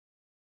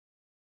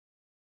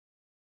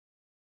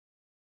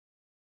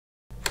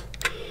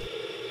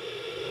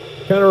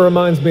Kind of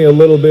reminds me a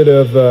little bit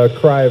of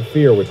Cry of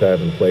Fear, which I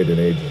haven't played in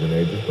ages and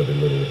ages, but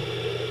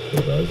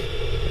it does.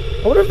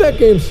 I wonder if that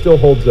game still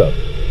holds up.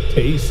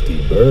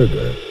 Tasty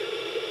burger.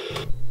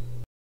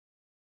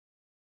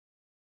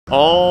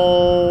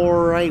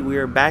 Alright, we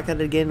are back at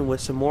it again with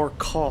some more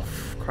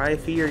Cough. Cry of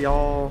Fear,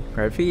 y'all.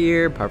 Cry of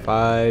Fear, Part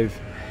 5.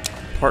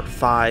 Part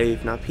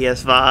 5, not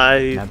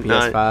PS5. Not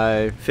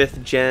PS5.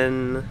 5th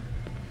gen.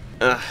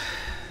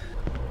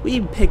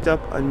 We picked up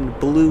a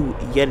blue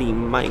Yeti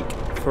mic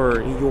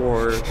for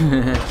your...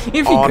 If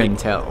you couldn't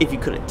tell. If you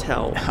couldn't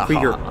tell. For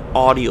your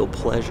audio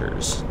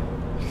pleasures.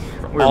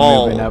 We're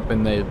moving up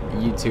in the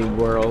YouTube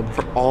world.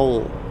 For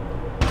all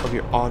of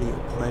your audio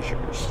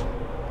pleasures.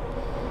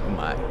 Oh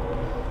my.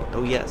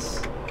 Oh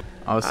yes.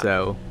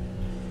 Also,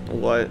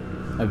 what?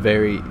 A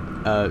very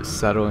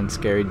subtle and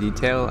scary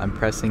detail. I'm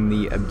pressing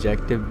the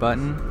objective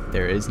button.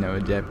 There is no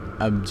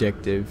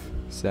objective,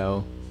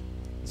 so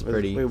it's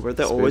pretty. Wait, were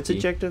there always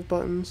objective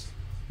buttons?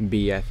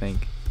 B, I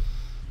think.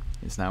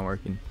 It's not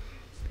working.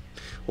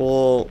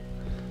 Well,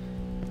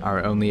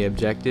 our only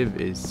objective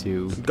is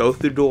to go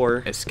through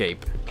door.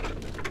 Escape.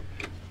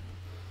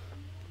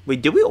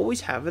 Wait, did we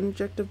always have an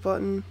objective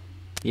button?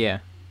 Yeah.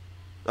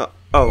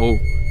 Oh.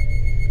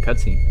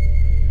 Cutscene.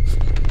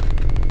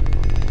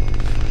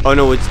 Oh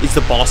no, it's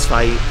the boss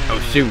fight. Oh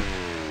shoot.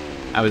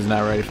 I was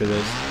not ready for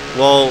this.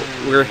 Well,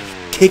 we're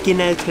kicking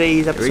at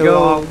today's episode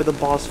off with a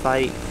boss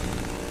fight.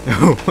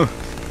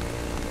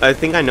 I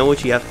think I know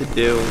what you have to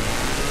do.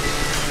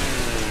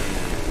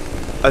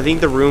 I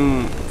think the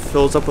room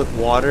fills up with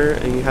water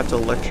and you have to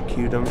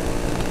electrocute him.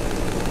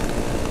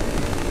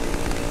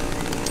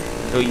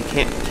 No, you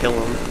can't kill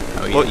him.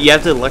 Oh, yeah. Well, you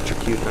have to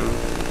electrocute him.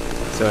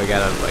 So I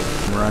gotta like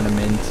run him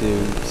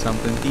into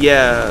something?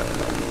 Yeah.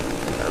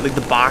 Like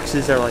the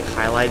boxes are like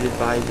highlighted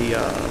by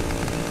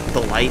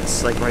the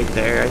lights, like right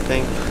there, I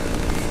think.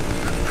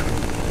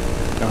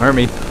 Don't hurt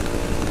me.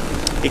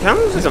 He kind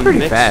of looks like a pretty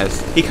mix.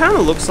 Fast. He kind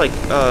of looks like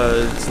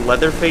it's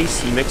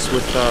Leatherface mixed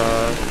with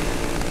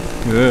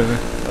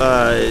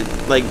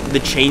like the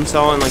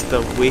chainsaw and like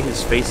the way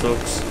his face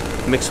looks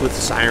mixed with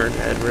Siren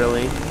Head,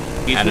 really.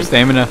 Out of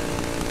stamina.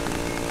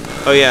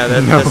 Oh yeah,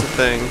 that's the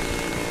thing.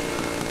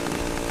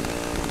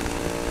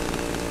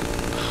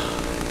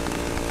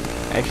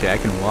 Actually, I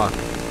can walk.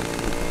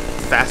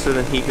 Faster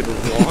than he could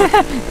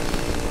walk.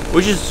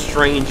 Which is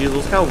strange.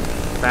 Look how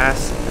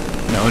fast.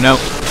 No.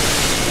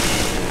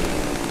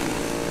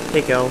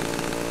 Take L.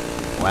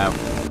 Wow.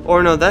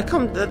 Or no,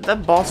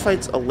 that boss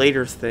fight's a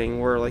later thing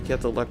where like you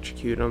have to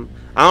electrocute him.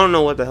 I don't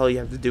know what the hell you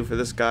have to do for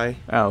this guy.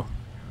 Oh.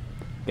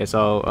 Guess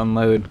I'll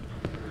unload.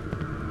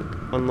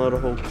 Unload a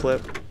whole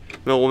clip.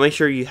 No, we'll make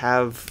sure you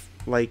have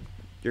like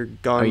your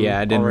gun. Oh yeah,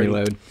 I didn't already.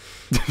 reload.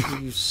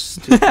 You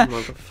stupid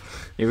motherfucker.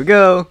 Here we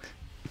go.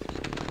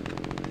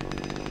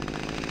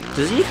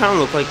 Doesn't he kind of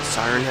look like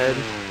Siren Head?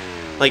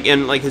 Like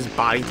in like his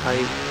body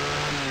type?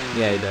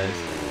 Yeah, he does.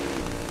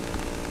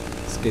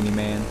 Skinny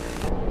man.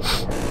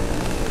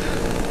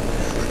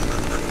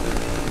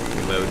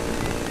 Reload.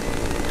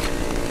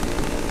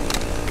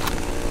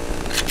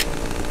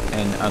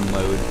 And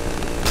unload.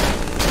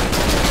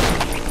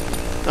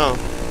 Oh.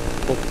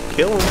 Well,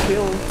 kill him.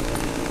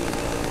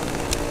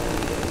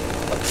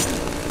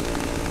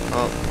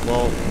 Oh,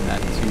 well. I'm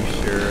not too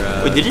sure.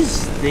 Wait, did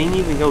his thing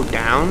even go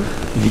down?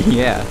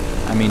 Yeah.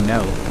 I mean,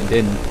 no, it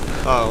didn't.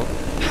 Oh.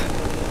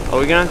 Are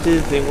we gonna have to do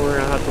the thing where we're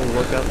gonna have to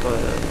look up a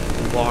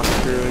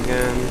walkthrough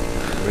again?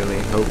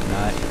 Really hope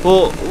not.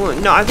 Well,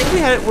 no, I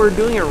think we're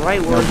doing it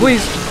right. No,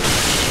 please.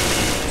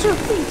 Sir,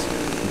 please.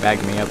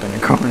 Back me up in a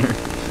corner.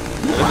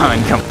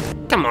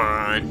 Come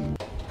on.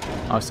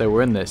 Also,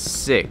 we're in the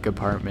sick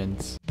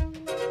apartments.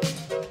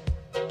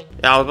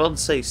 Yeah, I was about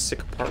to say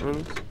sick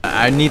apartments.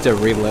 I need to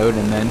reload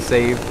and then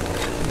save.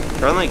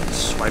 Try and like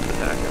swipe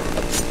attack him.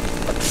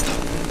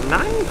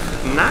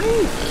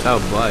 Knife. Oh,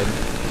 blood.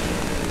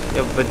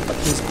 Yeah, but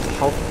his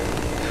health.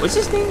 What's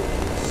his name?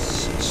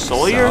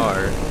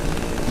 Sawyer.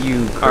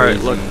 You crazy. All right,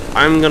 look.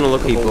 I'm gonna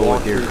look people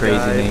up with your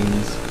crazy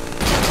names.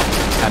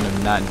 Kind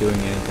of not doing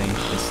anything.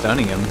 It's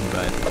stunning him,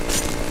 but.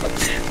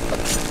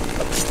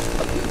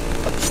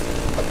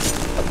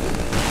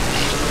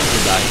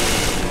 Goodbye.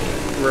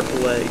 Rip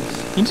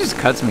legs. He just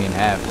cuts me in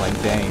half. Like,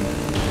 dang.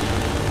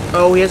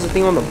 Oh, he has a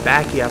thing on the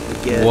back you have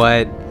to get.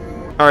 What?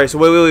 All right, so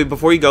wait.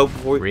 Before you go,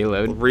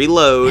 Reload.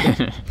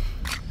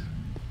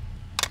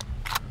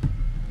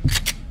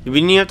 We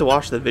didn't even have to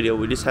watch the video.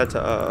 We just had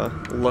to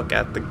look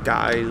at the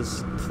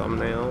guy's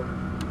thumbnail.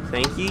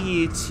 Thank you,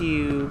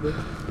 YouTube.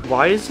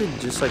 Why is it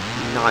just like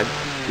not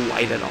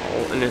light at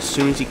all? And as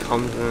soon as he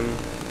comes in,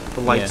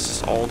 the lights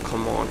just all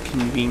come on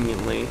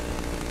conveniently.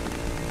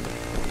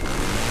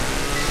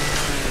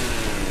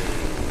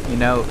 You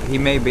know, he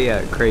may be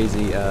a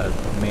crazy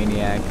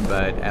maniac,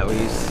 but at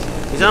least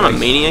he's not a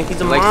maniac.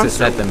 He's a monster. Likes to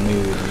set the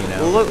mood, you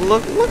know.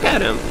 Look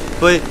at him.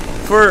 But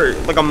for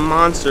like a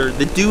monster,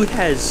 the dude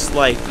has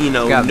like, you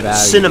know,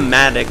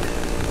 cinematic.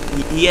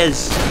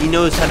 He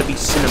knows how to be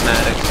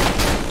cinematic.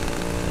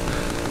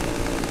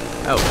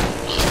 Oh.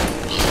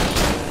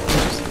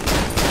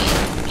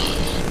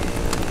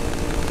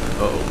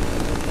 Oh.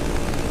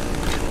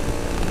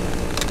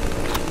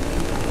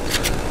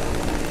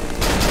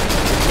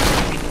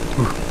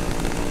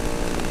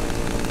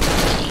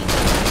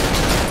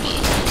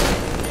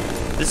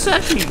 This is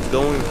actually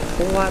going a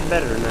whole lot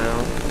better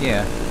now.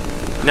 Yeah.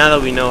 Now that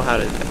we know how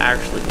to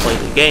actually play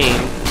the game.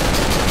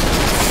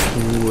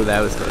 Ooh,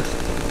 that was close.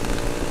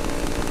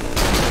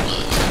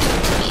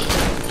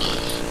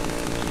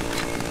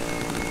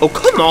 Oh,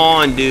 come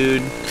on,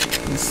 dude.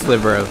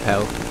 Sliver of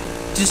health.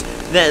 Just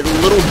that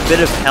little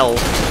bit of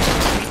health.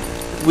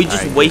 We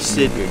just Alright,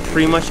 wasted good.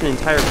 pretty much an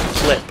entire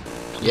clip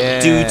Yeah.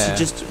 due to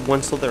just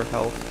one slither of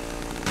health.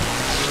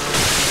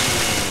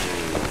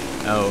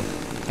 Oh.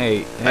 Hey,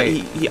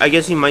 hey. I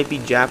guess he might be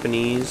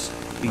Japanese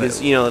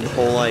because, you know, the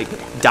whole, like,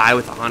 die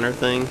with honor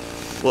thing.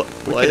 We What?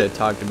 could have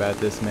talked about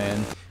this,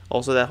 man.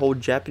 Also, that whole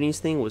Japanese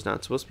thing was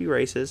not supposed to be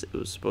racist. It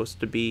was supposed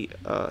to be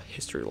a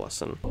history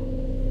lesson.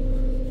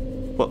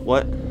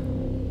 What?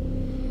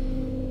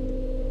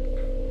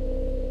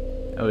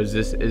 Oh, is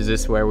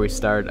this where we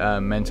start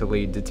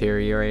mentally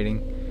deteriorating?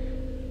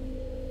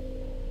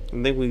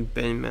 I think we've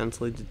been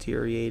mentally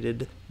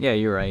deteriorated. Yeah,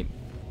 you're right.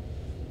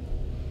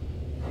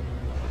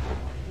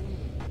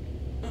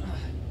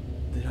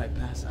 Did I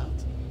pass out?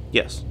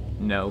 Yes.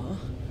 No.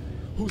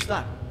 Who's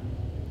that?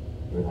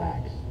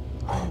 Relax.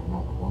 I am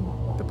not one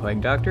of them. The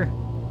plague doctor?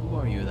 Who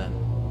are you then?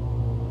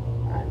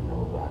 I'm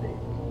nobody.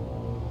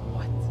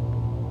 What?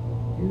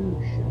 You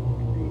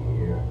shouldn't be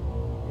here.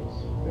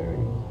 It's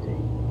very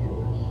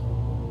dangerous.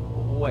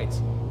 Wait.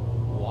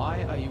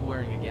 Why are you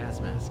wearing a gas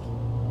mask?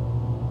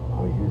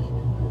 Are you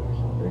stupid or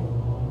something?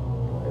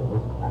 Do I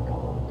look like I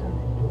want to turn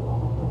into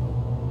one of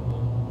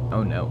them?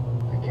 Oh no.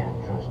 I can't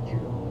trust you.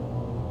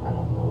 I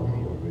don't know if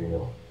you're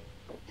real.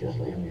 Just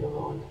leave me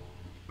alone.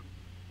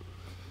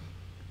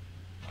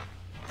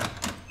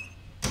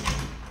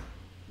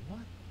 What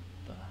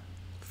the?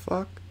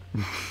 Fuck.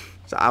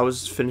 So I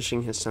was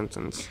finishing his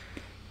sentence.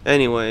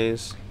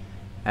 Anyways,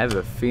 I have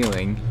a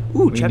feeling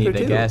Ooh, we chapter need a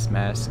 2. gas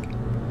mask.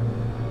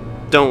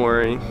 don't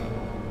worry.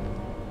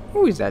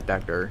 Who is that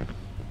doctor?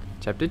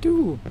 Chapter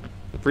 2.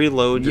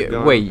 Reload your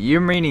gun. Wait, you're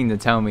meaning to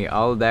tell me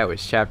all of that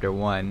was chapter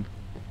 1?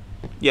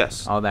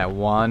 Yes. All that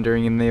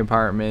wandering in the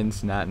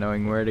apartments, not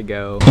knowing where to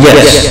go.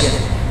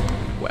 Yes.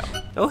 Well,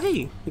 Oh,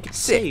 hey, we can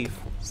save.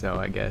 so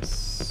I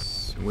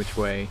guess which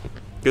way?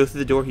 Go through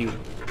the door he...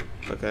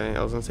 Okay,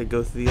 I was gonna say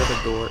go through the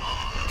other door.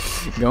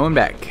 Going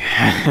back.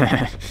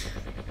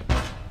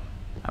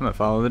 I'm gonna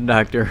follow the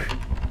doctor.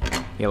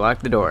 He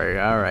locked the door.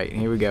 All right,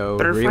 here we go.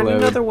 Better find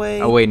Reload. another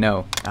way. Oh wait,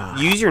 no. Ah,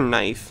 Use your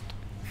knife.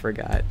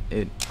 forgot.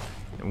 It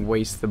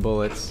wastes the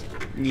bullets.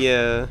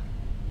 Yeah.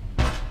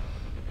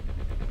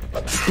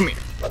 Come here.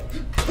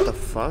 What the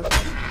fuck?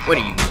 What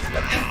are you?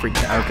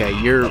 Okay,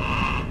 you're.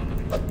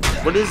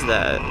 What is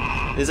that?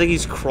 It's like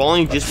he's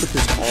crawling just with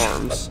his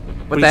arms.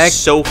 What But the he's heck?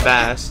 so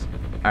fast.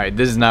 All right,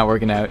 this is not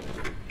working out.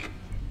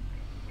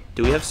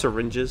 Do we have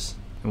syringes?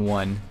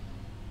 1,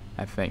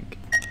 I think.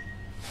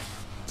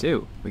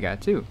 2. We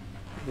got 2.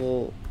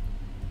 Well,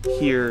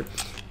 here,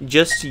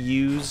 just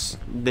use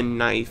the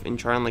knife and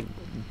try and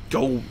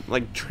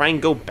try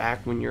and go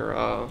back when you're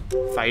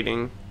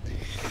fighting.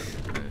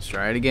 Let's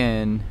try it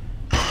again.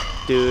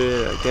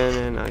 Do it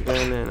again and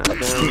again and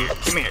again.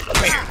 Come here.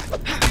 Come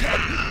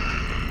here.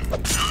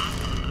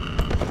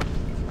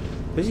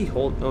 What is he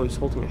holding? Oh, he's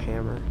holding a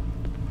hammer.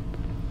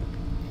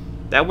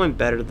 That went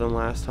better than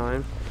last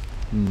time.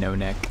 No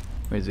neck.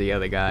 Where's the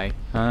other guy?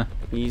 Huh?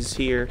 He's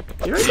here.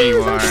 There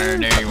you are.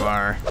 There you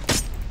are.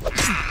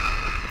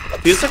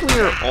 Feels like when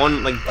you're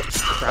on, like,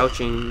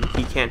 crouching,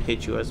 he can't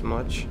hit you as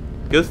much.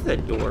 Go through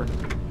that door.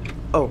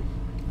 Oh,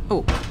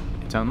 Oh,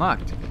 it's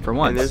unlocked for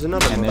once. there's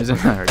another And one. there's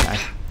another guy.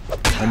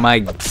 Oh my!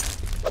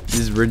 This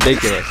is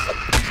ridiculous.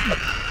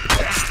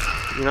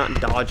 you're not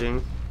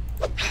dodging.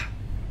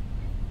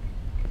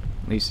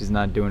 At least he's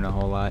not doing a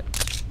whole lot.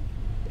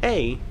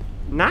 Hey,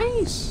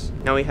 nice!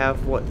 Now we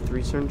have, what,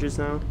 3 syringes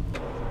now?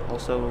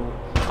 Also,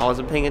 I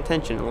wasn't paying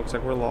attention. It looks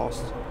like we're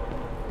lost.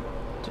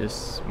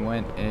 Just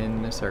went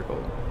in a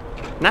circle.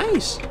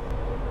 Nice!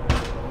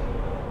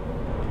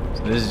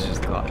 So this is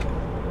just the clock.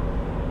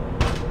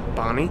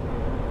 Bonnie?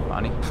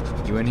 Bonnie,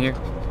 you in here?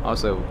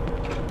 Also,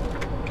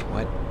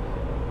 what?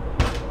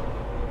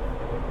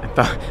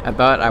 I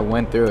thought I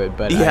went through it,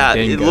 but Yeah, I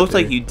didn't it go looked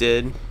through. like you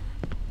did.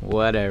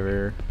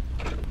 Whatever.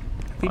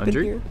 We've been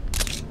 100? here.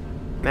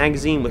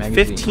 Magazine with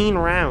Magazine. 15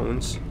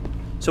 rounds.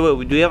 So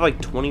wait, do we have like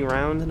 20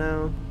 rounds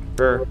now?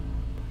 Or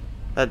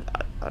I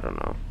don't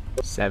know.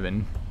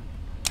 7.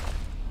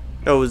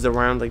 Oh, is the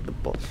round like the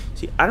bull?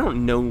 See, I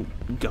don't know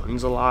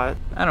guns a lot.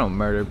 I don't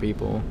murder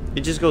people.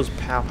 It just goes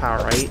pow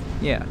pow, right?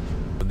 Yeah.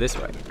 This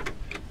way.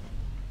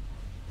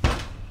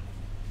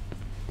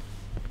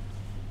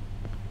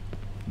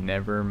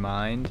 Never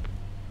mind.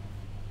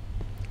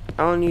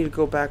 I don't need to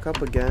go back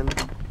up again.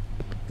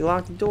 You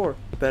locked the door.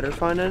 Better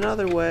find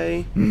another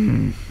way.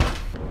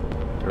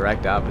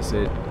 Direct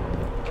opposite.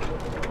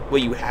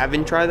 Wait, you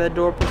haven't tried that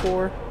door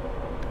before?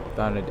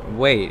 Thought it.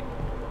 Wait.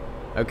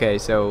 Okay,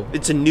 so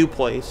It's a new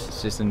place.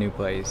 it's just a new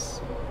place.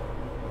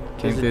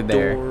 Came There's through a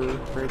there. door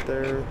right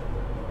there.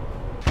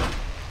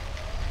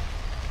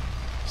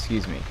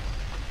 Excuse me.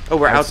 Oh,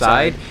 we're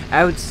outside.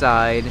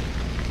 Outside.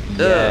 Ugh,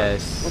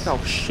 Yes. Look how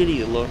shitty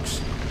it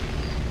looks.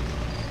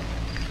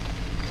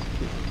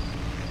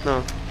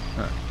 No.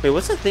 Huh. Wait,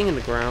 what's that thing in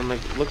the ground?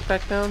 Like, look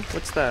back down.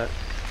 What's that?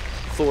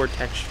 Floor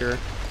texture.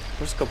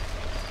 There's like a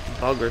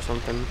bug or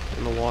something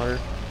in the water.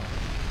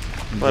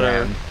 But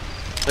Ground.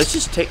 let's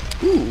just take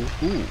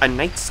a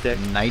nightstick.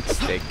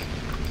 Nightstick.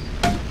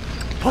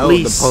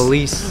 Police. Oh, the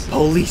police.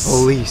 Police.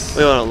 Police.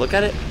 Wait, hold on. Look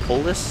at it.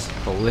 Police.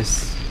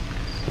 Police.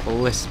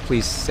 Police,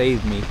 please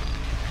save me.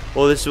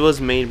 Well, this was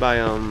made by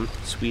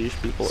Swedish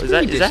people. Is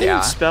that how yeah.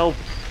 you spell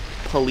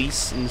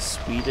police in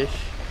Swedish?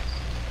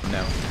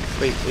 No.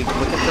 Wait, look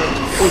at the.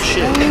 Oh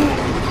shit!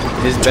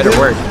 This better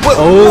work.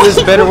 Oh, this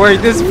better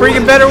work. This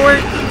freaking better work.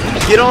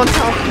 Get on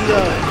top of the.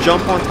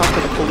 Jump on top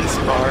of the police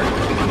car.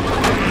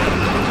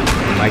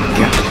 Oh my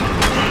gosh.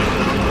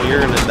 Well,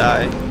 you're gonna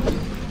die.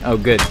 Oh,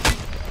 good.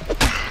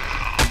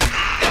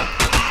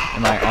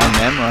 Am I on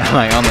them or am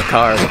I on the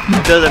car?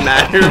 Doesn't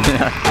matter.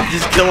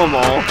 Just kill them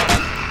all.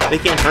 They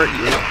can't hurt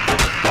you.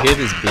 You hear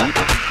this beat?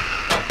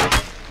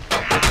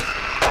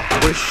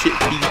 What a shit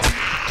beat.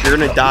 You're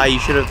gonna die. You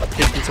should have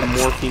taken some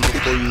morphine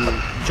before you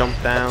jump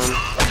down.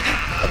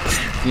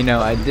 You know,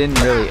 I didn't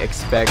really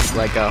expect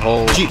like a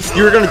whole. Gee,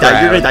 you're gonna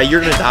die. You're crowd. gonna die.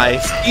 You're gonna die.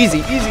 Easy,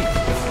 easy.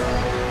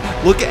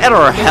 Look at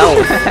our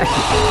health.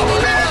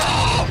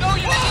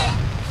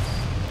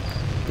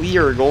 We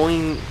are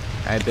going.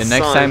 Alright, the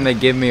next Son. time they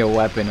give me a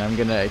weapon, I'm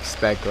gonna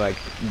expect like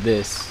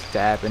this to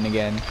happen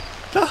again.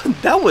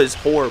 That was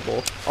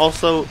horrible.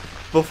 Also,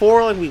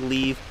 before like we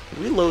leave,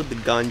 reload the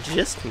gun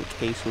just in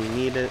case we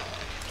need it.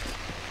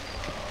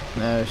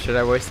 Should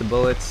I waste the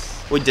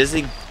bullets? Wait, does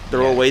he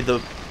throw Yeah. away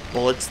the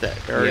bullets that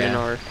are in Yeah.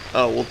 our?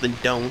 Oh, well then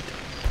don't.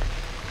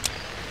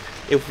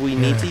 If we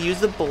need to use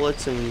the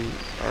bullets and we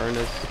are in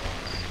a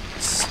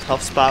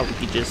tough spot, we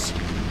could just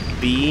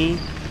be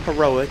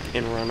heroic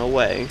and run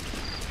away.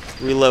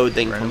 Reload,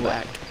 then Run come away.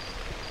 back.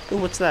 Ooh,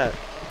 what's that?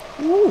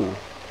 Ooh.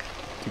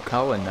 To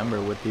call a number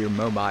with your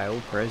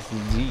mobile, press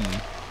Z.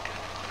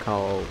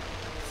 Call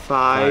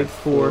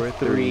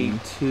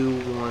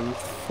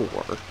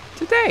 543214.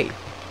 today.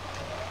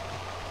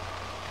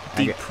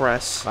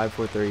 Depress.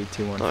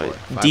 543-214.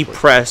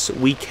 Depress.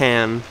 We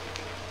can.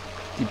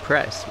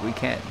 Depress. We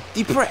can.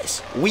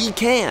 Depress. We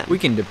can. We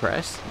can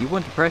depress. You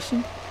want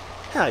depression?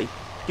 Hi.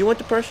 You want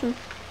depression?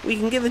 We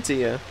can give it to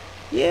you.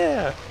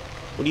 Yeah.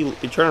 What are you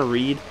trying to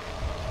read?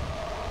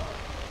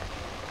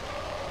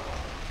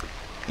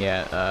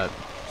 Yeah.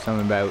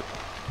 Something about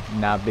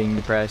not being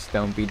depressed.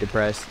 Don't be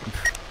depressed.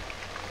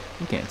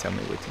 You can't tell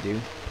me what to do.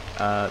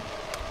 I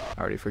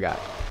already forgot.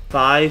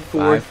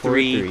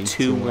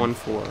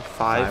 543214.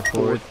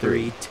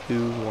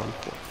 543214.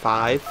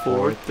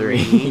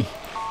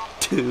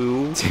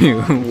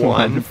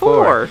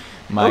 543214.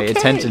 My Okay.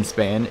 attention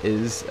span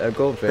is a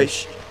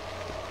goldfish.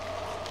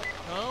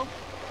 Hello?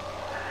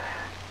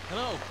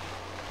 Hello?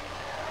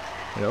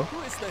 Hello?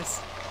 Who is this?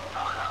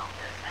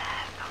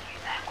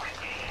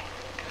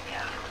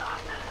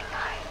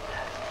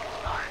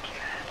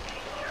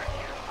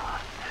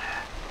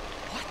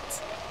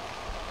 What?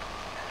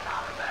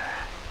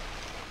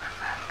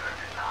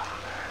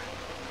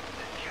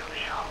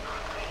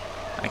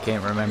 I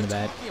can't remember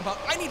that. Talking about?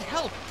 I need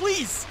help,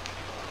 please!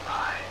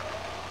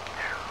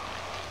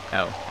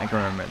 Oh, I can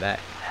remember that.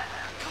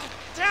 God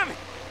damn it!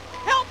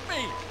 Help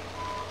me!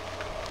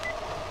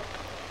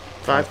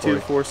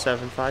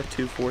 5247.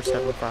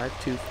 5247. It's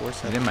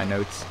 5247. in my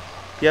notes.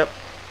 Yep.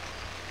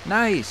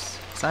 Nice!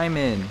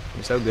 Simon,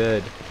 you're so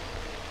good.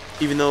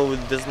 Even though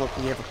it doesn't look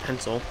like you have a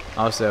pencil.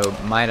 Also,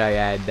 might I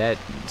add, that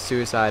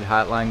suicide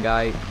hotline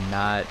guy,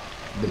 not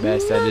the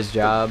best at his Not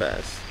job. the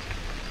best.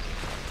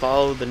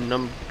 Follow the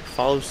number.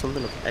 Follow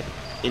something of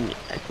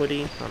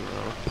inequity. I don't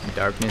know.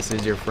 Darkness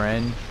is your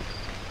friend.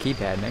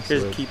 Keypad next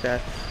Here's to a it. keypad.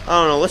 I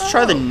don't know. Let's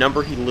try the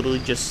number he literally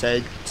just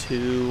said.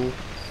 And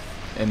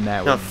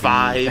that No, would be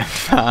 5,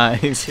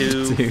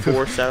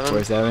 5247.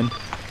 47.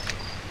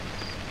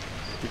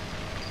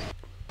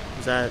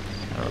 Is that?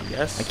 Oh,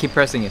 yes. I keep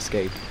pressing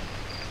escape.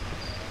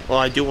 Well,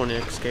 I do want to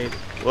escape.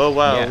 Whoa,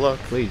 wow, Yeah, look.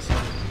 please.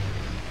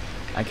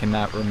 I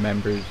cannot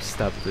remember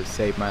stuff that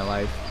saved my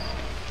life.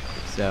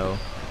 So,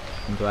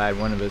 I'm glad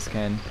one of us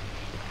can.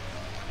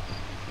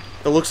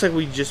 It looks like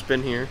we've just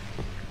been here.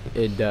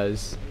 It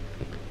does.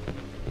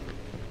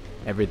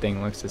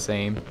 Everything looks the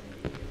same.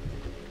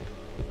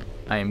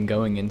 I am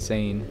going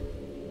insane.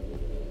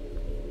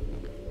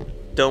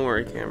 Don't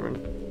worry,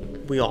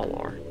 Cameron. We all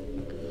are.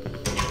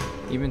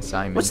 Even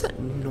Simon. What's that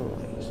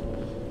noise?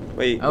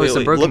 Wait, Oh, wait, it's a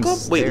wait. broken Look up.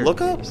 Wait,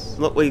 look up. staircase.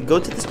 Look, wait, go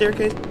to the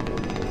staircase.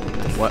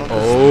 What?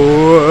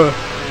 Oh!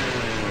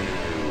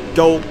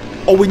 Go.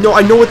 Oh, wait, no,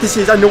 I know what this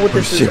is. I know what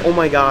this shit. is. Oh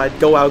my god.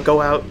 Go out,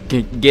 go out.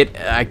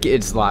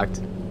 It's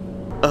locked.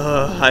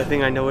 I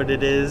think I know what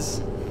it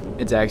is.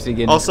 It's actually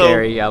getting Also-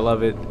 scary. I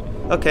love it.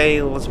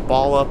 Okay, let's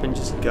ball up and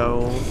just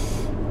go.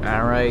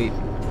 Alright.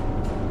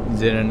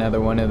 Is it another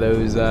one of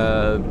those,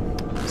 Ballers.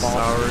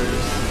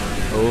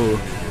 Oh,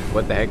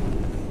 what the heck?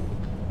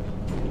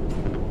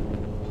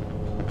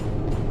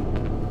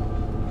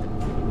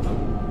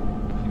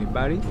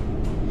 Anybody?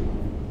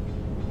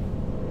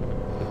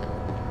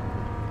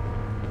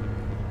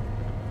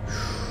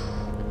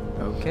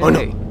 Okay. Oh,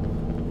 no.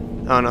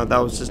 Oh no, that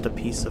was just a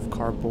piece of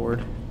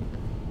cardboard.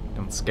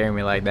 Don't scare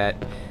me like that.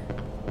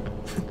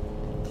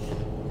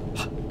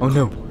 Oh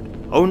no.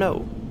 Oh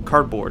no,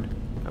 cardboard.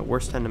 My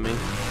worst enemy.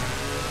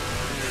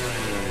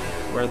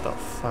 Where the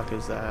fuck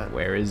is that?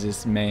 Where is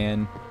this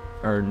man?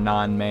 Or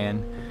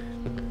non-man?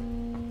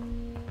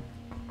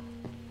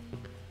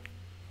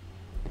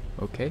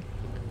 Okay.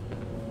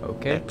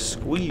 Okay. Heck,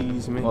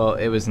 squeeze me. Well,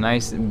 it was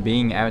nice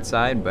being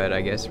outside, but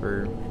I guess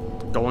we're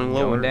Going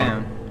lower. going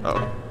down.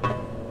 Oh.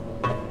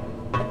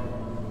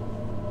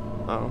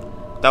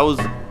 Oh. That was.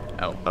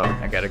 Oh, Oh.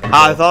 I gotta go.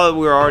 I thought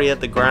we were already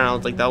at the ground. I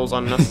was like, that was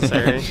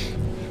unnecessary.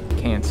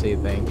 Can't see a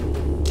thing.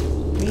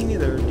 Me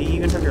neither. Do you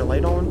even have your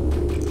light on?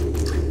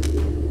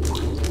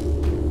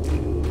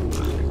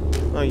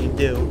 Oh, you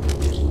do.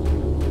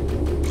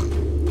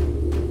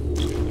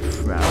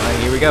 Alright,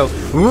 here we go.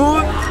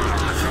 Ooh!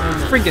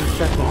 Freaking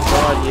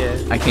God,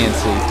 yeah. I can't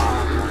see.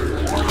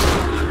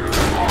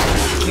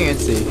 Can't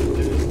see.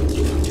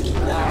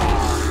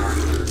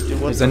 Dude,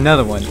 what There's the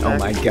another one. Oh heck?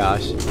 my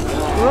gosh.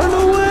 Run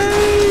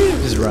away!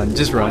 Just run.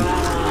 Just run.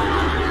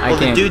 I Well,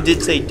 the can't. dude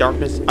did say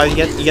darkness. You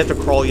have to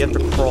crawl. You have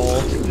to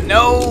crawl.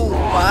 No!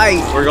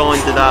 Why? We're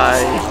going to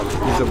die.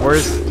 He's the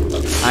worst.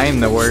 I am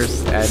the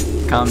worst at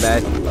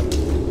combat.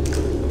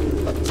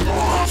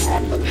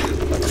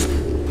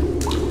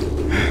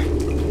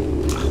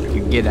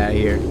 You get out of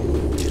here.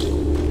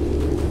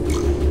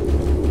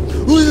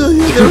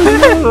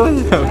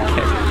 Okay.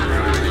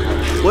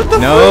 What the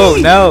No,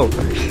 freak? no.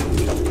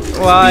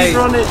 Why? Please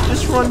run it.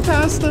 Just run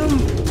past them.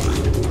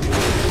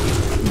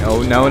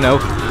 No, no, no.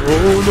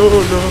 Oh, no,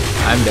 no.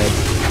 I'm dead.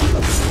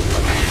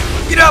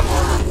 Get up!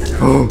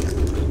 Oh.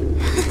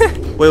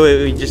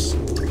 Wait. Just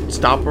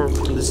stop her.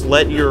 Just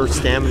let your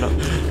stamina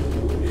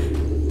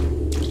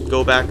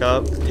go back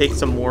up. Take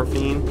some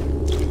morphine.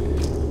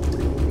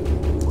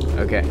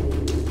 Okay.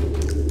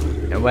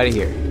 Nobody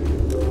here.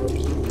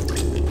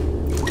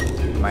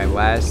 My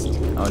last.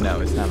 Oh no,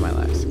 it's not my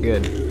last.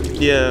 Good.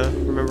 Yeah,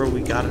 remember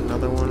we got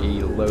another one?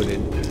 He loaded.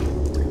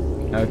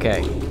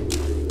 Okay.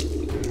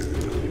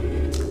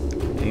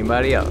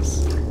 Anybody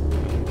else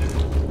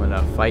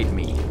wanna fight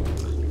me?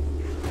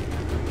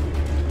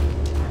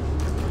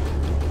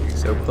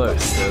 So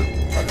close to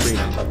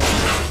freedom.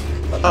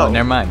 Oh,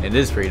 never mind. It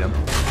is freedom.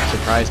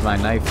 Surprised my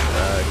knife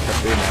cut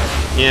through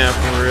that. Yeah,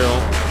 for real.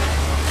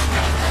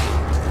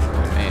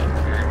 Oh man.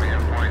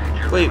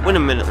 Wait a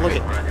minute. Look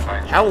at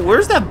how.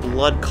 Where's that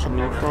blood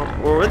coming from?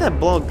 Or where that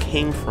blood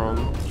came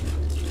from?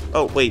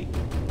 Oh wait,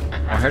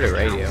 I heard a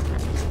radio.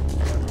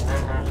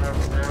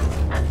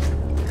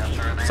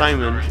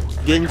 Simon,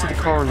 get into the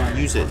car and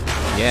use it.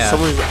 Yeah.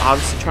 Someone's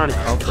obviously trying to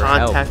Oh, for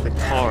contact the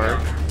car.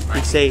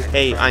 You say,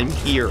 "Hey, I'm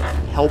here.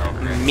 Help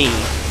me.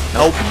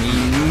 Help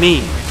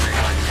me."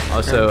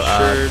 Also,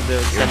 I'm sure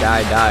the your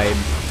guy died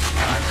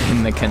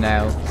in the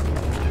canal.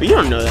 But you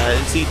don't know that.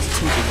 See, it's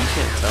tinted. You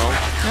can't tell.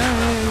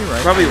 Yeah, you're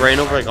right. Probably ran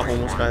over like a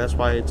homeless guy. That's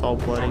why it's all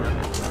bloody.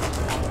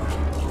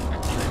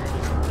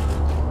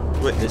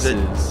 Wait, This is it?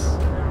 is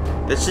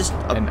It's just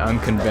an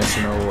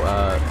unconventional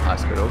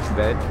hospital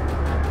bed.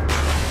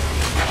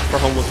 for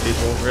homeless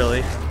people,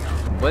 really.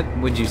 What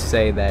would you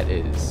say that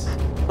is?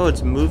 Oh,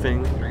 it's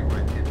moving.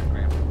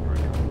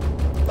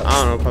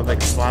 I don't know, probably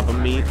like a slab of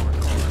meat.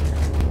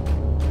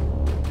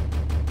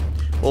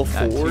 Well,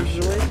 Not too forward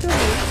sure. the way it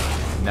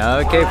goes. No,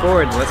 okay,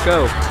 forward. Let's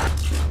go.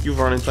 You've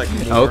run into like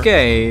more.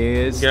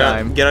 Okay, it's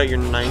time. Get out your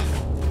knife.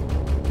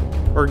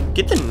 Or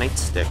get the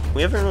nightstick.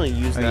 We haven't really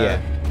used Oh, that.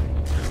 yeah.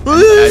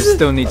 I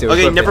still need to.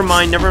 Okay, equip never it.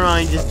 mind.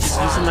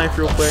 Just use the knife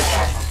real quick.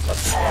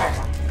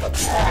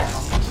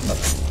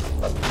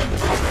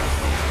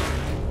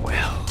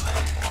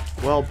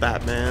 Well,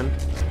 Batman.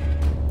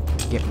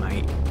 Get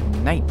my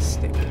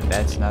nightstick.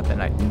 That's not the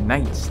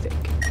nightstick.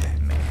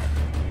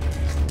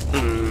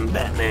 Batman.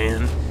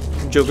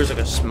 Batman. Joker's like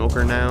a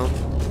smoker now.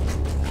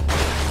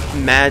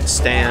 Mad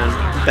Stan,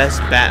 best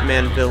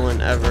Batman villain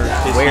ever.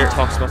 Where he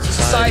talks about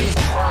society.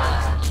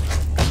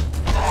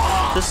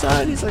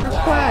 Society's like a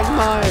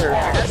quagmire.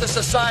 As a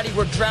society,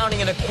 we're drowning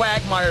in a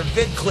quagmire of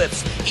vid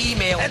clips,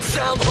 email, and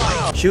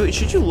soundbites.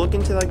 Should you look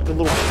into like the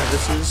little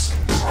crevices,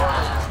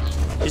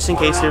 just in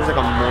case there's like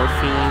a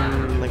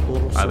morphine like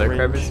little Are there syringe?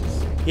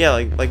 crevices? Yeah,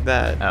 like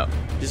that. Oh,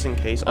 Just in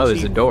case. Oh,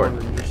 there's you a door.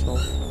 cornered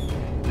yourself.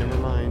 Never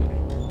mind.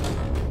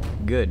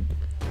 good.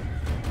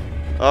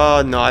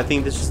 Oh no, I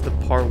think this is the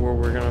part where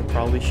we're gonna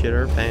probably shit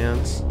our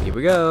pants. Here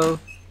we go.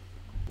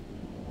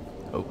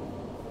 Oh,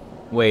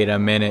 wait a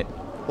minute.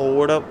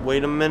 Hold up,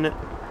 wait a minute.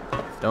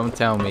 Don't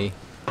tell me.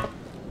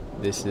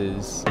 This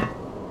is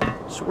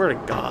Swear to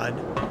God.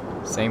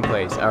 same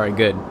place. All right,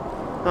 good.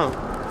 Huh.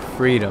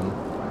 Freedom.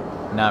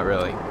 Not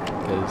really,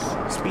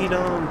 because Speed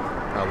on.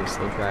 probably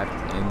still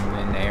trapped in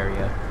an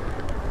area.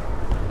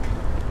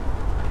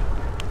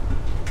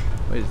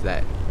 What is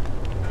that?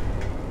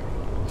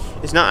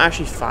 It's not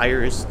actually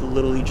fire, it's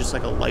literally just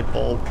like a light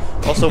bulb.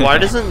 Also, why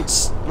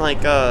doesn't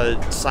like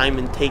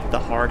Simon take the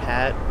hard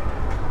hat?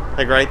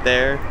 Like right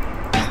there.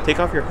 Take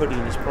off your hoodie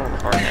and just put on the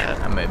hard hat.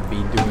 I'm gonna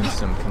be doing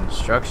some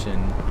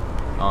construction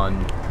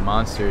on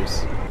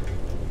monsters.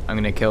 I'm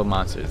gonna kill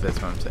monsters,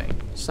 that's what I'm saying.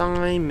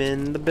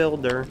 Simon the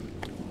Builder.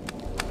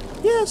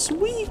 Yes,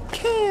 we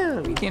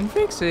can. We can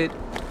fix it.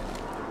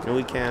 No,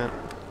 we can't.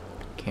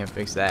 Can't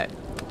fix that.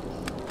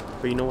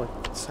 But you know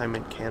what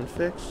Simon can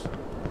fix?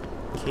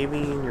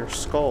 Caving in your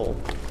skull.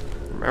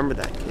 Remember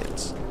that,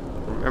 kids.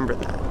 Remember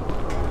that.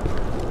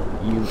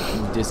 You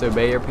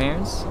disobey your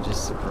parents?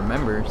 Just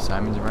remember,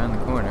 Simon's around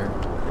the corner,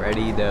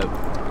 ready to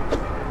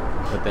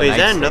put the Wait, is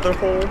that nightstick. another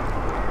hole?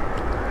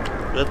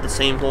 Or is that the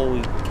same hole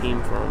we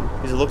came from?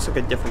 Because it looks like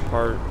a different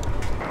part.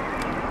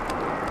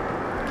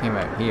 Came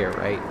out here,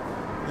 right?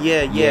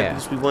 Yeah, Yeah.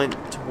 because we went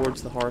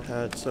towards the hard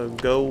hat. So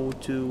go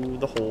to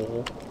the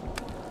hole.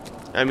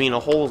 I mean, a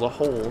hole is a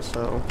hole,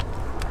 so...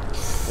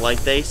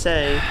 Like they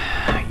say...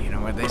 You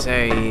know what they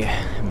say,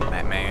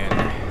 Batman.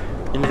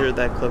 Injured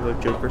that clip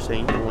of Joker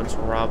saying he wants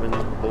Robin's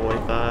boy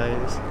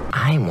thighs.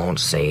 I won't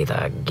say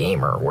the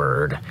gamer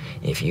word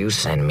if you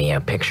send me a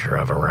picture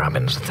of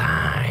Robin's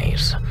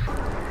thighs.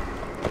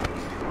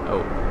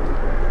 Oh.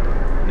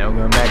 No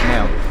going back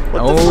now.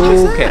 What the fuck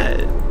is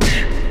Okay.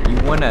 that? You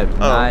wanna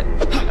not...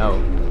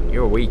 Oh,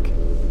 you're weak.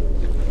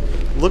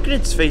 Look at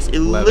its face. It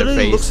Leatherface.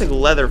 literally looks like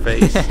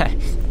Leatherface.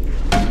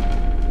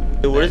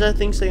 Wait, what does that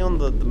thing say on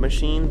the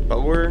machine?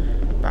 Bauer?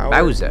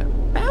 Bowser.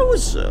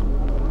 Bowser.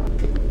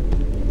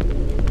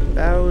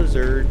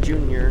 Bowser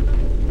Jr.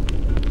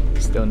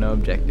 Still no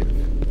objective.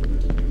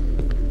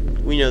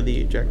 We know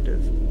the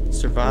objective.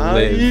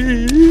 Survive.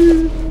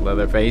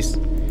 Leatherface.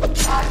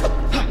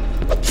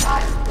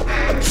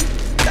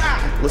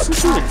 Listen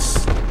to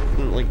its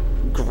like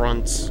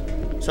grunts.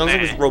 Sounds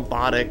like it's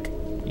robotic.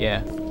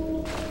 Yeah.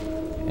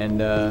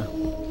 And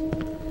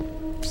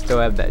still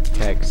have that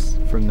text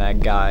from that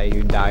guy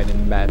who died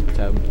in the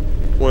bathtub.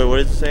 Wait, what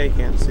did it say? I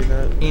can't see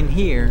that. In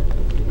here.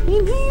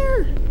 In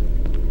here.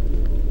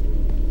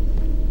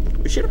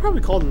 We should have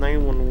probably called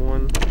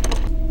 911.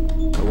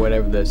 Or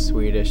whatever the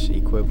Swedish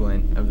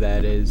equivalent of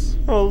that is.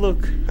 Oh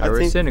look, I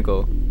think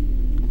Pyrocynical.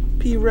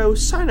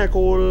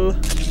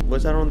 pyrocynical.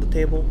 Was that on the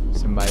table?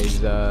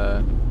 Somebody's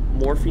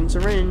Morphine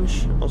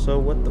syringe. Also,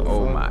 what the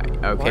oh fuck? my.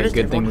 Why Okay, does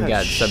good thing everyone we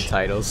have got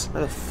subtitles.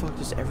 Why the fuck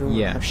does everyone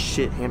Yeah. have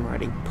shit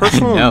handwriting?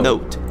 Personal know.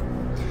 note.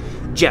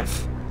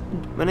 Jeff.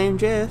 My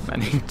name's Jeff.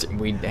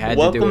 We had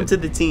Welcome to to do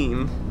it. the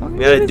team. We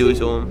gotta do it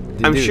to him.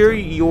 To I'm do it sure to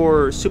him.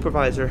 your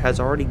supervisor has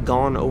already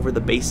gone over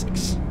the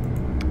basics.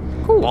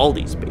 Cool. All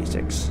these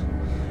basics.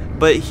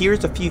 But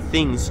here's a few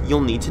things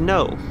you'll need to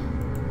know.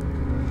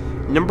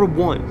 Number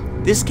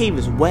 1, this cave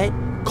is wet,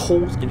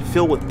 cold, and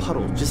filled with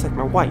puddles, just like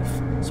my wife.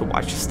 So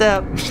watch your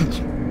step.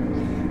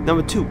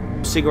 Number 2,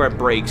 cigarette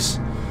breaks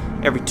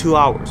every 2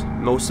 hours.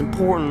 Most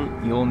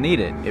important, You'll need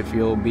it if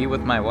you'll be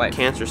with my wife.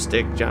 cancer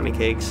stick, Johnny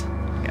Cakes.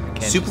 Yeah,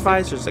 cancer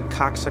Supervisor's a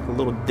cocksucker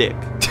little dick.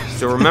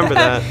 So remember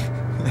that.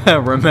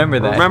 Remember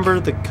that. Remember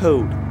the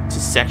code to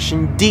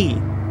section D.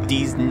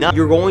 D's nuts.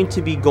 You're going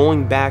to be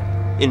going back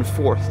and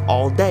forth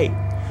all day.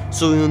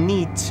 So you'll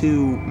need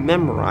to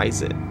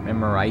memorize it.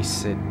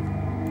 Memorize it.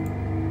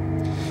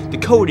 The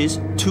code is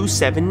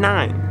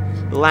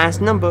 279. The last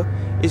number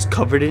is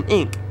covered in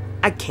ink.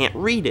 I can't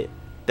read it.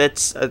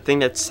 That's a thing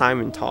that's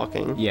Simon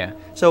talking. Yeah.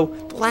 So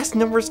the last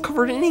number is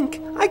covered in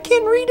ink. I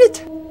can't read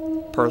it.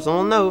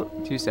 Personal note.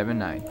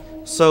 279.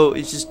 So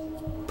it's just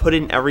put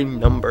in every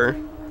number.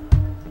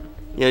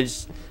 You know,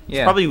 just it's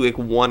Yeah. probably like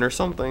 1 or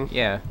something.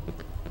 Yeah.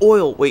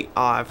 Oil. Wait,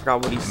 I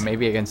forgot what he's.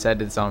 Maybe I can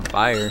set it's on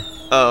fire.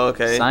 Oh,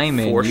 okay.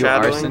 Simon, you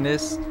Foreshadowing.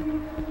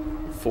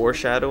 arsonist.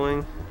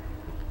 Foreshadowing.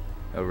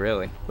 Oh,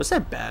 really? What's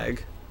that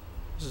bag?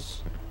 This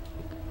is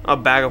a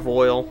bag of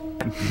oil.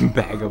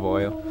 Bag of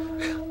oil.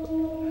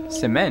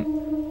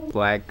 Cement.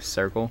 Black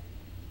circle.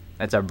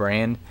 That's our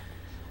brand.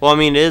 Well, I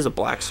mean, it is a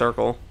black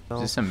circle.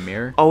 Is this a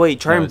mirror? Oh wait,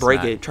 try No, and it's break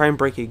not. it. Try and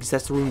break it, because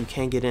that's the room you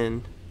can't get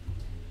in.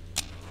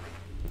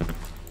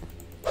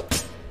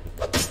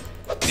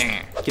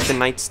 Get the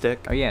nightstick.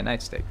 Oh yeah,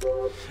 nightstick.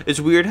 It's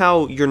weird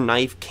how your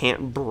knife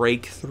can't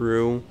break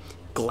through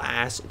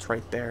glass. It's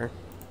right there.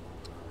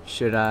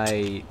 Should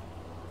I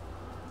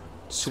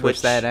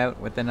switch that out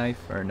with the knife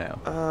or no?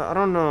 I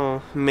don't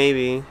know.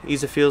 Maybe.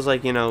 Because it feels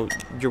like, you know,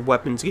 your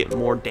weapons get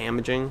more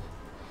damaging.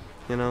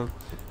 You know?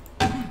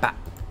 Bah.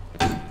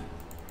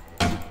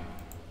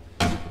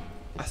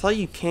 I thought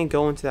you can't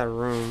go into that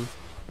room.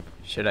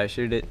 Should I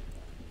shoot it?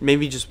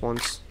 Maybe just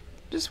once.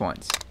 Just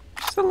once.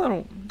 Just a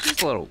little.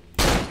 Just a little.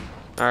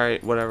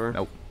 Alright, whatever.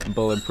 Nope.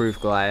 Bulletproof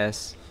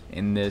glass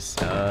in this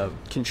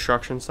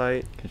Construction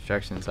site.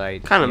 construction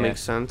site. Kind of Yeah.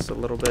 makes sense a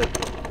little bit.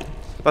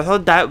 But I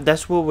thought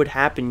that's what would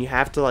happen. You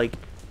have to, like,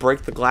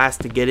 break the glass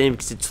to get in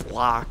because it's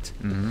locked.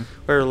 Mhm.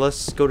 Or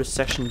let's go to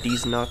section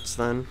D's nuts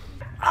then.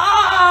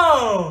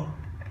 Oh!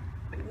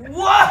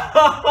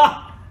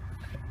 Whoa!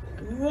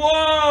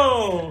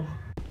 Whoa!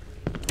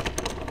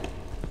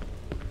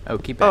 Oh,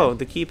 keypad. Oh,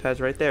 the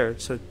keypad's right there.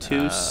 So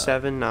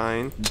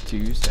 279.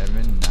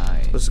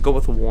 279. Let's go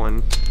with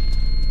 1.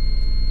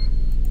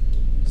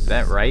 Is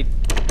that right?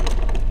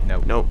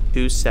 Nope. Nope.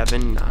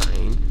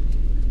 279.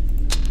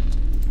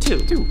 2.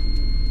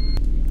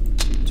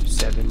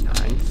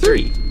 279.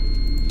 3.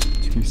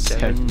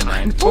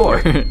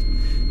 2794.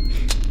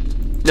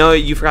 No,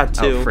 you forgot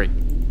 2. Oh, freak.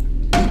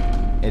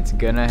 It's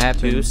gonna happen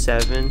 2,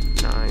 7,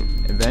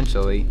 9.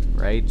 eventually,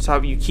 right?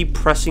 Stop, you keep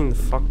pressing the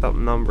fucked up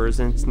numbers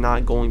and it's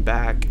not going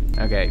back.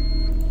 Okay.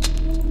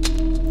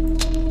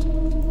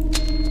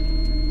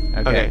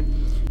 Okay.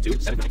 2,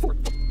 7, 9, 4.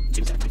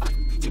 2, 7, 9,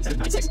 5. 2, 7,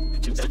 9, 6.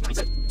 2, 7, 9,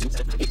 7. 2,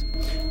 7, 9,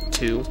 8.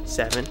 2,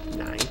 7,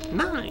 9,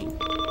 9.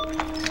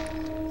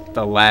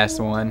 The last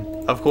one.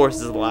 Of course,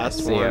 it's the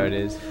last See one. how it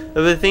is.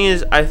 But the thing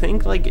is, I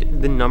think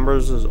like the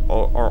numbers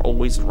are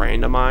always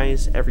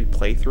randomized every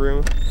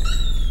playthrough.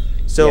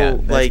 So Yeah,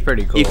 that's like,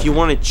 pretty cool. if you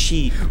want to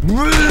cheat,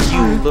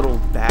 you little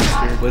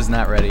bastard. Was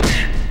not ready.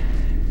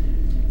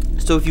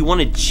 So if you want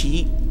to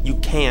cheat, you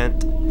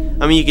can't.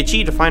 I mean, you can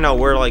cheat to find out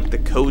where like the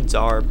codes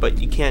are, but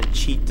you can't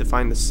cheat to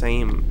find the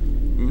same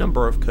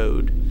number of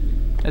code.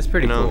 That's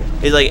pretty You know,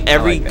 cool. it's like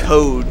every like that.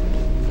 code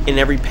and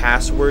every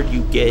password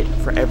you get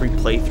for every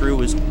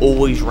playthrough is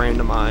always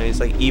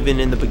randomized. Like even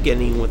in the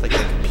beginning with like the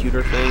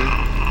computer thing.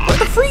 What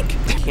the freak?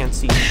 I can't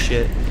see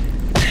shit.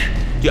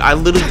 Dude, I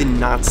literally did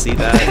not see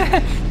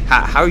that.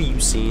 How are you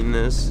seeing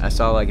this? I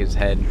saw like his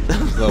head,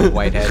 his little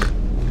white head.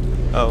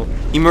 Oh,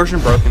 immersion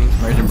broken.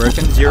 Immersion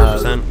broken.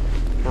 0%.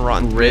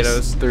 Rotten Tomatoes.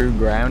 Wrists through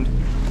ground.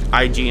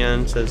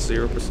 IGN says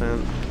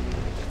 0%.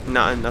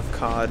 Not enough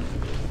COD.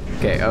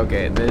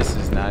 Okay, this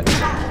is not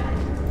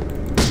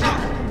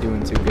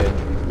doing too good.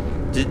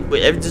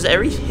 Does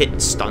every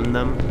hit stun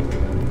them?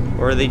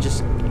 Or are they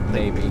just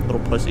Maybe. little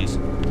pussies?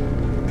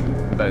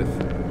 Both.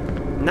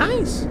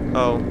 Nice.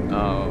 Oh.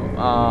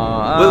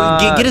 Oh.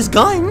 Get his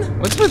gun.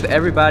 What's with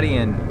everybody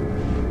in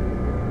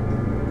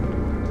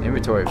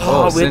inventory?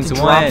 Oh, we have since to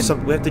drop when?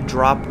 some. We have to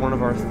drop one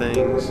of our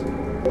things.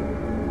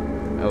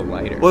 Oh,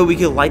 lighter. Well, we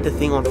could light the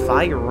thing on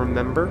fire.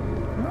 Remember?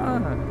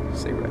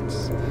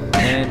 Cigarettes.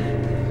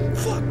 And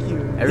Fuck you.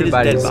 Hit his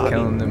everybody's dead body.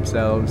 killing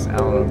themselves. I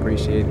don't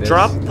appreciate this.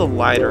 Drop the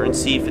lighter and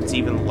see if it's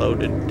even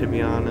loaded. To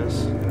be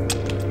honest.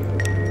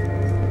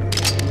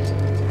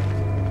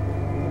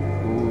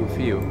 Ooh,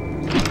 phew.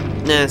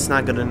 Nah, it's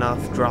not good enough.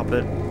 Drop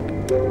it.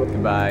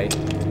 Goodbye.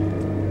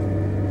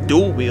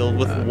 Dual wield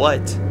with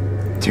what?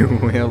 Dual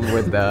wield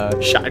with the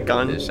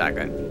Shotgun.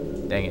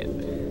 shotgun. Dang it.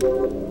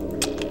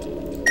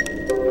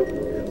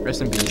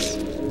 Rest in peace.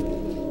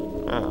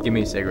 Oh, Give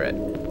me a cigarette.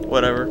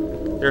 whatever.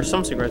 There are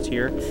some cigarettes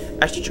here.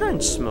 I should try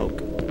and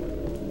smoke.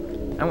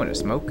 I want to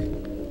smoke.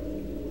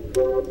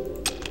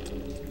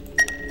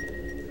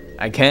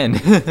 I can.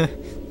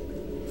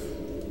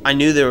 I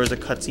knew there was a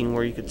cutscene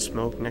where you could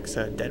smoke next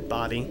to a dead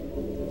body.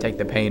 Take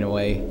the pain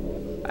away.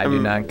 I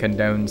do not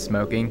condone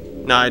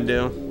smoking. No, I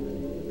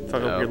do.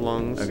 Fuck up your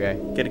lungs. Okay.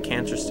 Get a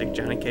cancer stick,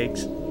 Johnny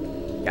Cakes.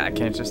 Got a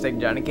cancer stick,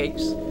 Johnny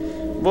Cakes.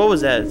 What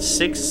was that?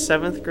 6th,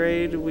 7th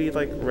grade? We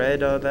like read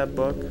that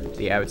book.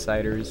 The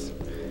Outsiders.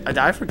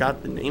 I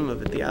forgot the name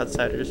of it. The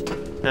Outsiders.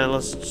 Now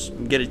let's just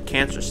get a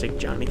cancer stick,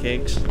 Johnny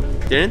Cakes.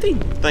 Didn't they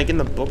like in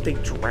the book they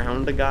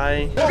drowned a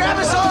guy? Grab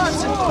his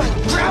arms!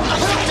 Grab him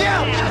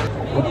down!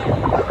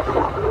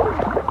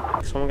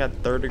 Someone got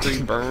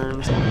 3rd-degree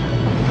burns.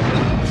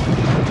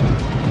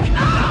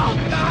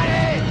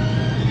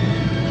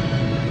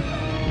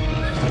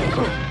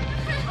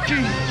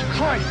 Jesus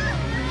Christ!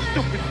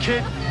 Stupid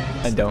kid!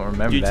 I don't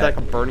remember Dude, it's that. like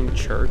a burning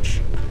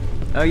church.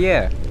 Oh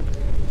yeah.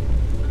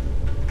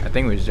 I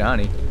think it was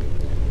Johnny.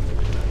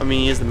 I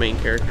mean, he is the main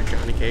character,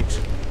 Johnny Cakes.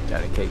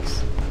 Johnny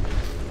Cakes.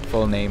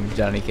 Full name,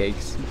 Johnny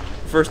Cakes.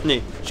 First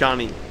name,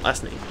 Johnny.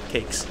 Last name,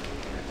 Cakes.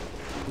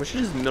 What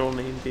should his middle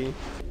name be?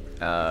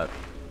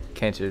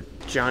 Cancer.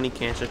 Johnny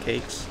Cancer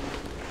Cakes.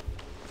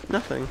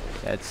 Nothing.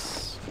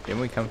 That's.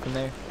 Didn't we come from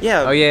there?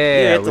 Yeah. Oh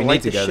yeah, You have we to light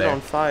need to this go shit there.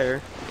 on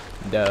fire.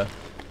 Duh.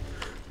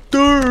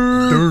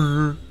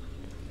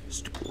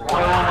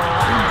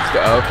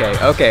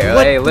 Okay.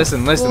 What Hey, the-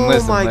 listen.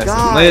 Oh my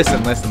God.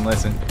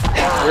 Listen.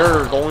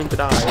 You're going to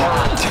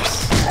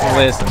die.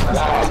 Listen.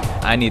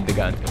 I need the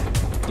gun.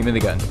 Give me the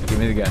gun. Give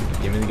me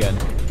the gun.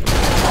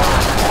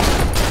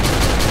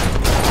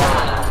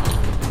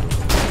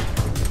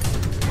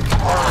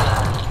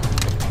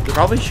 You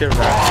probably should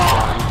have actually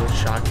gotten the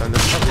shotgun.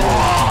 That's probably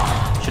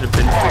what should have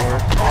been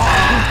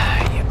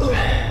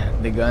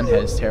for. The gun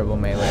has terrible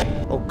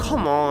melee. Oh,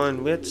 come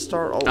on. We have to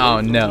start all Oh,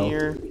 over from no.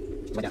 here.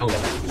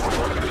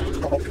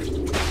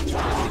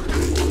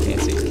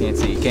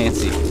 Can't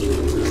see.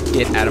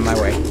 Get out of my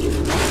way.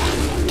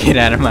 Get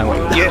out of my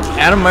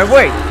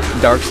way.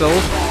 Dark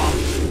Souls.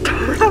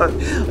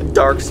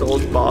 Dark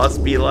Souls boss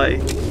be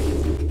like.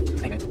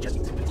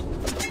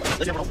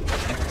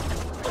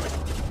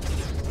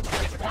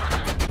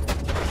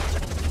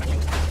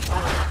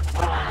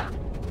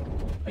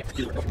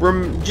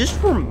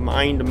 Just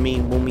remind me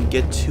when we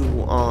get to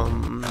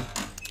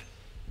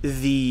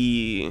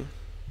the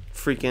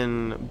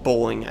freaking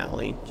bowling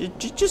alley.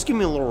 Just give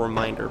me a little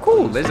reminder.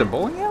 Cool. please. There's a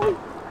bowling alley.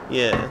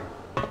 Yeah.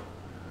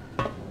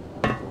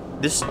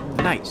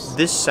 Nice.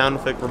 This sound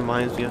effect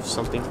reminds me of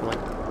something from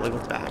like Lego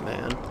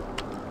Batman.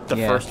 The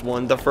Yeah. first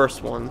one. I don't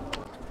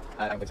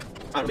I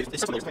don't know.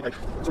 It's something like it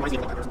reminds me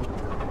of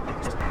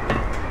Batman.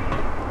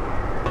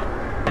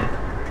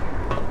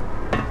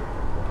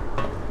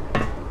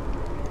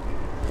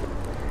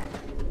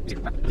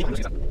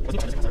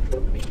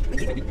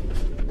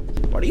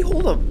 Why do you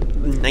hold a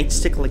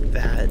nightstick like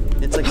that?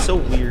 It's like so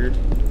weird.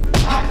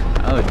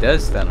 Oh, it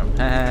does stun him.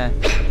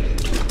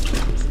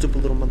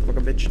 Stupid little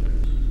motherfucker bitch.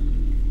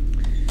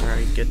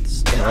 Alright, get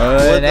stuck.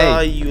 What?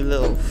 Hey. You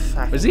little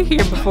fuck. Was he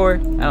here before? I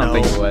don't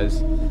think he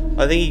was.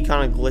 I think he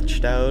kind of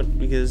glitched out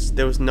because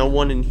there was no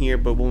one in here,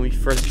 but when we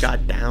first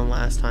got down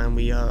last time,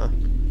 we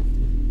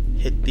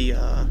hit the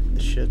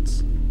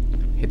shits.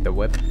 Hit the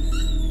whip.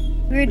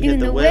 We were doing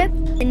the whip,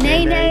 the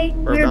nay-nay,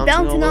 we were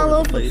bouncing all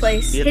over the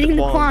place, hitting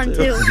the quan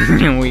too.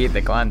 We hit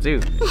the quan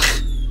too.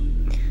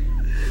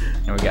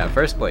 And we got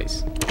first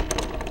place.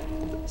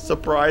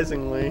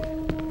 Surprisingly.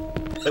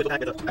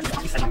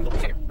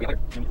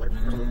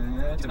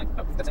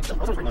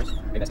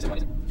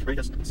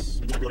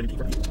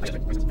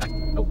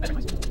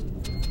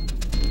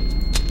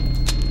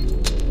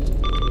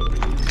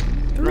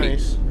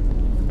 Nice.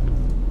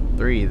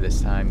 3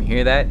 this time. You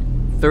hear that?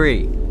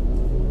 3.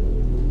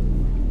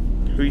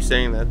 Who are you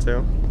saying that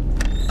to?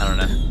 I don't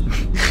know.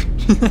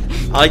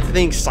 I like to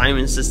think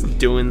Simon's just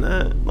doing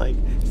that. Like,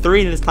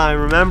 3 this time,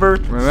 remember?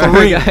 Remember,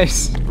 3.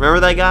 guys? Remember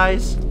that,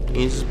 guys?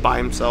 He's just by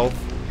himself.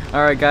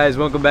 Alright, guys,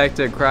 welcome back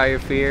to Cry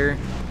of Fear,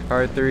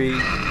 part 3.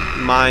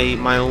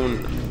 My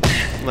own,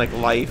 like,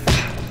 life.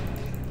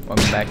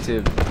 Welcome back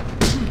to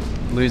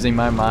losing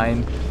my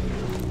mind.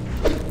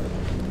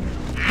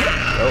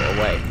 Go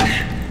away.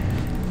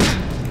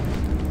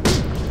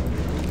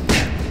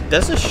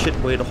 That's a shit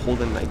way to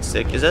hold a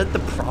nightstick. Is that the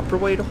proper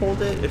way to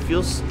hold it? It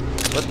feels...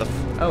 What the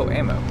f... Oh,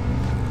 ammo.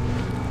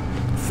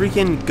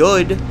 Freaking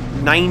good.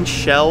 9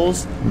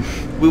 shells.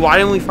 Why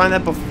didn't we find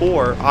that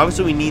before?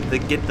 Obviously, we need to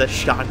get the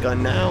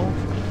shotgun now.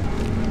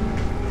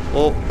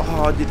 Well,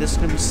 oh, dude, this is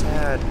gonna be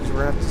sad. Because we're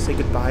gonna have to say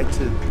goodbye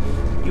to...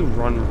 You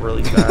run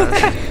really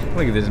fast.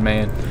 Look at this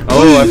man.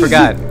 Oh, I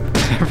forgot.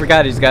 I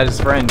forgot he's got his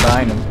friend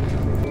behind him.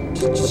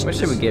 What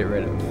should we get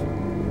rid of?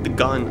 The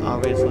gun,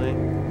 obviously.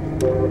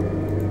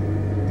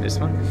 This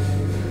one?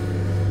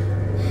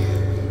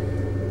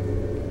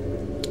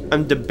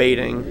 I'm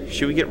debating.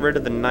 Should we get rid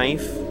of the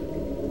knife?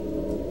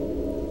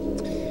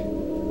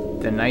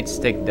 The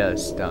nightstick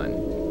does stun,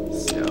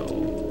 so...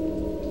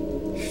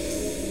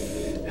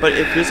 But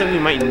it feels like we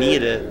might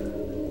need it.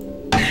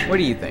 What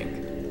do you think?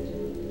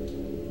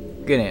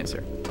 Good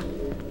answer.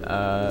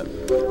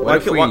 What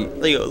if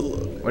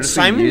we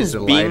Simon's use the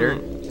lighter?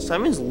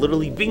 Simon's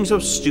literally being so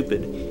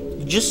stupid.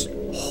 You just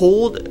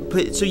hold...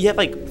 So you have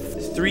like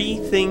 3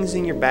 things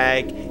in your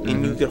bag,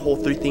 and you could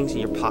hold 3 things in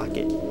your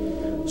pocket.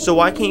 So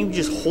why can't you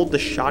just hold the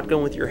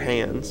shotgun with your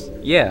hands?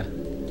 Yeah.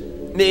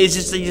 It's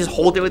just you just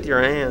hold it with your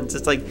hands.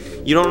 It's like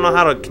you don't know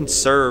how to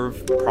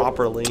conserve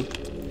properly.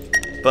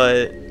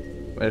 But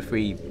what if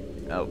we...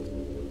 Oh.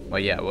 Well,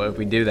 yeah, what if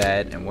we do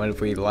that, and what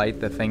if we light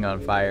the thing on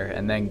fire,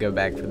 and then go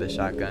back for the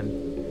shotgun?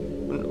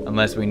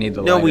 Unless we need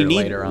the lighter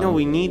later on. No,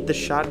 we need the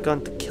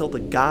shotgun to kill the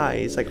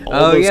guys. Like all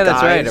oh, those yeah,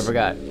 guys. that's right. I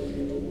forgot.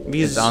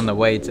 Because it's on the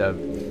way to...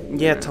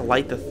 Yeah, to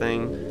light the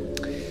thing.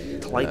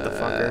 To light the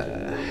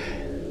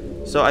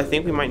fucker. So I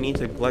think we might need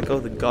to let go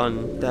of the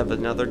gun to have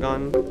another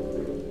gun.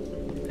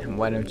 And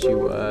why don't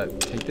you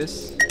take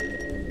this?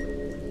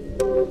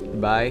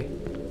 Bye.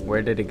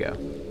 Where did it go?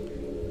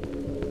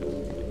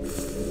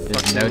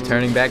 There's no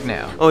turning back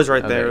now. Oh, it's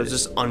right there. It was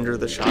just under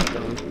the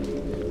shotgun.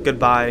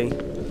 Goodbye.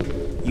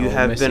 You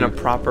have been a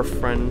proper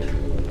friend.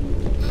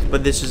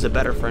 But this is a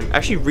better friend.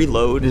 Actually,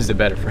 reload. This is a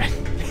better friend.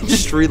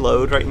 Just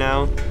reload right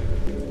now.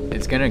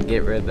 It's gonna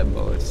get rid of the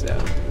bullets, though.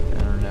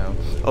 I don't know.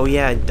 Oh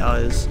yeah, it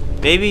does.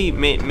 Maybe,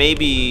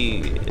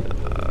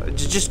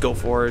 just go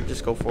for it.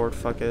 Just go for it.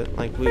 Fuck it.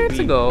 Like It's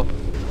a goal.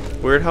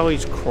 Weird how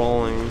he's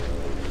crawling,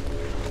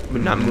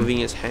 but not moving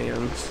his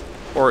hands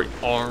or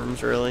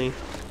arms, really.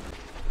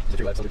 All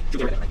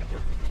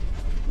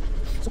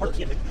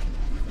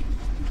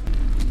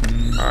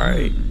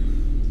right.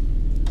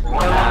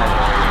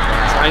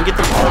 Try and get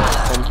them all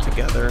clumped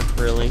together,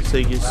 really. So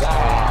you just.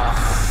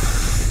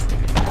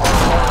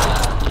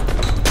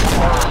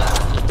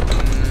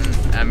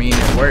 I mean,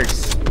 it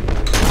works.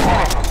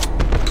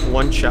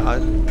 1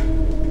 shot.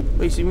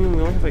 Wait, so you mean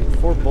we only have like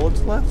 4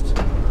 bullets left?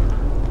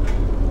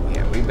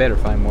 Yeah, we better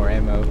find more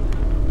ammo.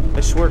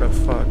 I swear to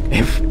fuck.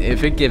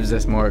 If it gives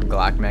us more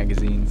Glock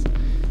magazines,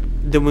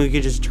 then we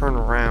could just turn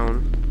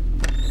around.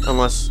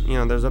 Unless, you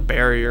know, there's a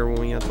barrier when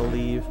we have to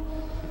leave.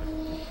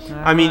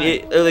 I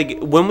mean, like,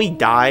 when we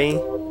die,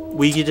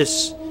 we could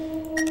just...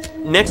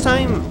 Next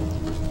time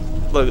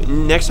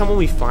when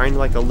we find,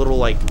 like, a little,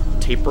 like,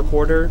 tape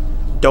recorder,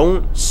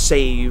 don't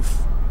save...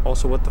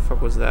 Also, what the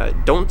fuck was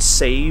that? Don't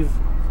save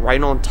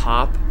right on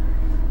top.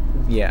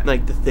 Yeah.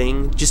 Like, the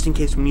thing, just in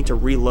case we need to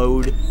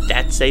reload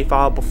that save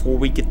file before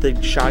we get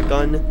the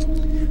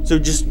shotgun. So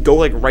just go,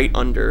 like, right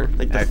under,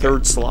 like, the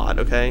 3rd slot,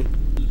 okay?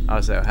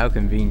 Also, how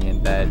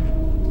convenient that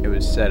it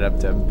was set up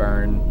to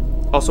burn.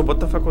 Also, what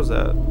the fuck was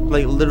that?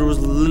 Like, there was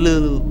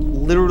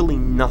literally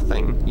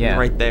nothing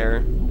right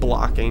there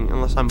blocking,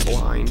 unless I'm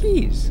blind.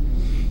 Keys.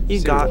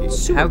 You got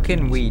super How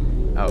can we...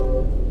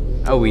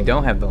 Oh, we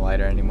don't have the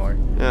lighter anymore.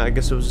 Yeah, I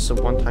guess it was just a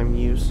one-time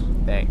use.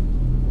 Dang.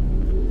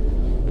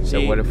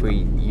 So what if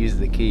we use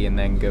the key and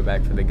then go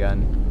back for the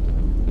gun?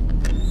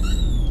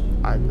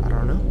 I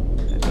don't know.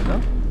 I don't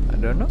know. I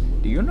don't know.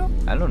 Do you know?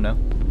 I don't know.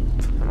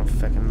 I don't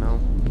fucking know.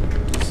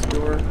 This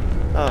door.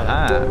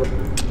 Oh.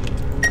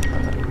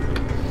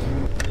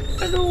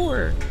 A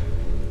door.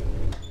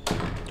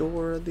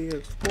 Dora the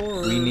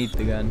Explorer. We need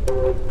the gun.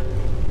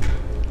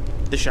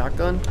 The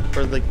shotgun?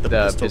 Or like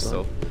the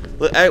pistol?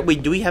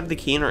 Wait, do we have the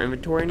key in our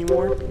inventory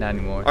anymore? Not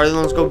anymore. Alright, then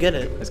let's go get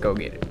it. Let's go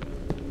get it.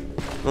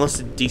 Unless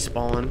it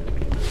despawn.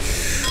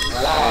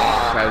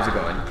 How's it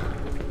going?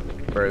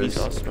 Bros.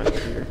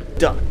 Here.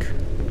 Duck.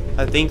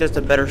 I think that's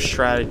a better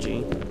strategy.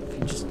 If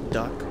you just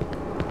duck.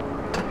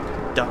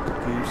 Duck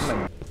goose.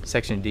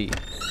 Section D.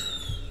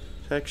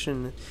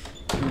 Section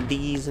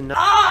D's and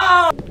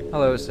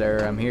Hello,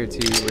 sir. I'm here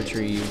to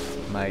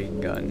retrieve my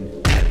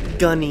gun.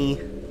 Gunny.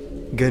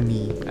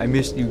 Gunny. I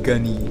missed you,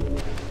 Gunny.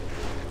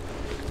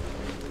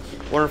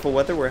 Wonderful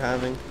weather we're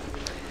having.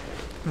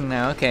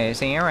 No, okay.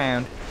 See you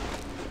around.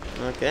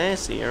 Okay,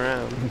 see you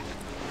around.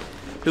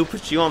 Who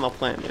put you on the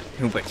planet?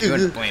 Who put you on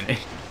the planet?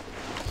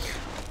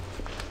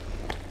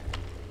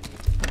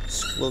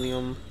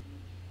 William.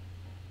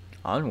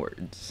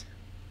 Onwards.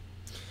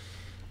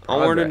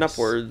 Onward and Progress.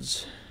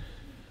 upwards.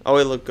 Oh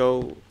wait, look,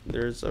 go.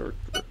 There's a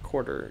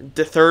recorder.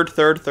 The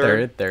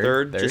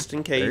third, just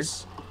in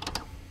case.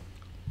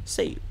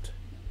 Saved.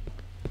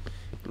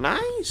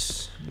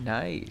 Nice.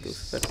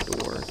 Nice. That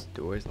door.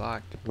 Door's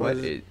locked. What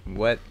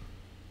What?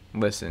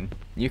 Listen,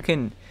 you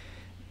can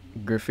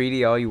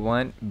graffiti all you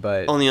want,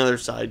 but On the other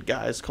side,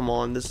 guys, come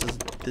on. This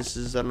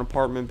is an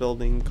apartment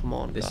building. Come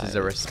on, this guys. is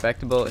a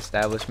respectable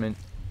establishment.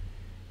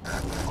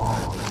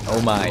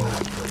 Oh my.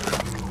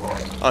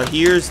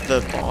 Here's the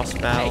boss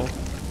battle.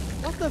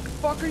 What the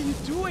fuck are you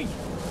doing?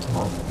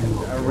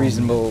 A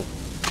reasonable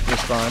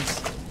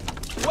response.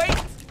 Wait!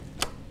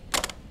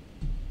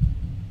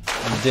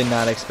 Did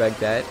not expect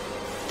that.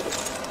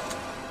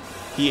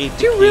 He ate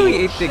the You really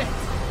key. ate the.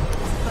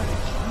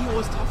 He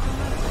was talking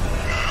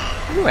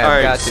about. You have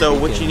Alright, got to so be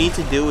what you kidding. need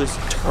to do is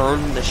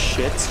turn the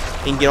shit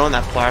and get on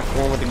that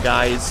platform where the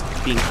guy's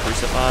being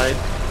crucified.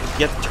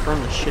 You have to turn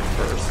the shit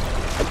first.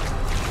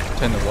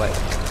 Turn the what?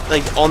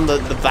 Like on the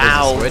There's a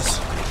valves.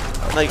 switch?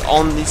 Like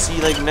on the, see,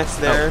 like next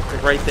there,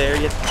 like right there,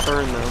 you have to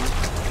turn them.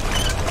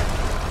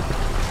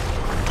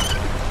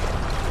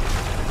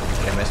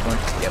 Did I miss one?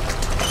 Yep.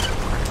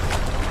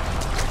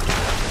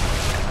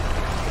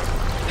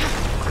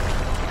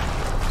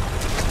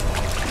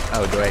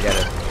 Oh, do I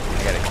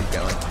gotta keep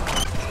going?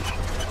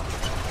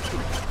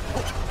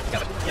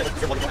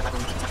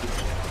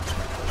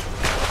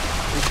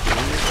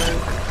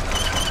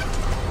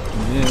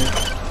 Yeah.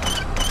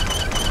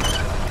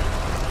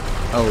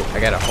 Oh, I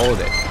gotta hold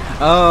it.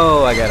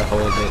 Oh, I gotta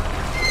hold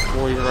it.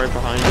 Well, he's right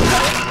behind you.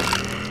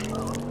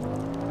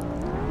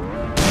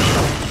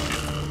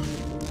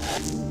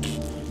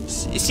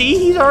 See,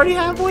 he's already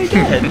halfway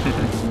dead.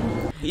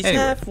 He's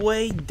Anyway.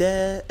 halfway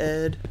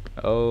dead.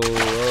 Oh,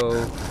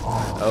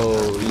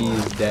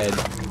 he's dead.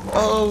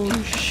 Oh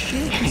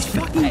shit, he's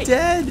fucking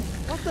dead.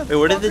 Wait,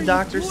 what did the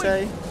doctor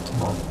say?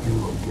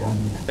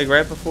 Like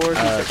right before, he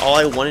said, all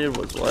I wanted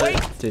was what?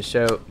 To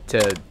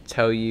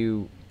tell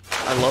you,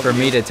 I love for you.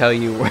 me to tell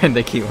you where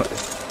the key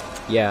was.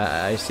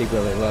 Yeah, I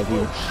secretly love you.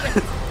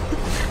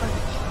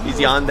 He's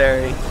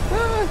yandere.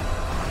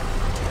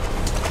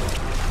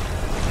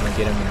 I'm gonna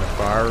get him in the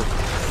far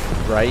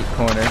right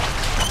corner.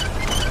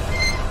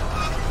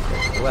 Go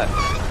to the left.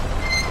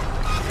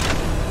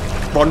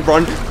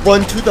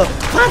 Run to the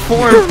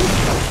platform.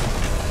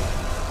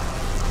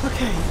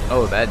 Okay.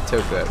 Oh, that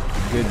took a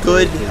good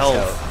Good bit of his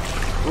health.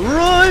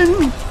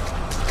 Run.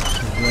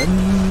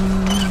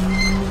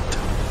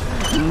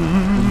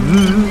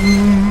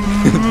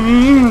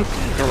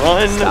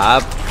 Run.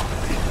 Stop.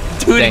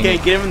 Do it Dang again.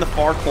 it. Get him in the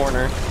far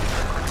corner.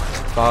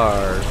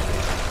 Far.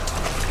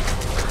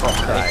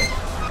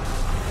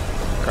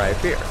 Cry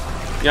fear.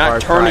 You're not Far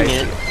turning cry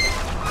it.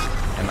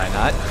 fear. Am I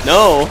not?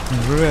 No.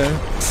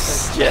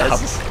 Stop.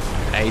 Yes.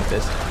 I hate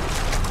this.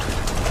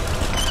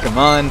 Come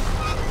on.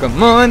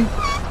 Come on.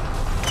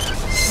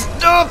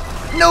 Stop.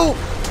 No.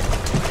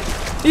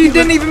 He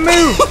didn't even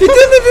move. He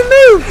didn't even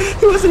move.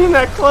 He wasn't even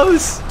that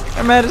close.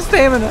 I'm out of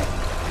stamina.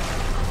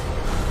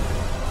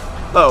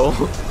 Oh.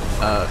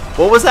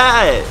 What was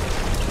that?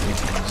 You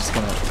just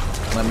gonna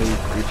let me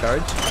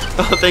recharge?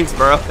 Oh, thanks,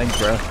 bro. Thanks,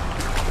 bro.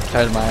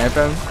 Charge my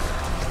iPhone.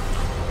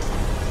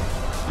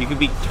 You could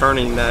be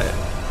turning that.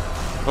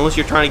 Unless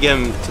you're trying to get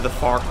him to the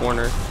far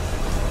corner.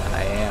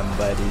 I am,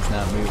 but he's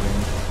not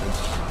moving.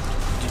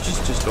 You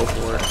just go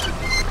for it.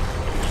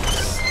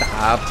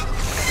 Stop.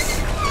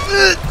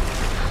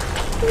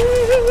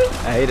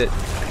 I hate it.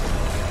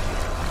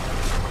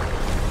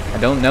 I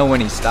don't know when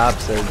he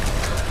stops, so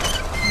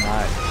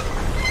not.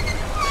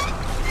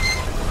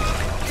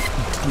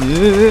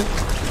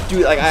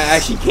 Dude, like, I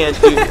actually can't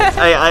do it.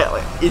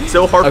 It's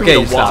so hard for Okay,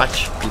 me you to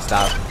watch. stop. You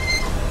stop.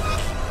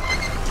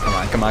 Come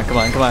on, come on, come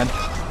on, come on.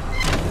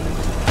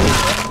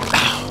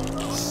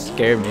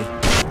 Scared me.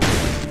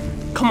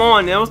 Come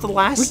on, that was the We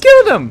last.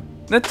 killed him.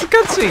 That's the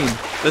cutscene.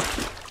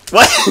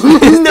 What? It's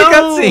the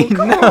cutscene.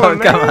 Come No, on,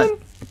 come man. on.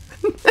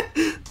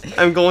 I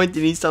I'm going to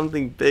need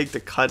something big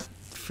to cut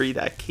free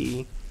that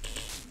key.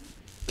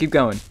 Keep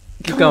going.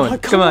 Keep going.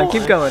 Come on,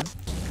 keep going.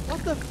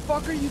 What the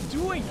fuck are you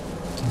doing?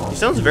 He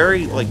sounds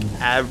very like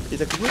he's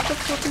like, what the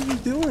fuck are you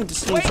doing?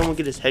 Just seeing someone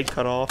get his head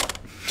cut off.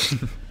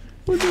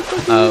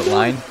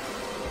 Line.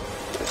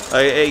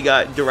 Hey,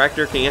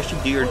 director, can you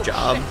actually do your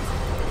job? He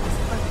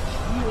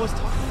was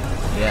talking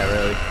about? Yeah,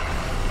 really.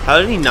 How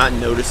did he not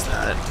notice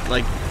that?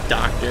 Like,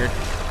 doctor.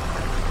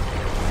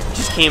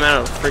 Just came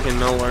out of freaking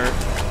nowhere.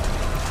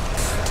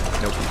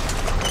 Nope.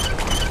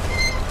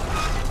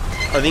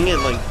 I think it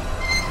like.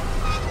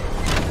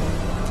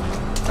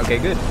 Okay,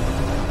 good.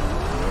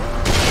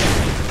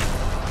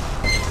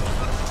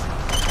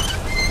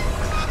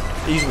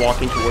 He's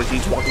walking towards you.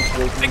 He's walking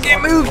towards you. I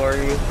can't move.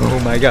 Oh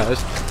my gosh.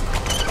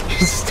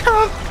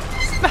 Stop.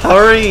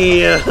 Hurry!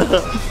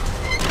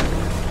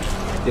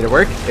 Did it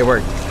work? It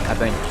worked, I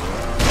think.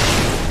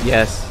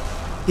 Yes.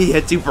 He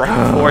hits you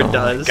right before it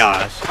does.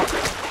 Gosh.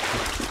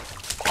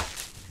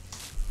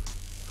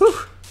 Whew.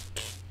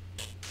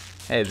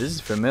 Hey, this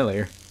is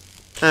familiar.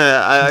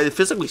 It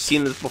feels like we've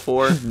seen this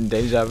before.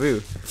 Deja vu.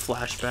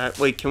 Flashback.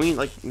 Wait, can we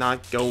like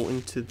not go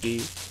into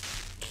the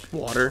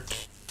water?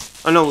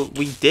 Oh no,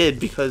 we did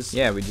because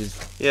Yeah, we just.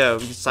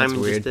 Simon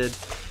weird.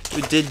 just did.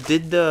 We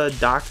did the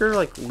doctor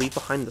like leave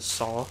behind the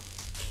saw?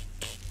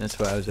 That's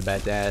what I was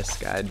about to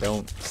ask. I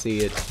don't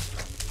see it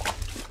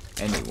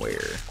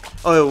anywhere.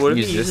 Oh, what if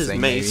Use he this uses thing,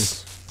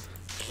 mace?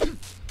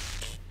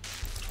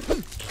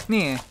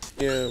 Yeah.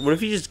 Yeah. What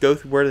if you just go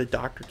through where the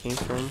doctor came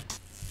from?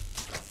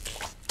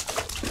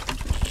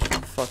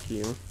 Fuck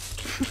you.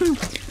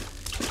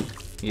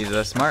 He's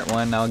a smart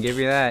one, I'll give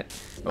you that.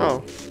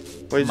 Oh.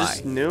 Wait, is my.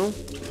 this new?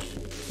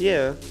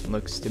 Yeah.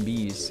 Looks to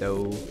be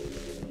so.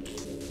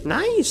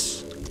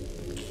 Nice.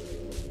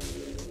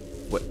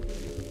 What?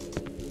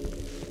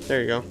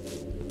 There you go.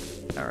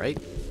 Alright.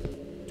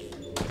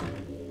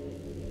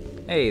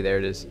 Hey, there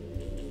it is.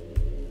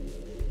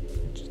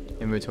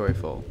 Inventory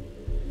full.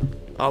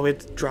 Oh, we have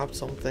to drop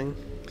something.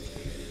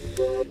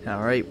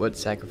 Alright, what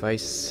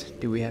sacrifice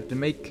do we have to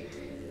make?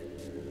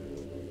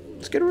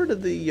 Let's get rid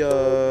of the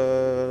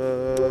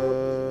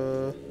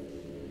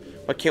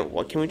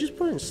what can we just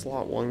put in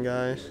slot 1,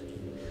 guys?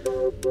 I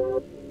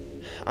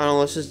don't know,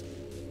 let's just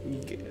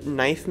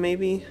knife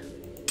maybe?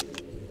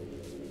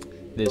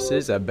 This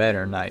is a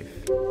better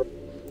knife.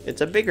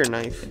 It's a bigger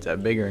knife. It's a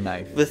bigger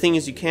knife. The thing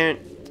is you can't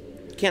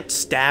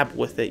stab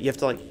with it. You have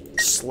to like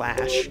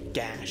slash,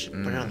 gash,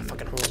 put it on the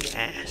fucking whole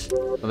ass.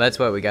 Well, that's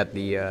what we got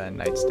the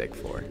nightstick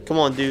for. Come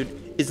on, dude.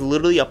 It's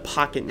literally a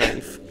pocket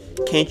knife.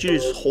 Can't you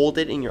just hold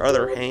it in your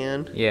other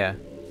hand? Yeah.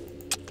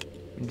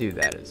 Do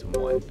that as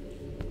one.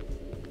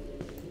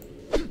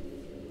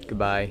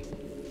 Goodbye.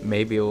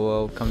 Maybe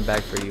we'll come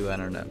back for you, I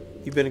don't know.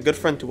 You've been a good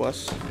friend to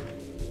us.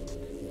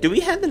 Did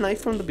we have the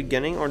knife from the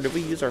beginning, or did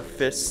we use our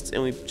fists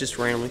and we just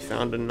randomly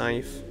found a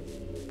knife?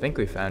 I think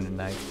we found a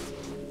knife.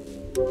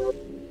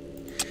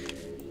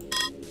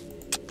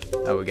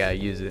 Oh, we gotta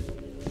use it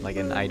like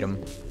an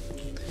item.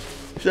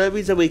 So that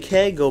means that we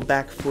can go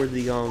back for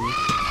the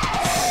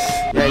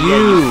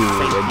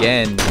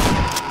Again. No.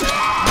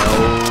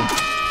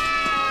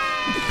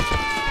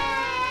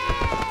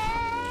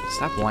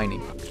 Stop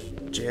whining.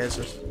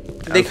 Jesus.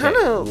 They Okay, kind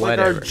of like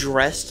are whatever.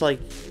 dressed like,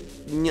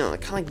 you know,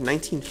 kind of like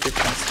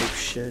 1950s type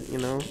shit, you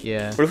know?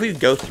 Yeah. What if we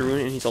go through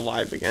it and he's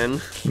alive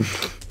again?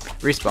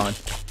 Respawn.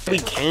 We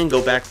can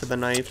go back for the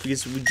knife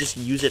because we just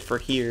use it for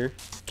here.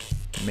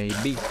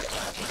 Maybe.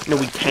 No,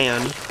 we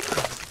can.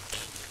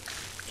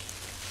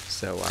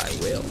 So I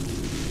will.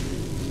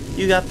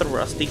 You got the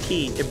rusty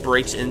key. It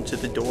breaks into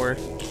the door.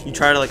 You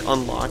try to like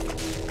unlock.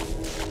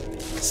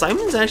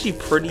 Simon's actually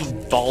pretty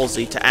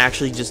ballsy to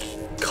actually just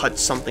cut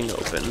something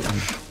open.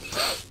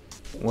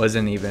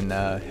 Wasn't even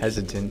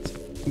hesitant.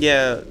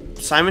 Yeah,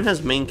 Simon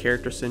has main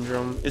character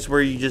syndrome. It's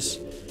where you just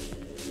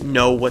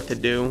know what to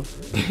do.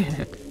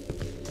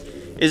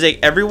 It's like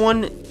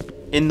everyone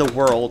in the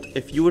world,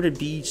 if you were to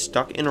be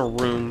stuck in a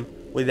room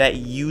with that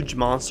huge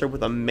monster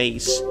with a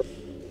mace,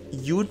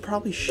 you would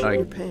probably shit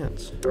your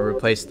pants. Or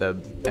replace the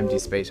empty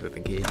space with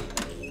the key.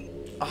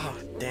 Oh,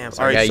 damn.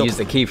 So I gotta use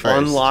the key first.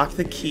 Unlock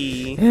the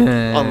key.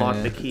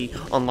 Unlock the key.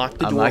 Unlock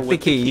the door Unlock the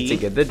with key to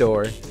get the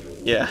door.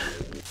 Yeah.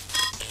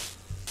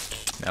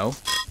 No?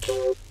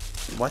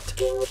 What?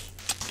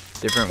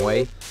 Different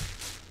way?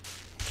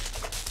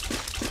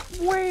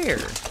 Where?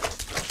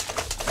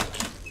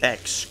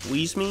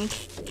 Squeeze me?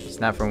 It's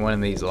not from one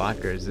of these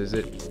lockers, is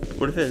it?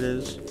 What if it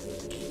is?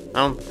 I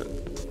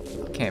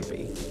don't... Can't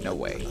be. No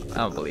way. I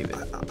don't believe it.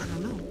 I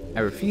don't know. I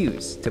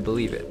refuse to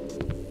believe it.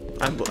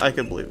 I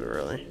could believe it,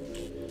 really.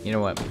 You know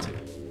what? Me too.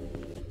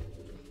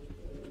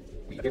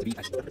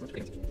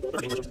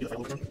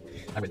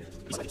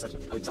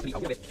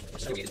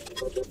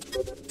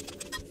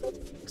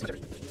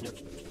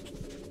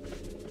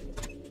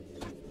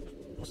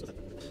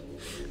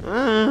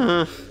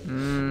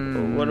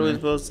 What are we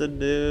supposed to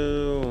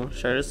do?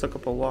 Should I just look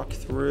up a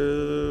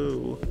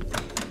walkthrough?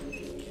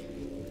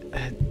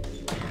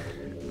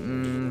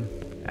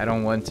 I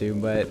don't want to,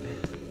 but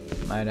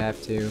might have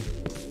to.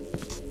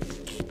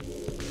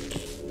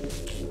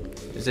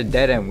 It's a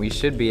dead end. We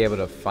should be able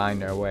to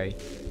find our way.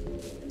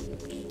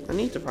 I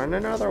need to find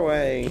another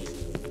way.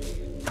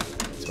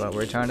 That's what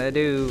we're trying to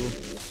do.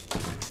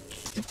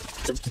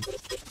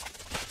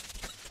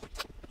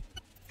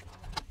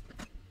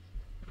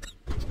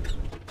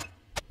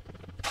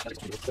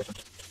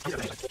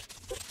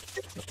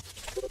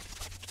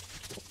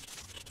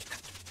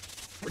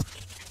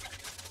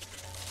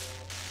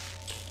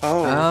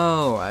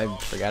 Oh, I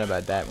forgot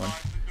about that one.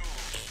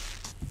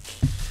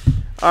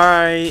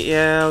 Alright,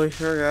 yeah, we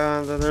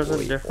forgot that there's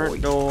a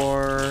different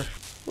door.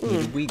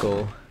 Need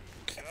wiggle.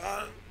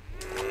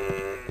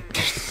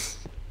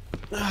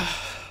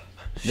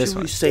 Should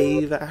we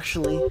save,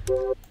 actually?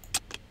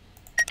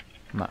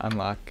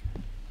 Unlock.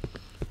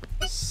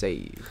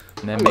 Save.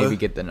 And then maybe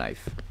get the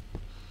knife.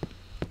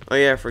 Oh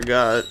yeah, I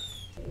forgot.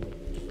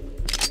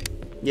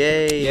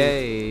 Yay!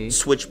 Yay!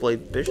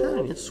 Switchblade. Bitch,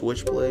 I need a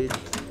switchblade.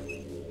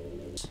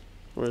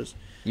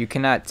 You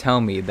cannot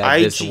tell me that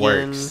this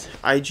works.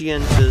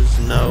 IGN says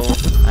no.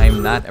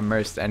 I'm not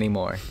immersed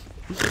anymore.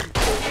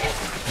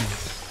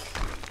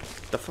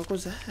 The fuck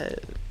was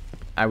that?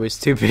 I was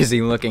too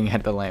busy looking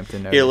at the lamp to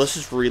notice. Here, let's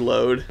just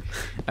reload.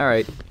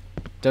 Alright.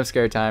 Jump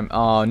scare time.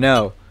 Oh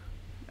no.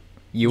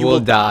 You will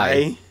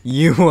die.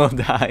 You will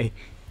die.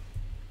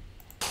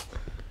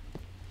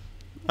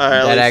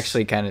 Alright, that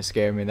actually kind of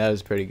scared me. That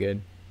was pretty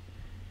good.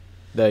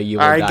 The you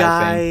will die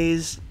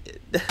guys. Thing.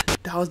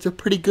 That was a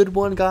pretty good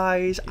one,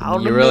 guys.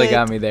 You really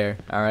got me there.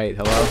 Alright,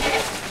 hello?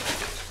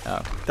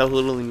 Oh. That was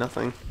literally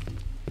nothing.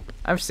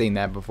 I've seen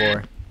that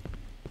before.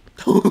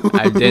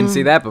 I didn't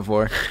see that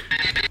before.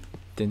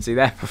 Didn't see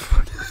that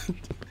before.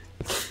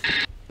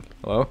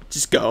 Hello?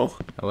 Just go.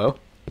 Hello?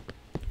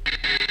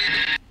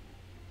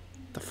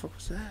 The fuck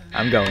was that?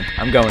 I'm going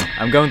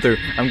through.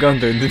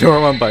 The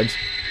door won't budge.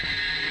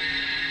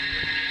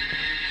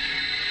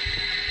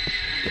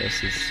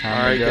 Guess it's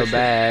time to go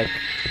back.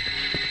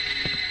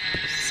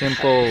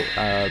 Simple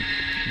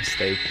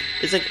mistake.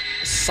 It's like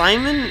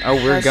Simon. Oh,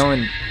 we're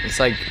going. It's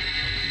like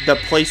the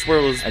place where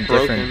it was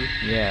broken.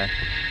 Yeah.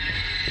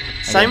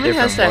 Simon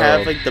has to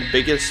have like the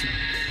biggest.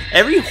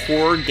 Every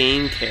horror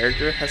game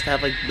character has to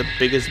have like the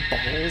biggest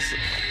balls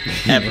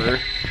ever.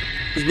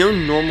 There's no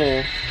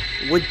normal.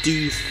 What do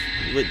you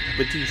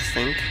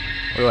think?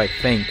 What do I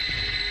think?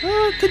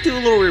 Could do a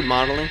little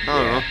remodeling. I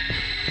don't know.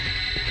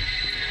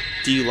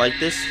 Do you like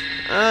this?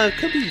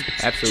 Could be.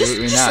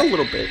 Absolutely just not. A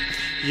little bit.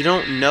 You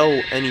don't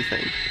know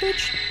anything,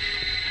 bitch.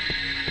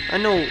 I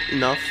know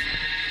enough.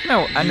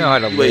 No, I know how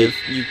to live.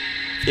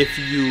 If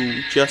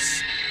you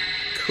just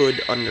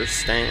could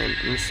understand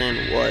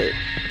what?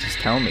 Just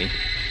tell me.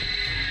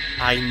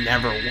 I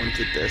never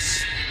wanted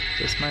this.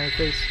 Just smiley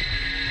face.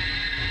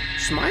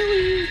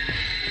 Smiley.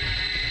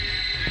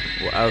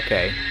 Well,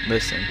 okay,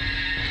 listen.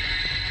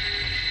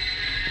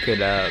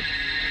 Could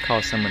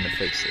call someone to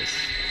fix this.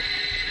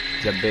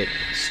 It's a bit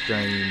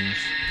strange.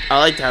 I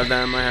like to have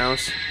that in my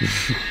house.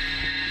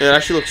 It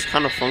actually looks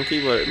kind of funky,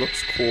 but it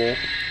looks cool.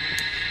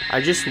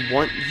 I just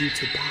want you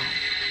to die.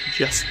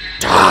 Just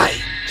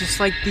die! Just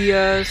like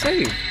the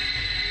save.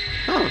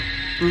 Oh,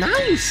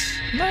 nice!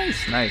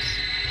 Nice.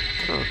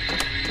 Huh.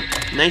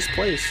 Nice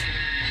place.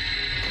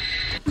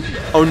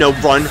 Oh no,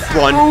 run.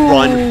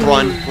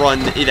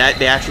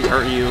 They actually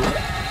hurt you.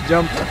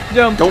 Jump.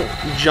 Don't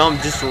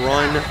jump, just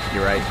run.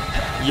 You're right.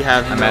 You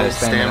have I'm no out of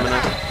stamina.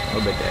 A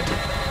little bit dead.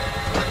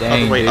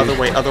 Dang, other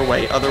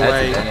way. That's a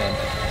dead end.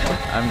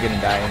 I'm gonna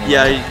die anyway.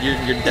 Yeah,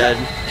 you're dead.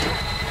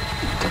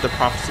 The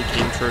prophecy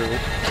came true.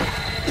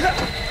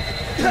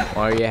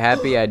 Well, are you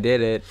happy I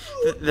did it?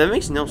 That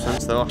makes no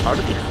sense though. How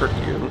did they hurt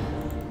you?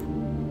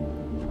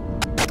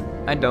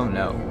 I don't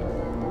know.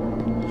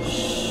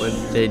 But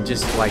they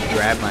just like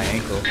grabbed my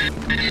ankle.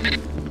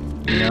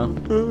 You know?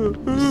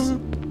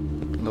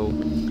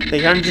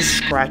 They kind of just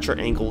scratch your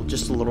ankle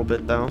just a little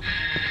bit though. What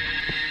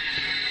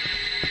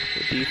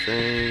do you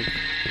think?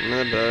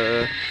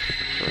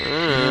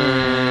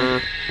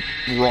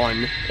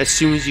 Run as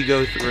soon as you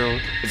go through.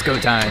 It's go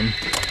time.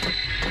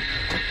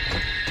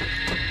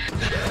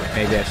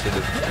 Maybe I should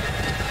have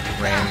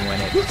ran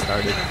when it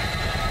started.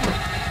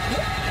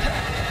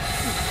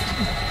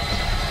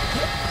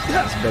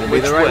 This better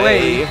be the right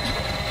way.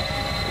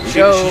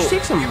 She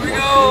takes some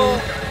more.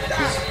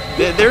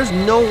 There's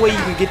no way you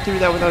can get through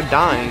that without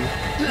dying.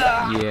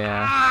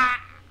 Yeah.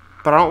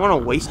 But I don't want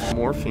to waste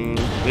morphine.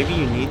 Maybe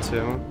you need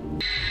to.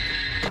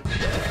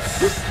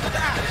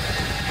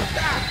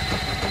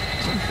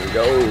 Here we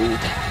go.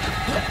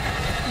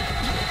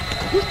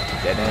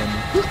 Dead end.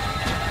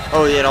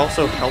 Oh, yeah, it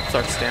also helps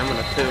our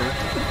stamina too.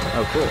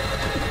 Oh, cool.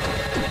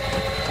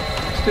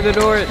 To the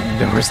door.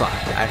 The door's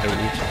locked. I hate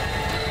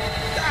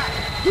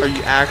you. Are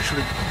you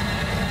actually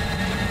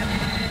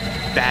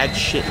bad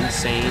shit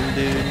insane,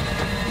 dude?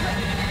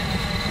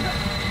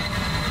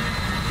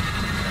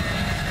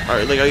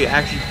 Alright, like, are you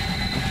actually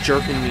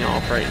jerking me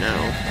off right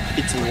now?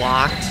 It's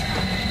locked.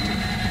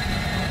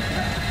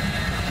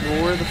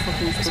 Well, where the fuck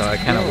are we supposed to go? So I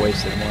kind of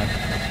wasted one.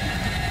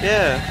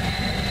 Yeah.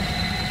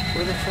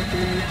 Where the fuck do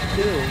we need to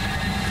do?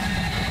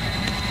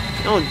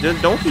 No,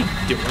 don't keep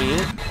doing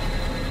it.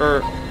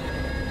 Or...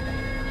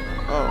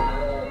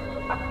 Oh.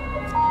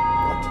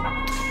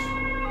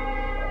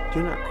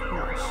 Do not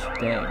cross.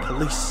 Dang.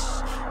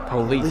 Police.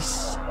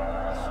 Police.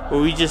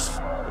 Well, we just...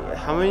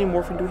 How many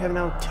morphine do we have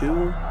now?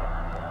 2?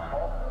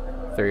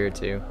 3 or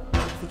 2. I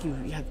think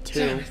you have 2.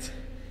 Damn it.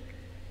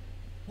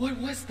 What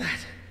was that?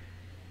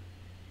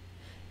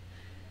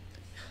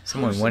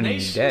 Someone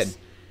wanted you dead.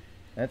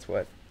 That's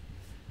what.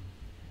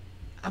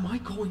 Am I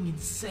going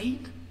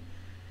insane?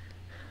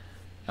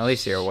 At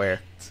least you're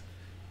aware.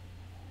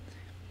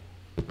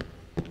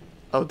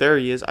 Oh, there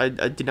he is. I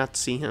did not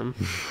see him.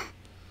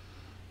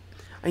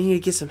 I need to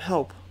get some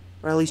help.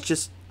 Or at least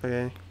just...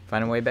 Okay.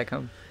 Find a way back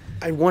home.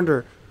 I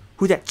wonder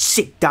who that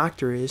sick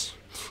doctor is.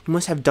 He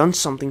must have done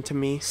something to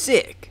me.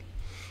 Sick.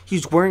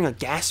 He's wearing a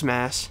gas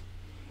mask.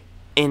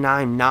 And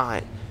I'm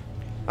not.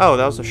 Oh,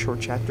 that was a short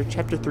chapter.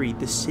 Chapter 3.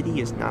 The city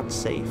is not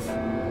safe.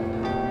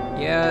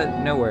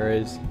 Yeah, nowhere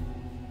is.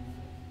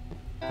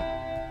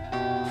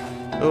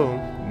 Oh.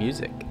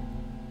 Music.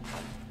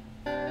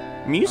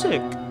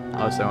 Music.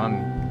 Also,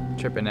 I'm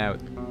tripping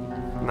out.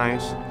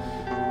 Nice.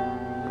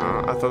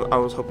 I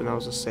was hoping that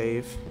was a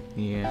save.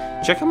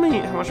 Yeah. Check how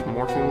much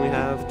morphine we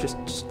have.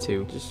 Just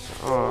 2.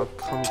 Oh,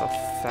 come the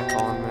feck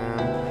on,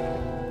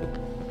 man.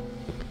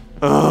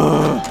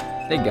 Ugh.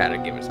 They gotta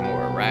give us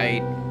more,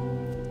 right?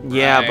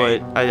 Yeah,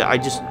 Right. but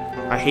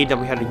I hate that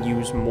we had to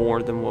use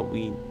more than what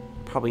we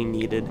probably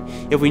needed.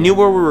 If we knew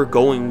where we were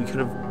going, we could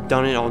have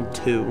done it on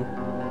 2,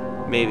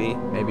 maybe.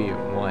 Maybe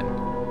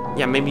 1.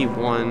 Yeah, maybe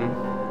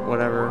 1.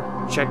 Whatever.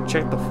 Check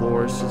the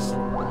floors. Just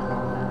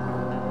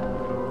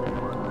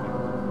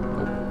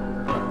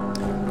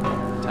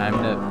Time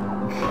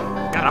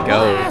to gotta go.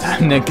 blast.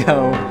 Time to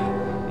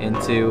go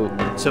into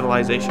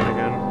Civilization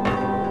again.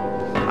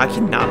 I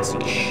cannot see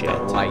shit.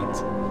 light.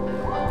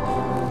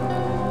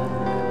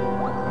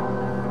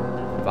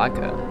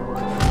 Vodka.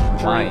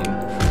 Wine.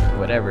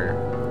 Whatever.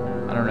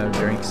 I don't know,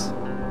 drinks.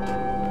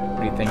 What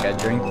do you think I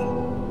drink?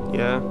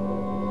 Yeah,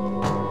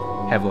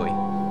 Heavily.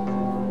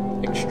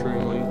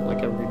 extremely,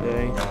 like every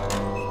day.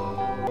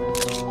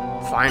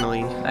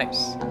 Finally.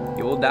 Nice.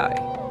 You will die.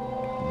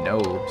 No,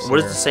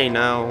 What does it sir. say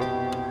now?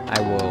 I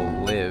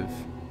will live.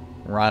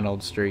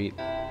 Ronald Street.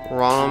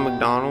 Ronald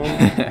McDonald?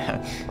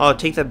 Oh,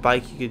 take that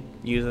bike. You could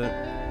use it.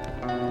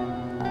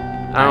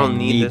 I don't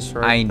need this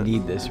right I now.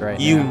 need this right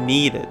You now.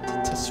 need it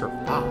to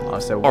survive.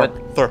 Also, what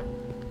Arthur.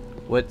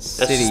 what That's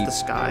city? just the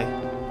sky.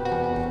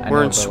 I We're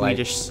know, in but, like,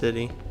 Swedish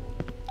city.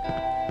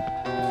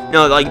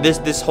 No, like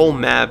this whole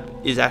map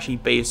is actually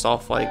based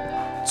off like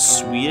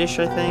Swedish,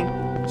 I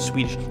think.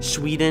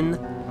 Sweden.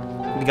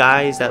 The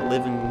guys that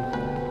live in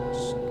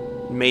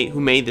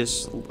who made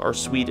this are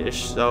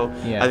Swedish, so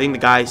Yeah. I think the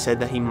guy said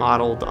that he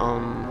modeled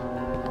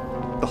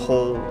the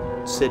whole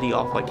city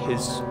off like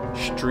his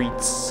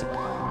streets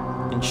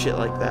and shit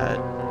like that.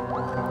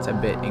 It's a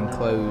bit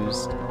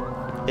enclosed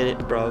In it,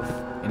 bruv.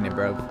 in it,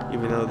 bro.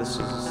 Even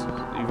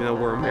though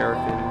we're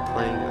American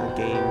playing a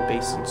game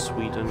based in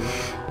Sweden,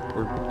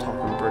 we're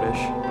talking British.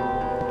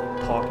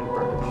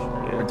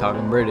 We're Yeah.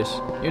 talking British.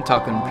 You're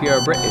talking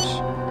pure British.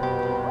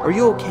 Are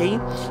you okay?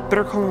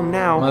 Better come home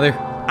now. Mother.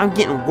 I'm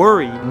getting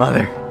worried.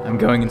 Mother. I'm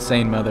going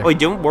insane, mother.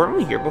 Wait, weren't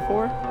we here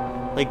before?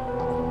 Like,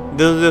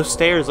 those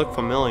stairs look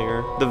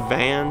familiar. The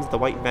vans, the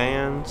white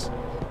vans.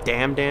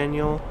 Damn,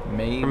 Daniel.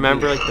 Maybe.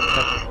 Remember, like, the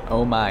pep.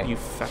 Oh my. You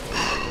fucking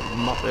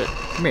muppet.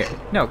 Come here.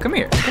 No, come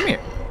here. Come here.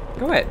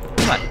 Go ahead.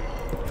 Come on.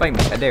 Fight me.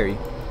 I dare you.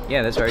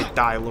 Yeah, that's right.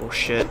 Die, little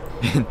shit.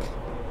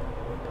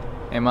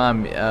 Hey,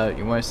 Mom,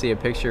 you want to see a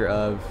picture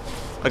of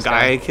A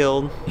guy I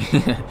killed.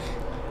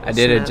 I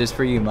did it Snap. just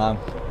for you, Mom.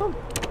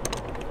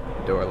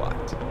 Door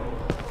locked.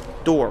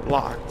 Door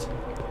locked.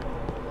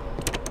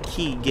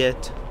 Key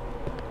get.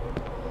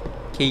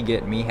 Key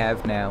get me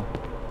have now.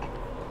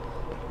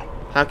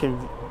 How can...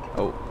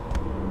 Oh.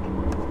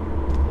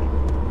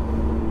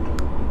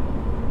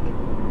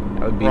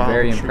 I would be Wrong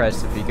very tree.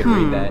 impressed if you could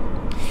read that.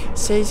 It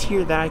says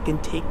here that I can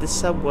take the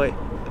subway,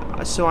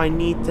 so I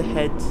need to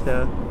head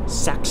to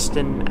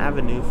Sexton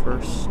Avenue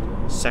first.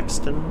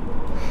 Sexton?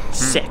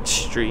 6th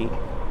Street.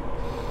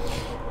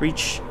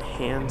 Reach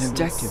hands. An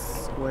objective.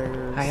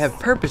 Squares. I have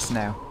purpose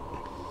now.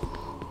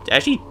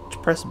 Actually,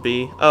 press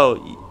B.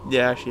 Oh,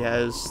 yeah, she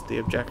has the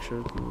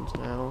objectives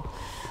now.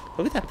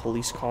 Look at that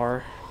police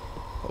car.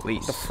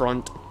 Police. The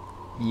front.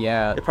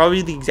 Yeah. It's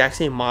probably the exact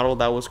same model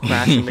that was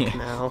crashed in the Yeah.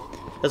 canal.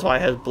 That's why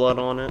it has blood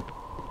on it.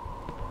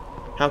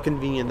 How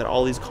convenient that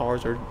all these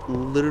cars are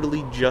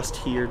literally just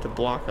here to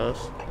block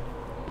us.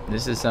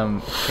 This is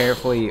some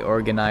carefully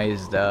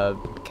organized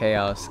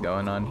chaos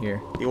going on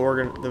here.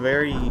 The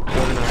very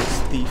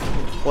organized thief.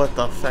 What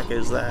the fuck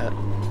is that?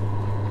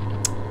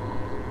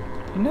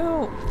 You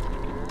know,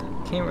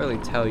 can't really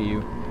tell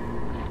you.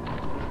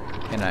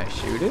 Can I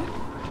shoot it?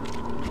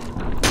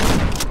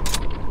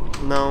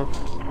 No.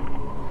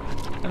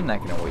 I'm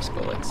not gonna waste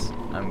bullets.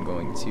 I'm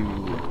going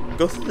to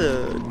Go through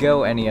the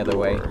go any other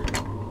way. door.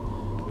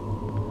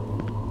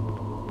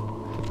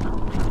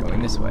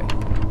 Going this way.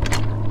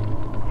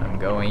 I'm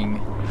going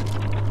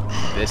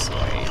this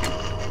way.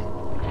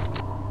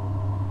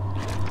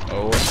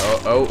 Oh,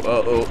 oh, oh,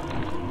 oh, oh.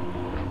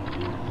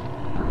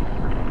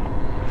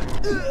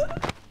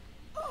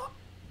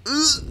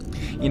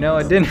 You know,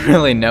 I didn't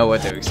really know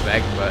what to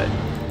expect, but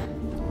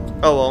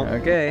Oh well.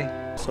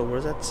 okay. So what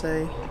does that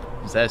say?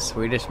 Is that a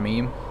Swedish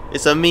meme?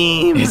 It's a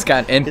meme. It's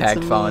got impact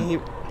It's a font.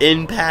 meme.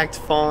 Impact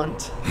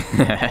font.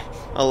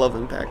 I love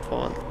impact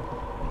font.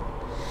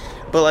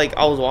 But like,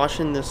 I was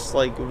watching this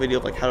like video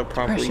of like how to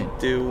properly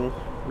do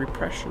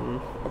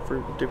depression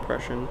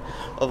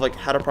of like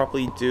how to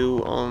properly do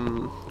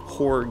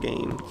horror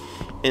game,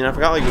 and I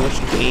forgot like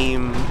which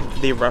game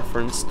they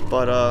referenced,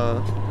 but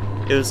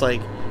it was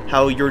like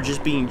how you're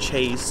just being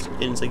chased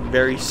and it's like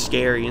very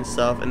scary and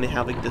stuff, and they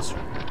have like this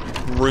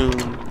room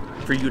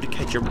for you to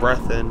catch your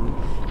breath in,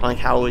 and, like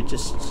how it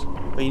just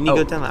you need to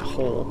go down that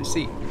hole. I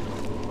see.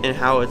 And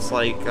how it's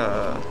like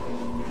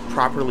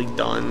properly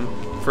done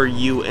for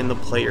you and the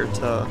player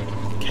to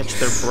catch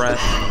their breath.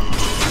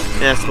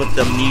 And that's what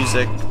the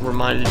music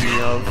reminded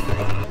me of.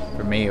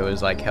 For me, it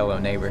was like Hello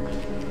Neighbor.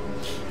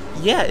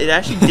 Yeah, it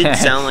actually did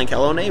sound like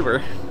Hello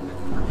Neighbor.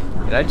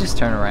 Did I just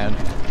turn around?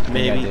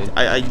 Maybe.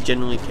 I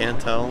genuinely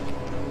can't tell.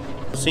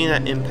 Seeing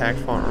that impact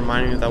font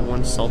reminded me of that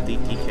one Salty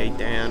TK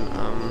Dan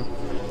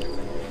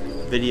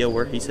video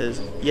where he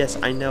says, "Yes,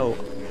 I know.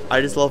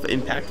 I just love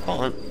impact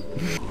font."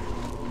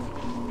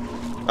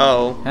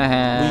 Oh.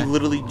 We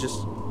literally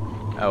just...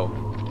 Oh.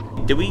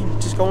 Did we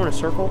just go in a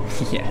circle?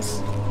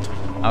 Yes.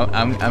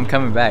 I'm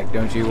coming back.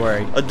 Don't you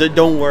worry.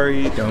 Don't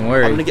worry. Don't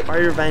worry. I'm gonna get my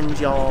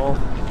revenge, y'all.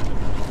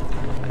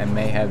 I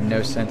may have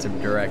no sense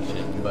of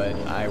direction, but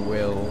I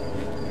will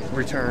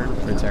return.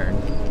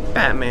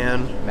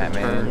 Batman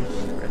Returns.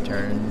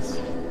 returns.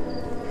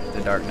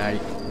 The Dark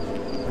Knight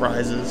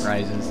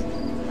Rises.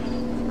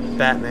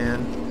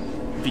 Batman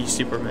v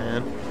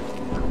Superman.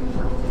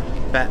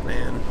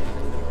 Batman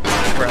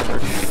forever.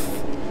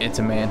 It's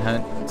a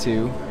Manhunt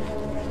 2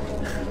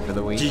 for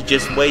the week.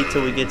 Just wait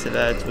till we get to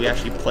that, till we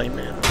actually play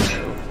Manhunt 2.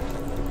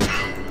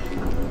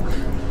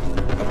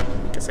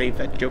 I'll save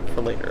that joke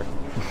for later.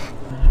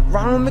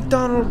 Ronald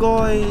McDonald,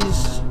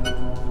 guys.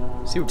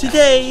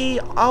 Today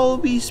I'll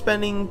be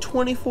spending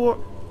 24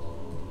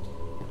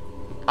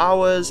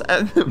 hours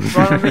at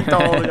Ronald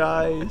McDonald,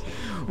 guys.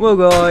 Well,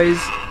 guys.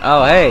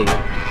 Oh, hey.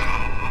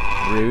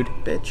 Rude.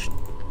 Bitch.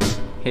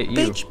 Hit you.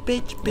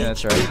 Bitch. Yeah,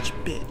 that's right.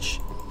 Bitch.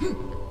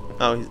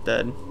 Oh, he's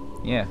dead.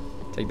 Yeah,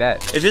 take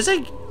that. If it's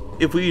like,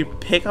 if we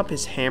pick up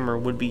his hammer,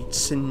 would be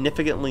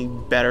significantly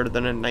better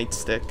than a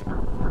nightstick.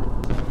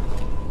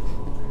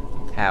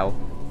 How?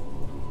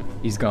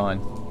 He's gone.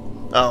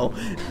 Oh.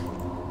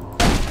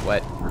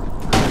 What?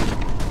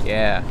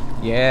 Yeah.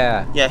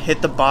 Yeah. Yeah,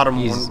 hit the bottom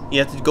one. You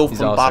have to go from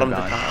bottom to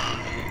top.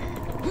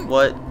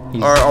 What?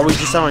 Or are we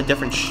just on a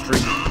different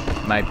street?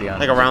 Might be on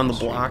like around the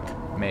block.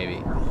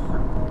 Maybe.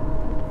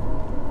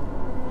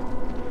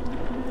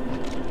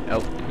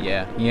 Oh,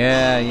 yeah.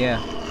 Yeah.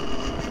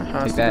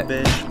 Take that.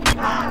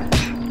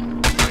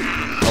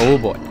 Oh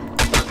boy.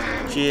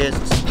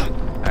 Jesus.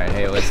 Alright,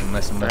 hey, listen.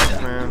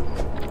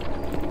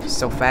 Man.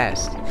 So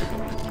fast.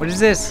 What is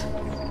this?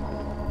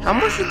 How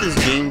much of this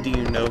game do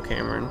you know,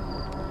 Cameron?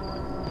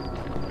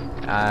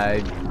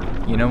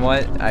 You know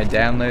what? I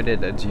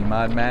downloaded a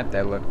Gmod map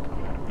that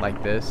looked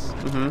like this.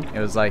 It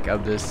was like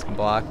of this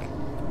block.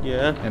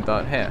 Yeah. And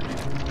thought, hey,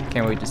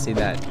 can't wait to see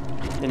that.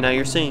 And now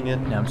you're seeing it.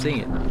 Now I'm seeing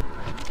it.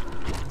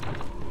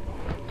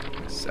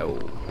 So,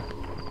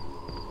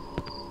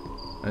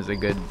 that was a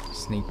good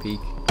sneak peek.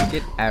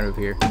 Get out of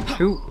here.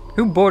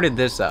 Who boarded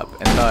this up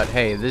and thought,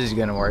 hey, this is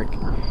gonna work?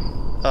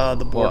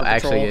 The border Well,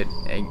 actually,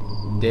 patrol. it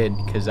did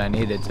because I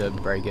needed to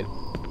break it.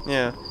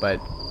 Yeah.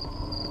 But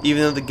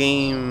even though the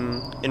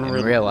game in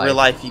real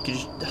life you could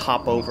just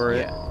hop over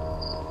it. Yeah.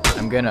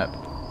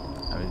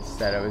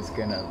 I was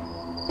gonna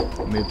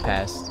move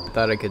past.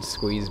 Thought I could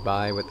squeeze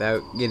by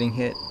without getting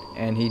hit,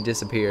 and he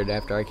disappeared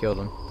after I killed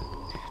him.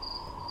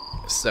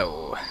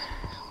 So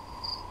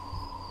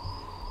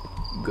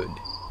good.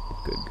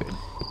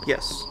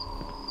 Yes.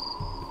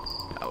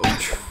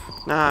 Ouch.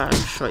 Nah,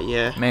 shut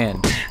yeah. Man,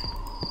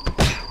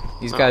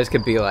 these guys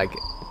could be like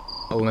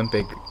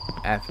Olympic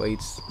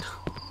athletes,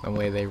 the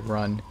way they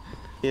run.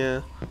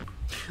 Yeah.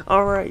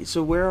 Alright,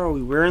 so where are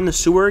we? We're in the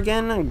sewer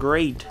again?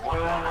 Great.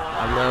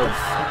 I love What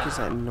the fuck is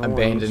that noise?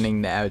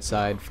 abandoning the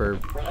outside for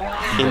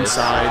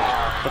inside.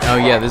 Oh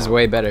yeah, this is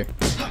way better.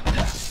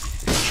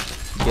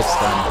 Gets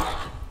done.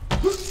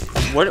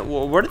 What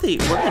are they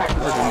barbed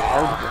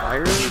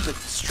wire? Like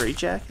straight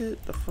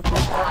jacket? The fuck is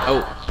that?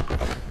 Oh.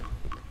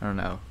 I don't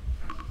know.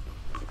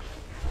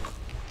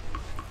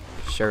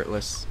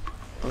 Shirtless.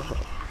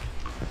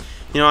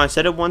 You know, I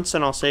said it once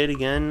and I'll say it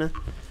again.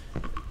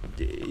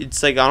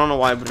 It's like, I don't know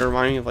why, but it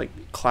reminded me of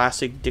like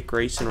classic Dick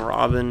Grayson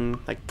Robin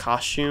like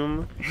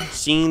costume.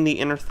 Seeing the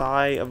inner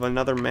thigh of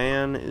another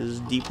man is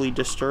deeply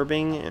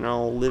disturbing, and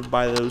I'll live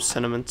by those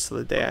sentiments to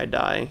the day I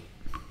die.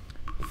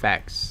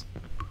 Facts.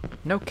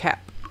 No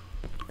cap.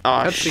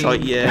 Oh,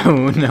 shut yeah.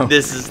 Oh no.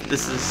 This is.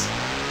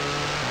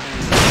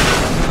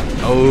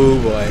 Oh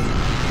boy.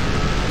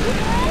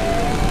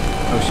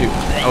 Oh shoot.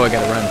 Oh, I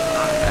gotta run.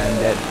 I'm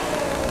dead.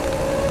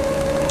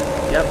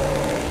 Yep.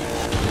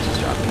 Just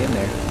drop me in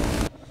there.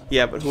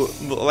 Yeah, but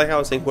like I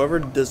was saying, whoever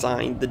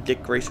designed the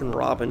Dick Grayson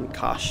Robin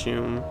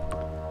costume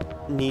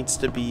needs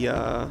to be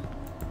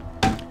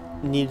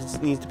needs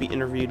to be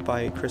interviewed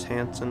by Chris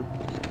Hansen.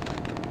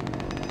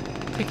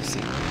 Take a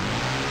seat.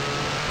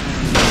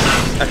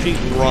 Actually,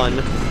 run.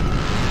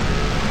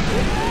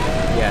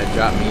 Yeah,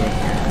 drop me in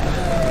here.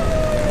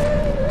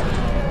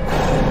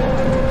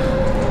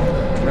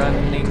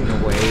 Running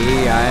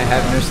away. I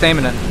have no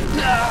stamina.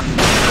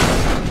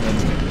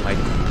 And, like,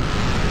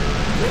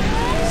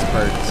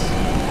 spurts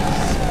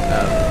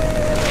of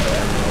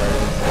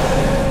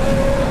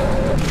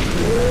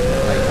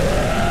like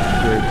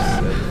groups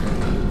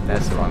of,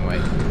 that's the wrong way.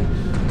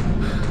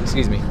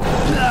 Excuse me.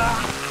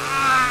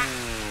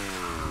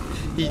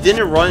 He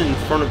didn't run in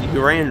front of you, he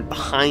ran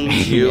behind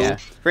you. Yeah.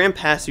 Ran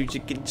past you,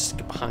 just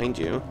get behind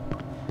you.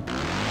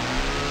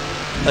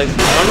 Like, I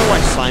don't know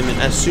why Simon,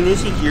 as soon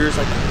as he hears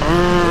like,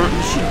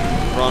 he should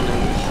run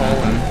and haul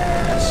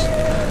ass.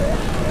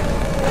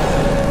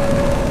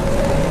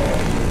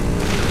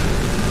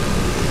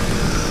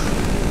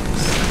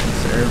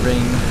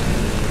 Serving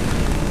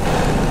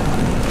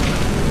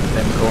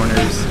them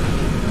corners.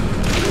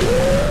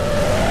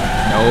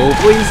 No,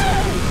 please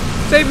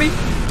save me.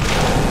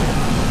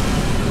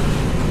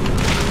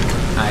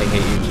 I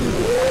hate you.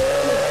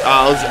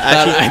 I was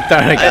actually, I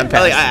thought I got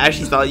past. I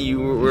actually thought you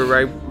were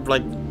right,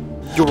 like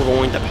you were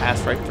going to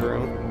pass right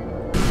through.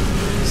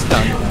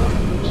 Stun.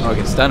 Oh, I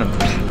can stun him.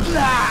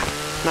 Not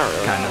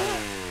really. Kind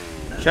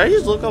of. Should I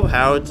just look up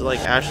how to like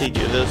actually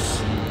do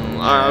this?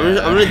 I'm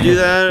gonna do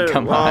that.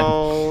 Come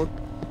while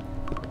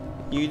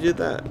you do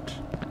that.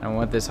 I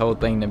want this whole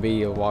thing to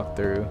be a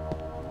walkthrough.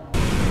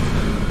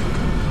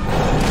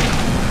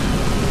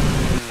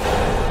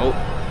 Oh,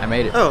 I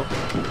made it. Oh,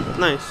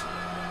 nice.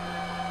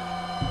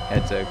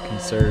 Had to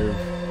conserve.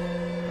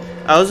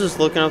 I was just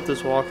looking up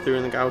this walkthrough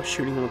and the guy was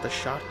shooting him with a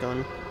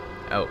shotgun.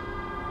 Oh,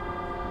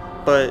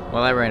 But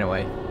well, I ran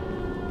away.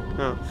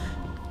 oh.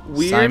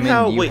 Weird Simon,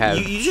 how you wait have-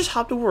 you just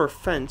hopped over a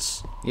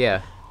fence.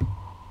 Yeah.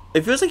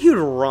 It feels like he would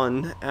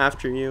run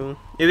after you.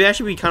 It would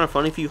actually be kind of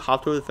funny if you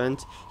hopped over the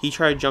fence. He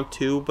tried to jump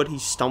too, but he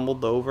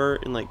stumbled over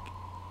and like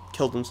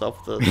killed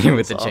himself with the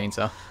With the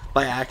chainsaw.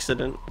 by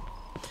accident.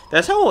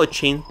 That's how a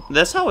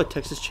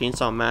Texas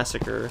Chainsaw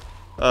Massacre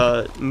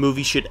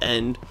movie should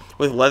end,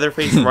 with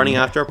Leatherface running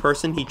after a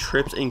person. He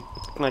trips and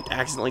like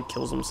accidentally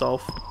kills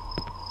himself.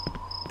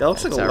 That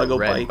looks like a Lego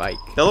red bike.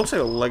 That looks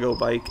like a Lego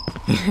bike.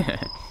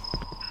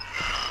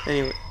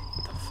 Anyway,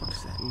 what the fuck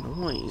is that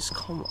noise?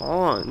 Come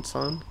on,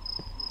 son.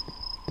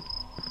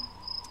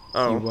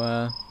 Oh,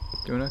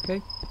 You doing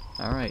okay?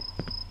 All right.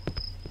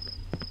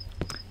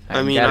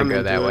 I mean, gotta I'm go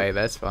into that it. way.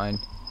 That's fine.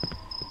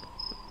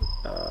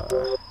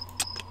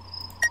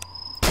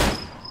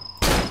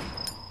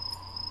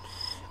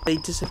 They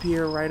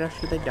disappear right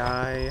after they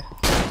die.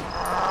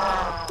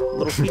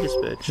 Little fetus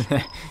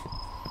bitch.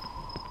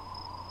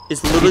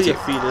 It's literally a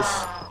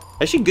fetus.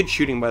 Actually, good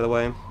shooting, by the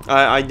way.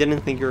 I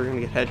didn't think you were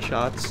gonna get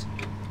headshots.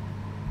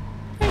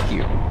 Thank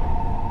you.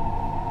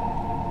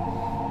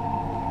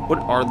 What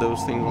are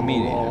those things on the Me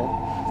neither.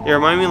 wall? They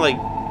remind me of, like,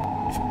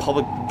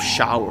 public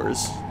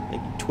showers.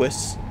 Like,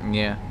 twists,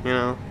 Yeah. you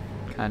know?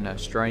 Kind of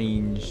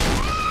strange.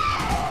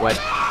 What?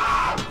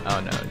 Oh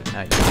no,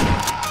 not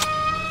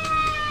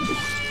you.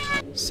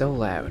 So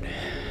loud.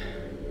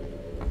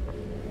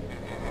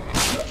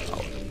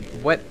 Oh,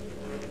 what?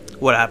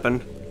 What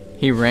happened?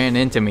 He ran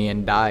into me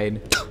and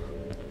died.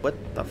 What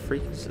the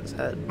freak is his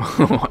head?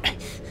 What?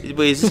 Wait,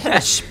 is his head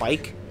a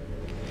spike?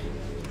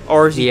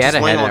 Or is he He had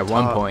just a laying head on at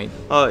one top? point.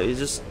 Oh, he's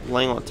just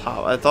laying on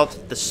top. I thought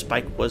that the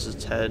spike was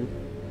his head.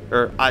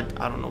 Or, I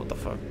don't know what the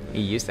fuck.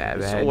 He used to have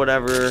a So head.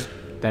 whatever.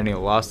 Then he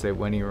lost it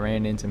when he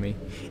ran into me.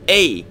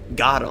 Hey,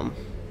 got him.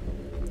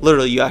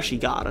 Literally, you actually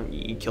got him.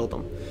 You killed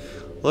him.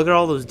 Look at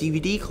all those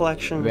DVD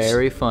collections.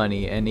 Very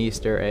funny. An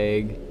Easter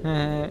egg.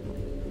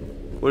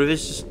 What if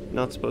it's just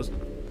not supposed to...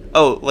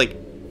 Oh, like...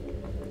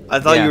 I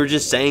thought Yeah. you were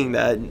just saying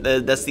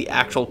that. That's the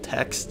actual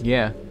text.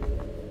 Yeah.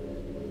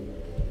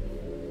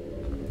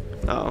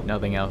 Oh.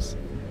 Nothing else.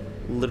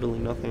 Literally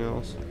nothing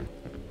else.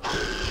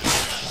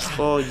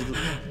 Oh, you...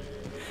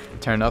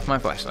 Turned off my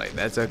flashlight.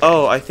 That's okay.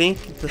 Oh, I think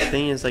the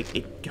thing is, like,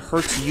 it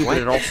hurts you, but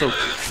it also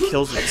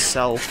kills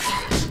itself.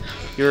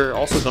 You're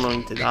also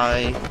going to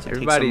die. To take some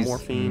Everybody's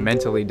morphine.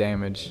 mentally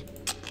damaged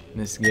in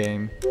this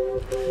game.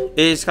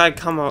 It's kind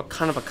of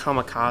a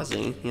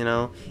kamikaze, you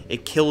know?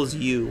 It kills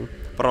you,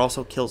 but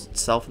also kills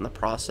itself in the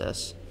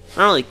process.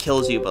 Not really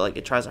kills you, but, like,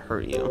 it tries to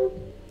hurt you.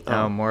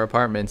 Oh, more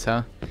apartments,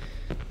 huh?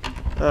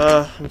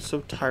 I'm so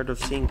tired of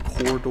seeing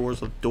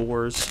corridors of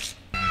doors.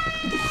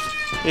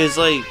 It's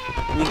like,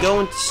 we go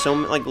into so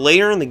many, like,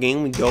 later in the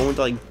game, we go into,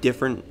 like,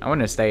 different... I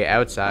want to stay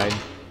outside.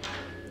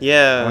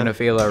 Yeah. I want to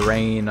feel a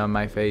rain on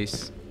my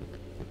face.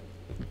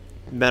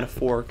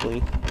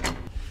 Metaphorically.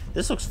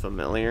 This looks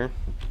familiar.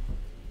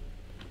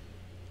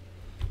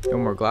 No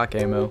more Glock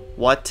ammo.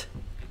 What?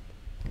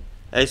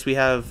 At least we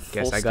have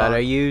full Guess I stock.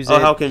 gotta use Oh,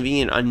 it. how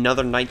convenient.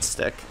 Another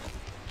nightstick.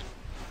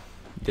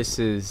 This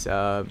is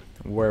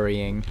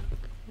worrying.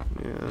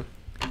 Yeah.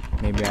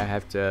 Maybe I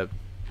have to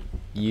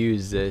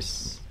use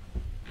this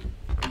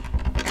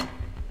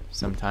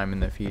sometime in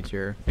the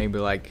future. Maybe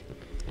like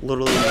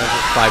Literally never.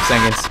 5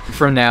 seconds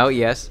from now,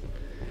 yes.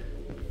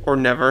 Or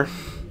never.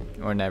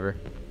 Or never.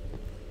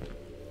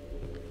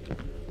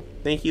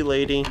 Thank you,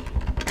 lady.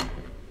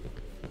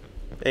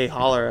 Hey,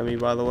 holler at me,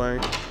 by the way.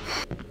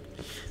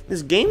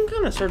 This game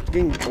kind of starts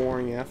getting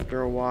boring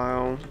after a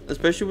while.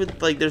 Especially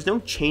with, like, there's no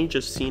change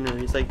of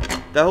scenery. It's like,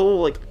 that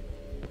whole,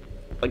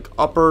 like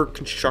upper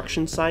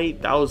construction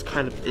site, that was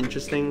kind of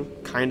interesting.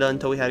 Kinda,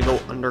 until we had to go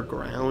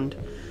underground.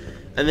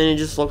 And then it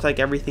just looked like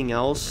everything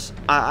else.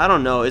 I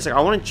don't know. It's like, I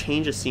want to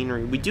change the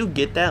scenery. We do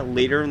get that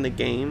later in the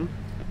game.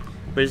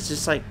 But it's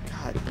just like,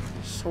 God,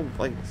 so,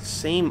 like,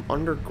 same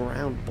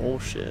underground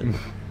bullshit.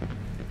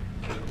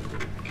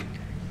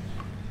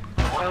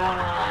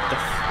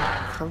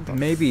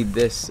 Maybe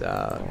this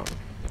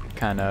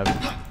kind of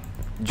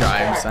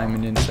drives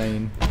Simon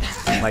insane.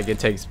 Like it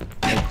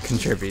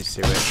contributes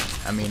to it.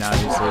 I mean,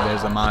 obviously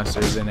there's the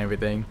monsters and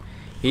everything.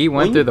 He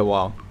went through the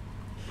wall.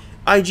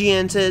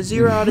 IGN says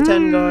 0 out of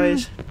 10,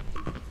 guys.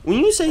 When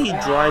you say he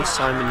drives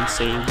Simon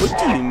insane, what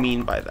do you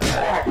mean by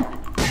that?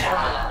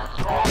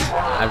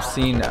 I've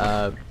seen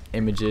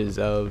images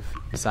of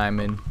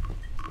Simon,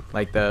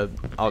 like the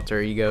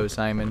alter ego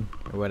Simon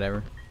or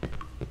whatever.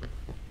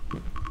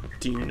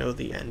 Do you know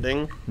the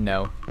ending?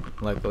 No,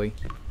 luckily.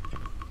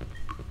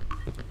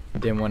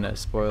 Didn't want to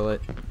spoil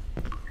it.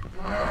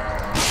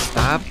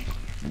 Stop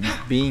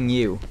being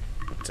you.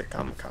 It's a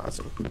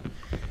kamikaze.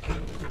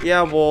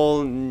 Yeah,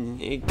 well,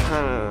 it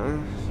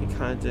kind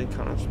of did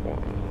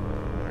spoil.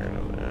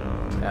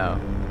 Oh,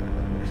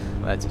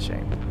 well, that's a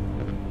shame.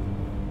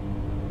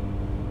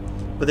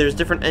 But there's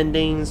different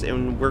endings,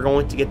 and we're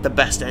going to get the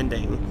best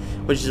ending,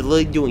 which is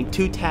literally doing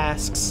 2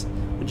 tasks,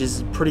 which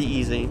is pretty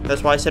easy.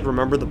 That's why I said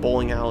remember the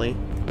bowling alley.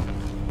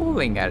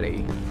 Bowling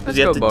alley. Because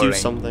you have to do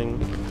something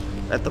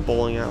at the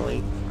bowling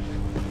alley.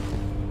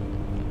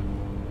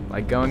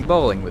 Like going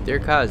bowling with your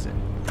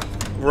cousin.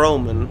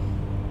 Roman.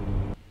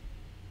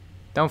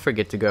 Don't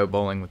forget to go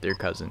bowling with your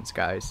cousins,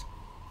 guys.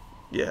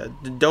 Yeah,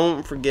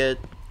 don't forget.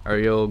 Or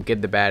you'll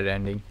get the bad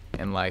ending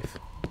in life.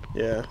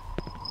 Yeah.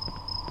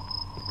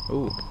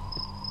 Ooh.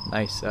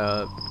 Nice,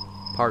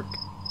 park.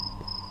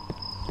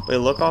 Wait,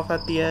 look off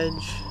at the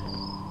edge.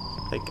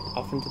 Like,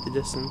 off into the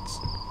distance.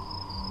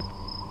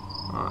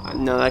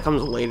 No, that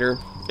comes later.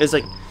 It's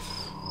like,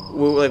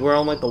 we're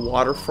on, like, the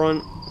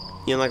waterfront.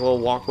 You know, like a little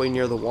walkway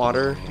near the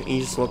water. And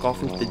you just look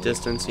off into the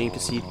distance and you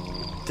can see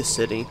the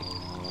city.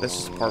 That's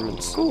just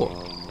apartments. Cool.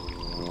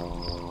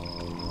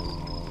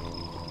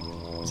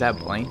 Is that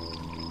blank?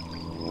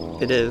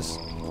 It is.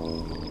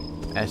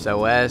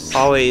 SOS.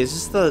 Oh wait, is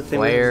this the thing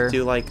we Flare. have to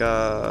do like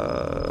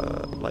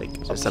a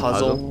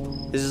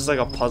puzzle? Is this like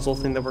a puzzle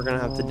thing that we're gonna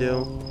have to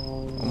do?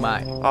 Oh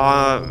my.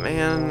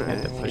 Man,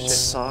 Had to push it it.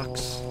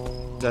 sucks.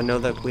 I know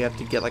that we have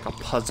to get like a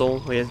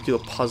puzzle. We have to do a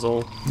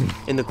puzzle,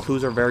 and the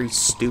clues are very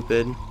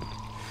stupid.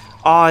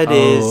 Oh, it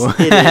is.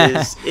 It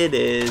is. It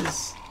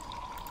is.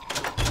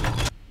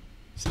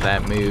 So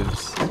that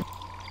moves.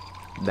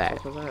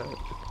 That. What was that?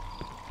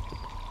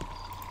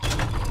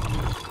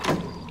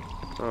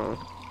 Oh.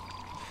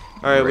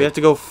 Alright, we have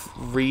to go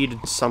read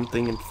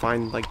something and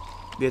find, like,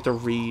 we have to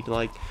read,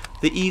 like,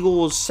 the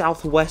eagle is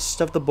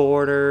southwest of the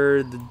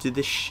border,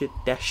 this shit,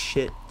 that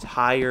shit,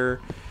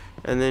 higher,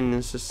 and then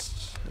it's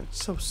just,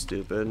 it's so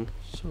stupid.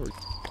 So.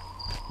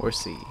 Or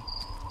C.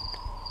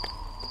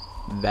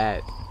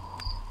 That.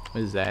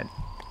 What is that?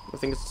 I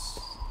think it's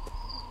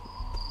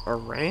a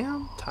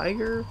ram?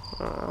 Tiger?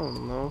 I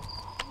don't know.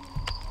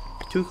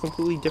 2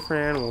 completely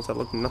different animals that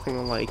look nothing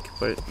alike,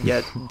 but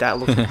yet that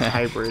looks like a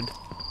hybrid.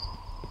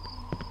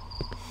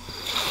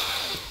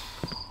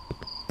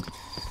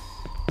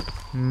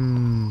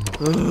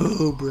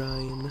 Oh,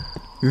 Brian.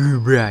 Ooh,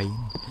 Brian.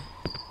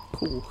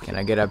 Cool. Can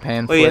I get a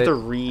pan? Oh, you have to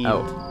read.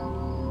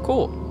 Oh.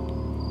 Cool.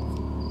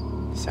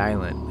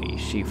 Silently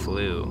she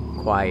flew,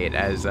 quiet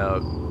as a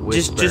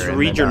whisper Just in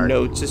read the your dark.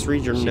 notes. Just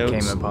read your She notes.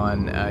 came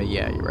upon,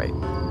 yeah, you're right.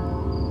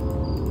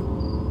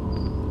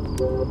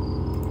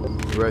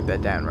 You wrote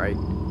that down, right?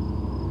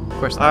 Of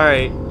course not.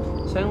 Alright.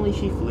 Suddenly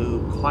she flew,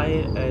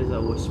 quiet as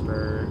a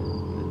whisper.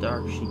 In the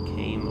dark she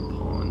came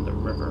upon the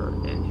river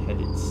and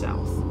headed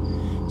south.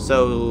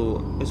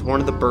 So, it's one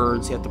of the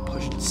birds. You have to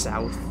push it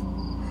south.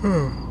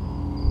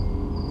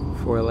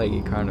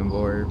 4-legged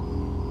carnivore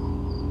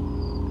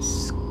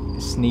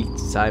sneaked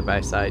side by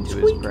side to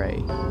his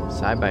prey.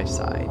 Side by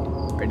side,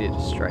 ready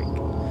to strike.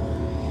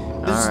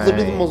 This is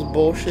literally the most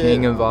bullshit.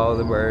 King of all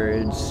the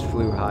birds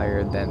flew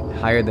higher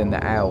than the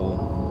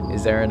owl.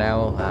 Is there an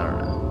owl? I don't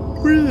know.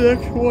 Where's the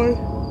next one?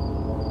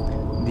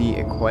 The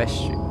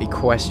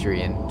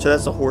equestrian. So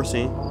that's a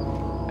horsey.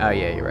 Oh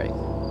yeah, you're right.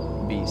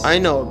 Beast. I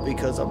know it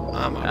because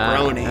I'm a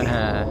brony.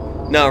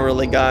 Uh-huh. Not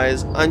really,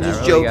 guys. I'm Not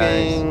just really,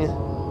 joking.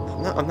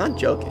 I'm not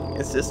joking.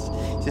 It's just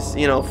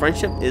you know,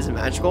 friendship is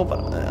magical, but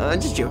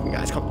I'm just joking,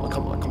 guys. Come on,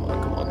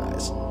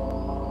 guys.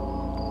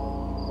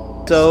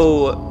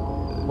 So,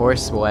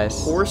 Horse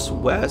West. Horse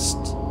West,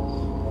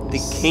 the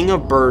king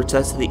of birds.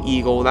 That's the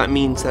eagle. That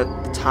means that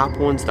the top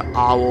one's the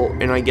owl,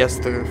 and I guess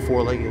the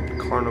 4-legged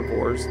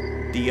carnivores,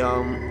 the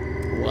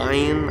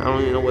lion. I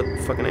don't even know what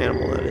fucking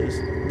animal that is.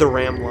 The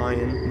ram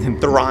lion.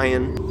 The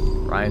Ryan.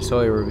 Ryan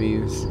Sawyer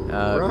reviews.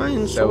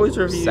 Ryan Sawyer's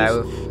reviews.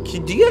 South.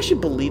 Do you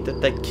actually believe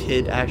that that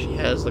kid actually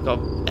has like a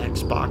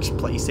Xbox,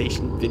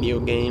 PlayStation video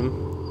game?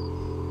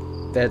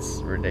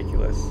 That's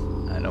ridiculous.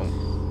 I don't.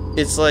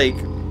 It's like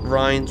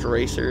Ryan's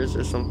Racers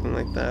or something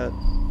like that.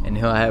 And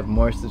he'll have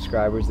more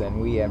subscribers than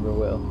we ever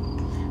will.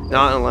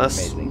 Not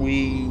unless amazing.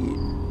 we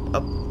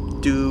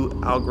do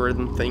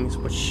algorithm things,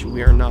 which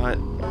we are not.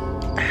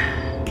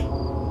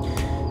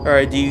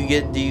 Alright, do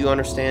you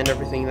understand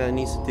everything that it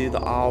needs to do?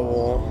 The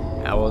owl.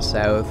 Owl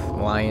south,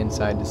 lion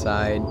side to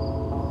side,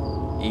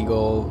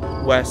 eagle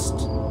West.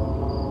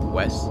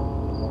 west.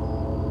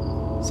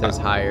 Says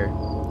higher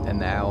than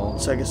the owl.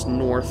 So I guess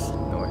north.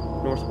 North.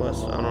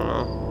 Northwest. I don't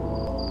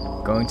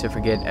know. Going to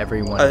forget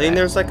everyone. I think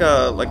there's like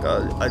a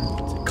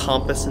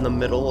compass in the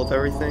middle of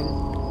everything.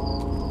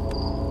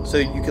 So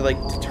you could like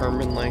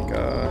determine like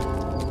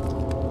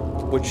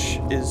which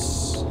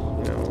is,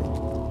 you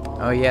know.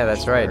 Oh yeah,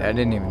 that's right. I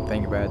didn't even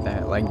think about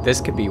that. Like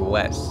this could be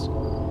west.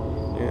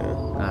 Yeah.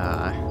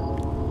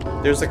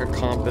 There's There's like a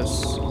compass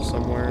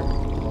somewhere.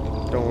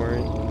 Don't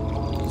worry.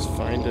 Just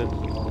find it.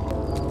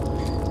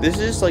 This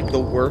is like the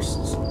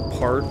worst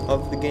part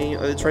of the game.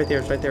 Oh, it's right there.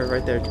 It's right there.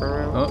 Right there. Turn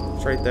around. Oh.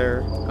 It's right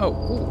there. Oh,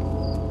 cool.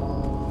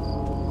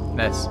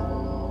 That's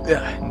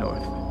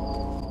north.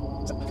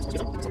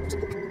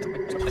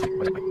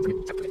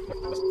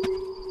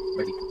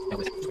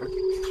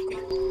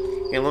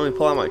 And let me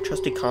pull out my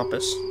trusty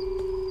compass.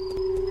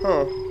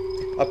 Huh.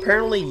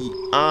 Apparently,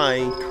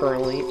 I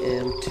currently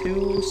am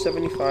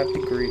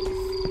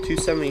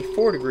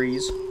 274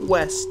 degrees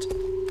west.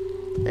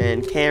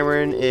 And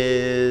Cameron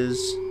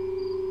is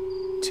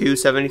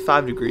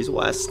 275 degrees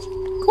west.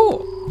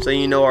 Cool. So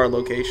you know our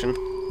location.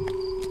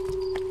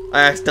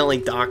 I accidentally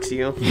dox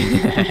you.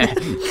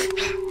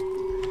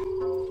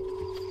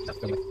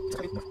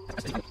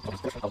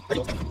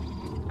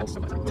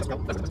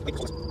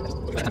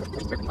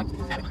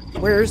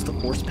 Where is the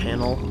horse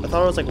panel? I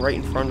thought it was like right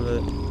in front of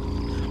it.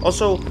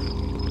 Also,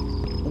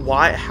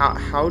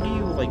 how do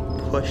you like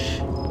push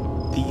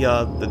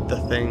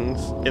the things?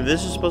 If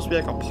this is supposed to be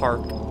like a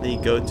park that you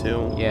go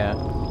to, Yeah.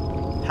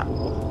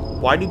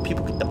 why do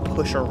people get to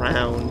push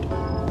around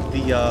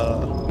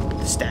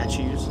the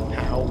statues?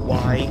 How?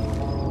 Why?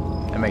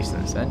 That makes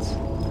no sense.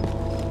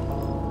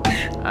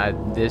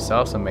 This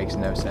also makes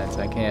no sense.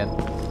 I can't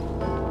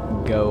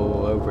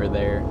go over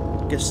there.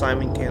 Guess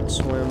Simon can't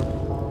swim.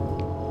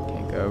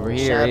 Can't go over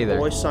here Sad either.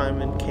 boy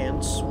Simon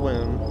can't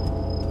swim.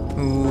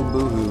 Ooh,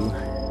 boo-hoo.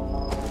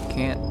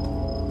 Can't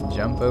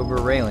jump over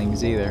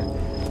railings either.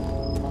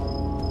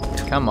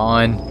 Come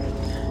on.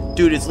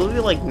 Dude, it's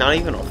literally like not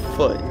even a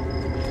foot.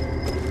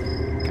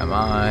 Come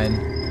on.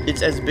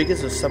 It's as big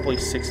as a Subway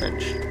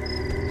 6-inch.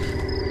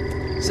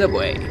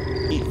 Subway.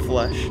 Eat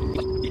flesh.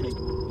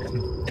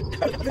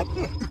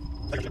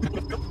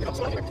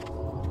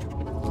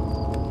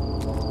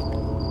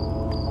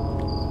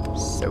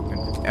 So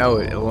confused.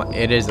 Oh,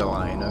 it is a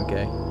lion.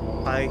 Okay.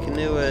 I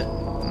knew it.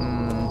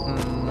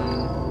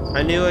 Mm-hmm.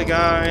 I knew it,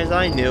 guys.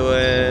 I knew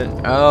it.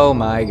 Oh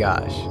my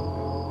gosh.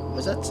 What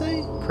does that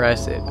say?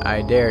 Press it.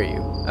 I dare you.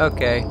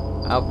 Okay.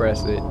 I'll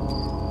press it.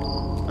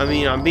 I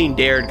mean, I'm being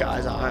dared,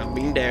 guys. I'm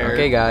being dared.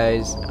 Okay,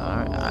 guys.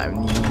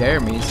 You dare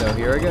me, so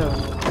here I go.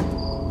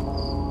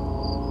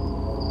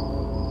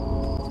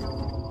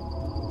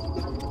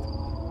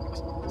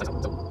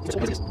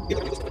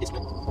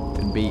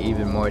 It'd be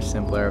even more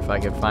simpler if I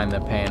could find the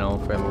panel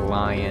for the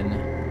lion.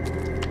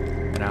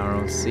 But I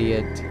don't see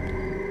it.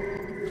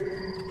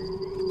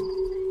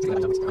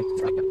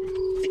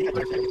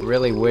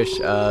 Really wish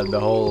the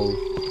whole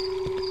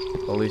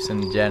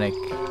hallucinogenic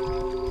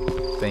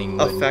thing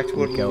Effect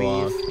would wouldn't go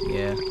leave. off.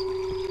 Yeah.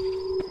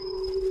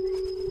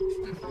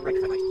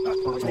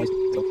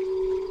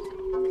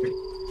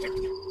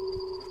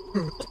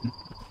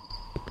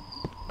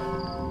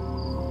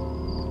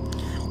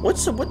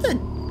 What's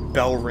that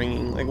bell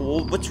ringing? Like,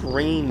 what's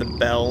ringing the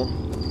bell?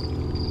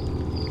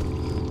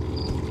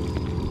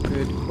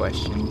 Good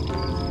question.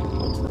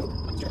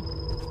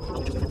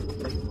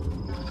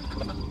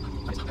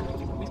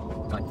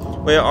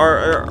 Wait,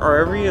 are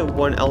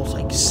everyone else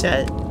like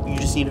set? You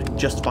just need to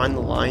just find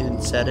the line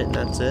and set it, and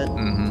that's it.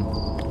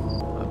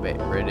 Mm-hmm. A bit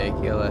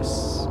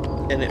ridiculous.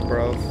 In it,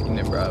 bro. Isn't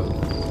it, bro?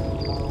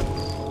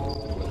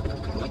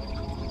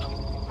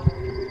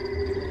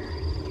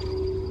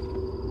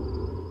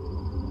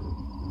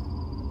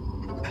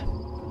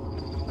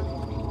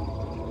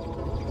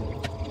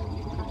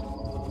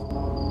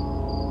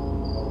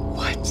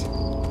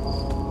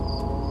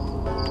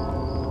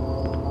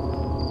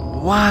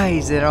 Why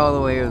is it all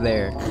the way over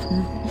there?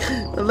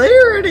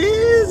 There it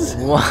is!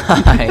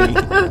 Why?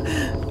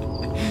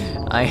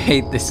 I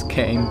hate this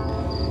game,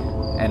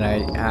 and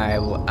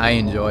I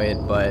enjoy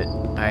it, but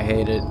I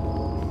hate it.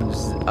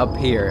 Just up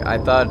here, I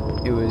thought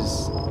it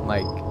was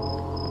like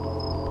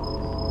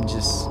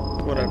just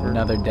Whatever.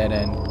 another dead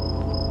end,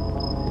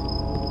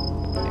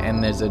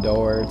 and there's a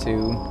door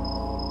too.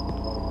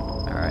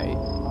 All right.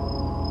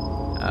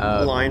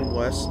 Line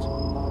west.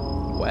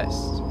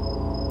 West.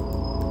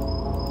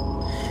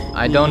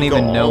 I don't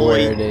even know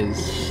where it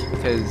is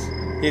because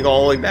you go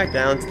all the way back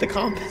down to the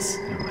compass.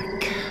 oh my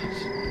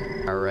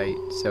gosh. All right,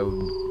 so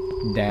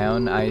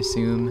down, I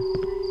assume.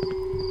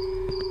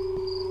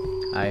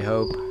 I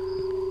hope.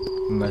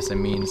 Unless it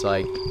means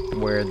like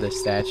where the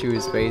statue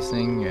is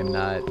facing and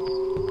not,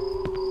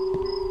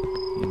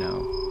 you know,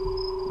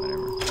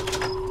 whatever.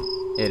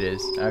 It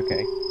is.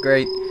 Okay,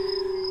 great.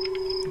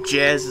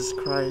 Jesus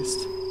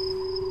Christ.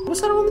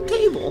 What's that on the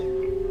table?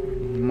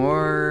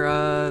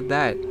 More,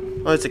 that.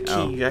 Oh, it's a key.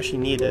 Oh. You actually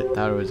need it.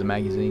 Thought it was a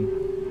magazine.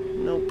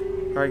 Nope.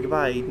 Alright,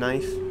 goodbye,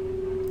 knife.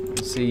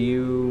 See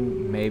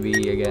you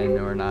maybe again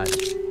or not.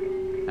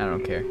 I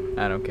don't care.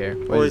 I don't care.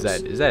 What Well, is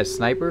that? Is that a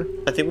sniper?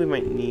 I think we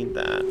might need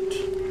that.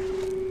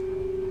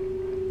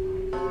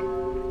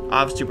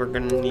 Obviously, we're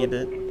gonna need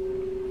it.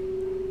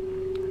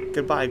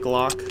 Goodbye,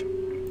 Glock.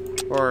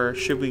 Or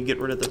should we get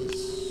rid of the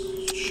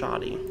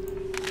shoddy?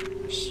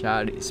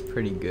 Shot is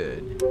pretty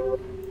good.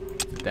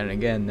 But then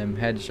again, them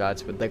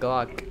headshots with the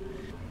Glock.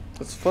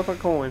 Let's flip a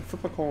coin.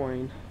 Flip a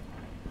coin.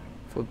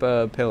 Flip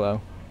a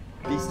pillow.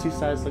 These two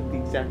sides look the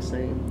exact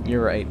same.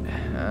 You're right.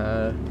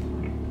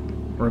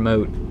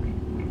 Remote.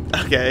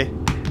 Okay.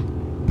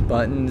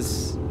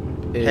 Buttons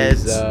is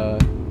Heads.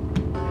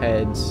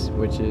 heads,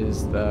 which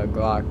is the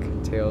Glock.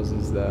 Tails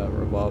is the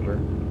revolver.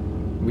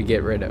 We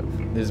get rid of.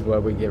 This is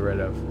what we get rid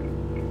of.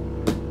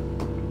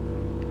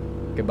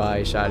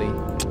 Goodbye, shoddy.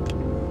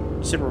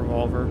 Super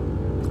revolver.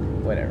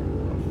 Whatever.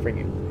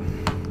 Freaking.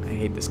 I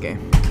hate this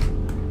game.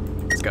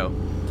 Let's go.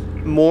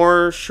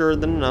 More sure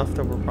than enough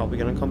that we're probably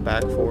gonna come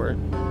back for it.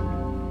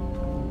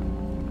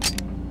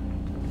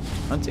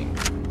 Hunting.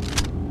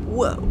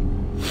 Whoa.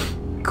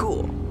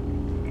 Cool.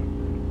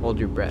 Hold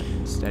your breath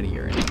and steady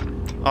your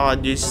aim. Oh,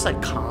 dude, it's just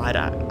like COD.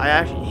 I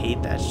actually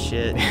hate that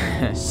shit.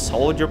 Just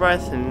hold your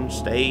breath and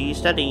stay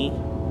steady.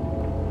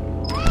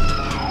 Don't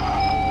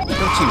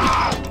you?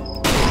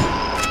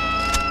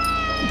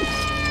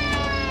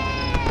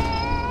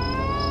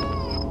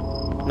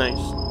 Nice.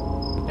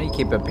 How do you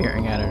keep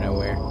appearing out of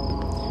nowhere?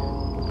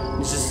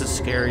 It's just to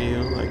scare you,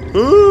 like,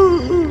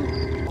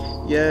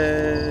 ooh,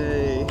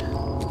 yay.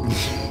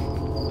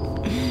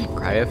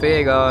 Cry a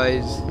fear,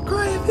 guys.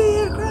 Cry a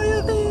fear, cry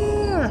a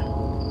fear.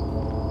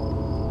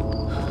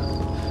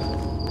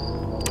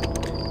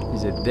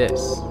 Is it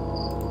this?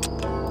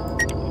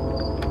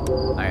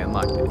 I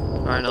unlocked it.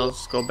 Alright, now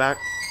let's go back.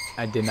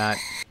 I did not.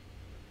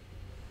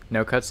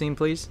 No cutscene,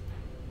 please.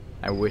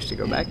 I wish to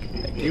go back.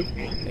 Thank you.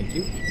 Thank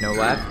you. No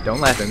laugh. Don't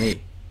laugh at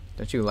me.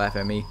 Don't you laugh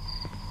at me.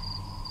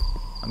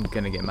 I'm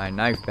gonna get my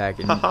knife back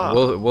and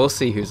we'll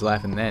see who's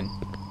laughing then.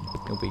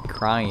 You'll be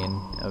crying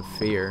of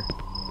fear.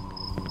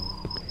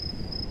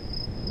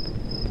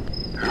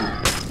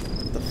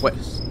 What?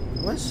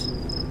 What?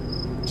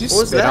 Did you What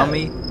was spit that? on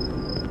me?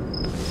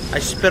 I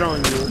spit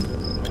on you.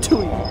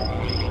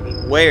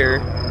 Where?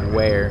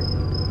 Where?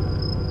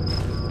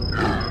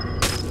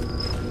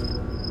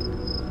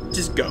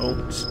 Just go.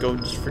 Just go.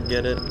 Just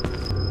forget it.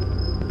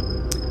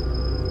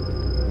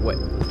 What?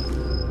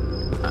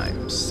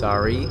 I'm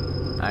sorry.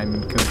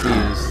 I'm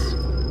confused.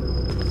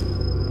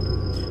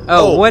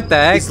 Oh, what the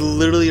heck? He's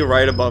literally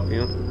right above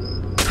you.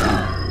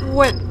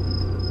 What?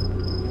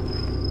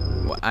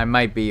 Well, I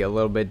might be a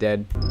little bit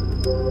dead.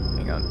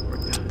 Hang on.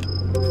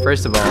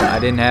 First of all, I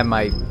didn't have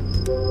my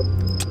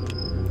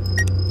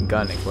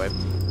gun equipped.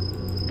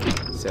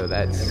 So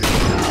that's...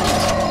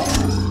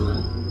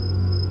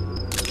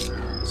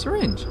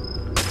 Syringe.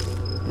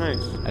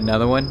 Nice.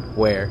 Another one?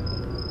 Where?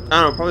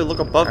 I don't know. Probably look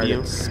above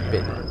you.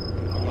 Spit.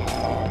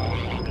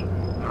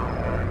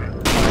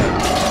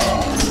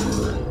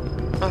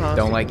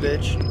 Don't like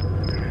it. bitch.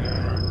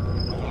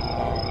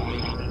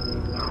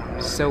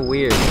 So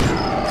weird.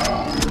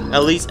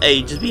 At least,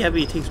 hey, just be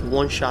happy it takes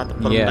one shot to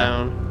put him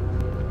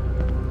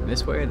down.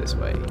 This way or this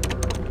way?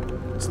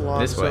 It's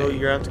locked, This so way. you're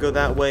gonna have to go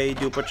that way,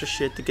 do a bunch of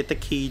shit to get the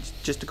key,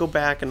 just to go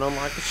back and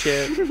unlock the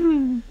shit.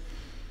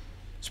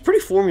 It's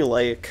pretty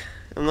formulaic.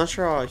 I'm not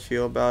sure how I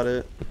feel about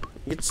it.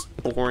 It gets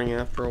boring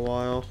after a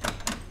while.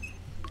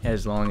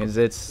 As long as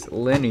it's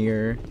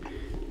linear.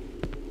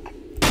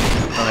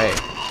 Oh, hey.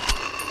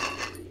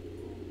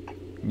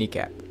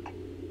 Kneecap.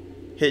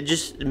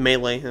 Just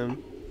melee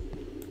him.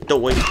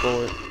 Don't waste a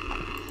bullet.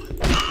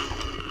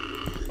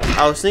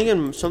 I was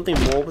thinking something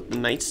more with the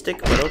nightstick,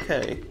 but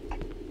okay.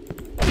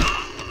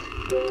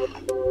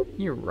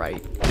 You're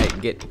right. Hey,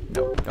 get...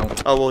 No,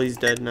 don't. Oh, well, he's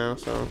dead now,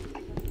 so...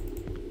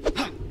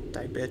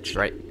 Die, bitch.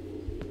 Right.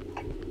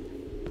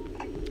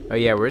 Oh,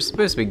 yeah, we're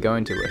supposed to be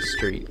going to a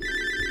street.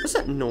 What's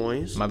that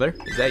noise? Mother?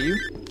 Is that you?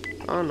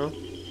 I don't know.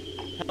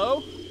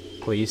 Hello?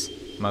 Please.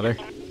 Mother?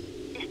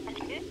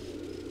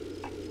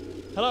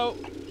 Hello?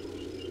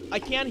 I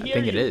can't hear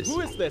think you. it is. Who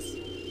is this?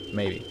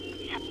 Maybe.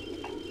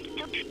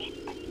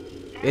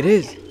 It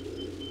is.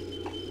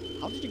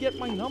 How did you get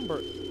my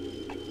number?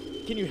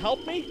 Can you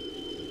help me?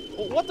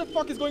 What the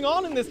fuck is going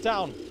on in this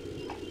town?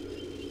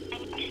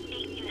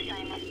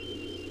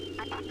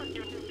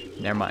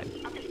 Never mind.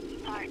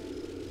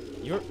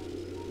 You're...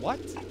 What?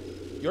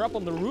 You're up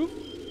on the roof?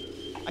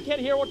 I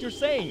can't hear what you're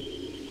saying.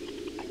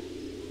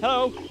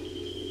 Hello?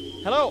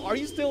 Hello, are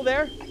you still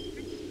there?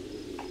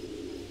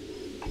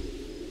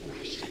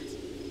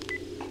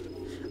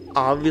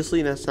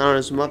 Obviously, that's not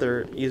his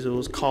mother. It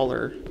was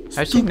Caller.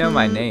 How'd she know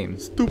my name?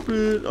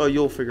 Stupid. Oh,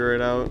 you'll figure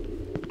it out.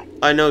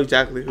 I know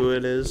exactly who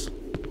it is.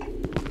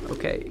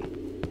 Okay.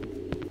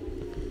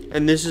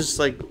 And this is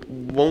like,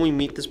 when we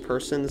meet this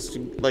person, this is,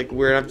 like,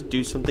 we're gonna have to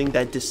do something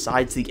that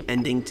decides the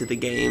ending to the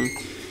game.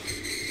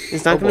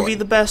 It's not gonna be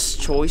the best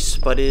choice,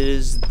 but it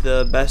is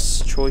the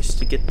best choice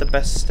to get the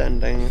best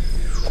ending.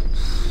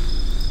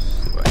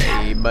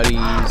 Hey,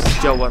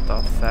 buddies. Yo, what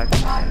the fuck?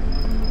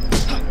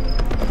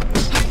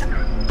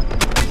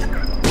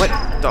 What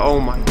the? Oh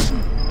my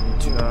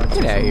god.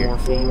 Get out of here.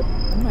 Morphine.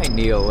 I might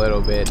need a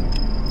little bit.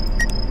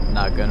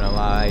 Not gonna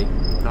lie.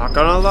 Not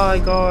gonna lie,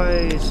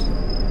 guys.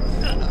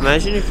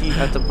 Imagine if you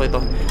had to play the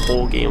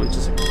whole game with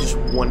just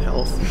 1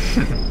 health.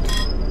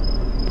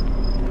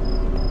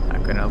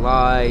 Not gonna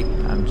lie.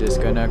 I'm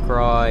just gonna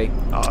cry.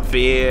 Oh,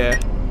 fear.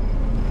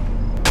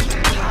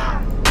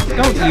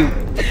 Don't you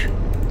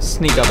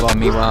sneak up on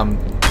me while I'm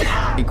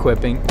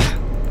equipping.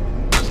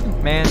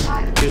 Man,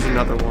 Here's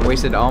another one.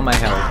 wasted all my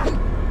health.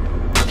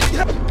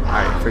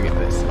 Alright, forget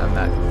this. I'm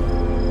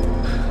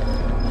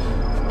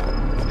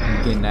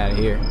getting out of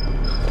here.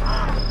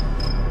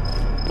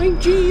 Like,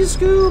 geez,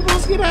 Scoob,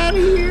 let's get out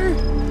of here.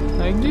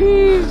 Like,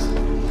 jeez.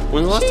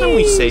 When's the last time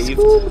we saved?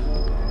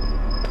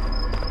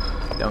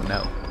 Don't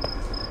know.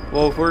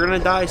 Well, if we're gonna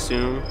die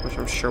soon, which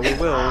I'm sure we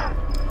will,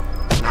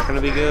 it's not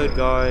gonna be good,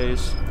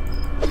 guys.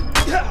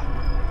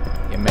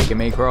 You're making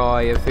me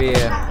cry, I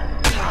fear.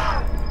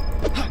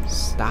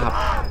 Stop.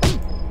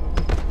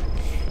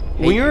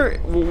 When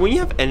you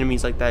have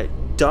enemies like that,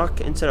 duck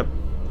instead of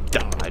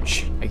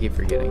dodge. I keep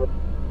forgetting.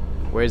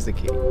 Where's the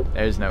key?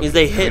 There's no Because key.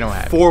 they We hit don't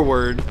have it.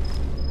 forward,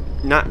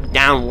 not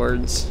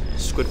downwards.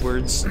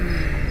 Squidwards.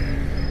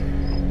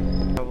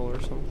 Or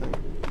something.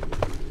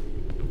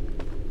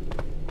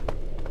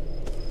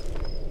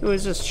 Who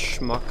is this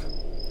schmuck?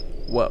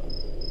 Whoa.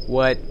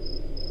 What?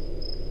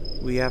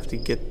 We have to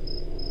get.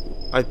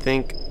 I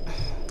think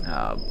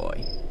Oh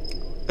boy.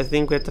 we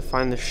have to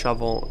find the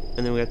shovel,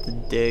 and then we have to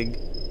dig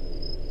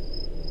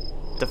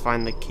to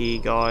find the key,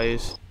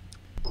 guys.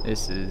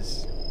 This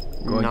is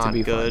going Not to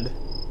be good. fun.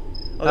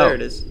 Oh, there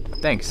it is.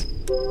 Thanks.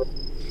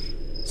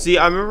 See,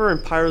 I remember in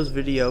Pyro's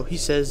video, he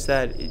says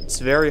that it's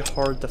very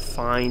hard to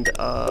find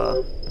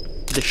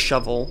the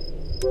shovel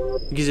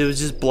because it was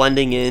just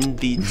blending in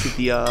the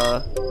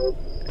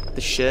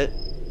shit.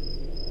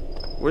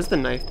 Where's the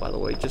knife, by the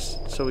way?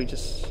 Just so we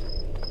just.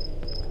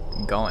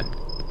 Gone.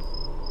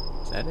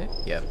 Is that it?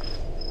 Yep.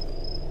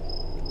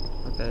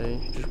 Okay,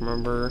 just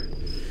remember.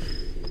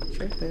 It's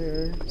right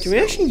there. Can we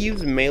actually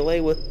use melee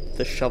with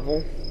the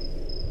shovel?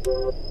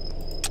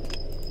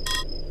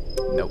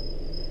 Nope.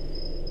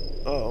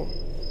 Oh.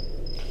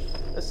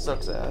 That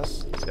sucks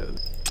ass. So.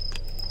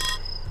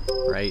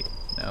 Right.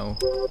 No.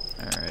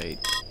 Alright.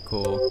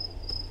 Cool.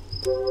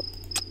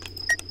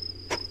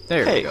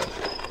 There we go.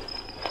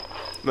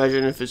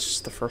 Imagine if it's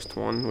just the first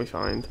one we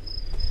find.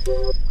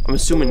 I'm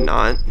assuming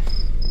not.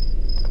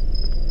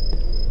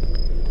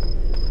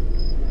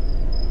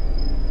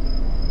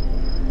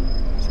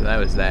 So that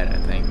was that, I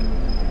think.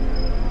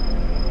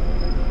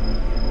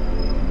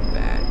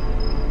 That.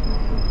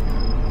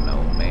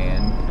 No,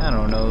 man. I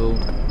don't know.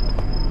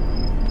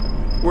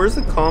 Where's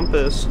the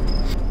compass?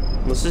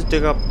 Let's just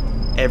dig up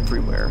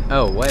everywhere.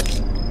 Oh, what?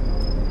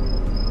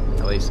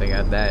 At least I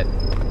got that.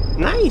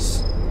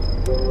 Nice!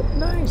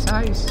 Nice,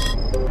 nice.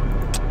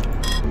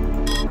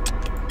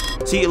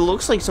 See, it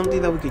looks like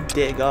something that we could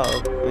dig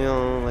up. You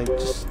know, like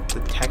just the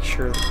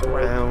texture of the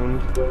ground.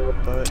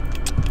 But,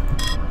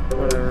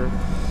 whatever.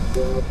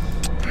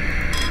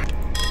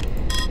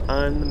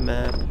 On the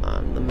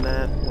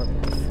map,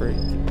 what the freak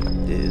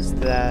is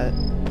that?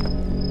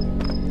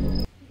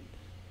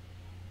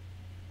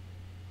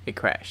 It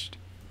crashed.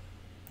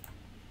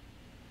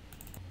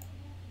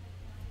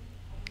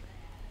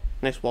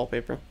 Nice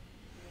wallpaper.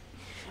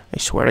 I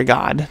swear to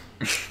God.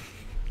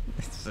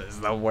 This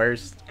is the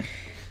worst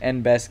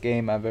and best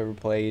game I've ever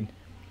played.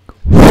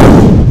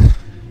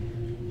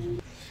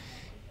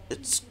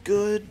 It's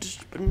good,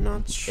 but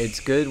not. It's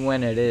good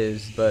when it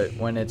is, but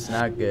when it's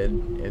not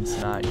good, it's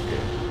not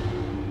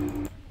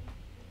good.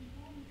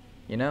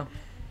 You know?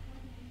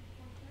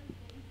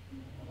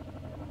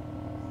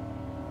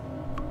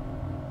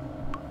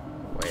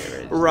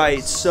 Where is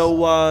Right,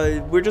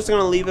 so we're just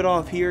gonna leave it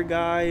off here,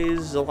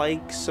 guys.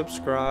 Like,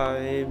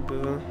 subscribe.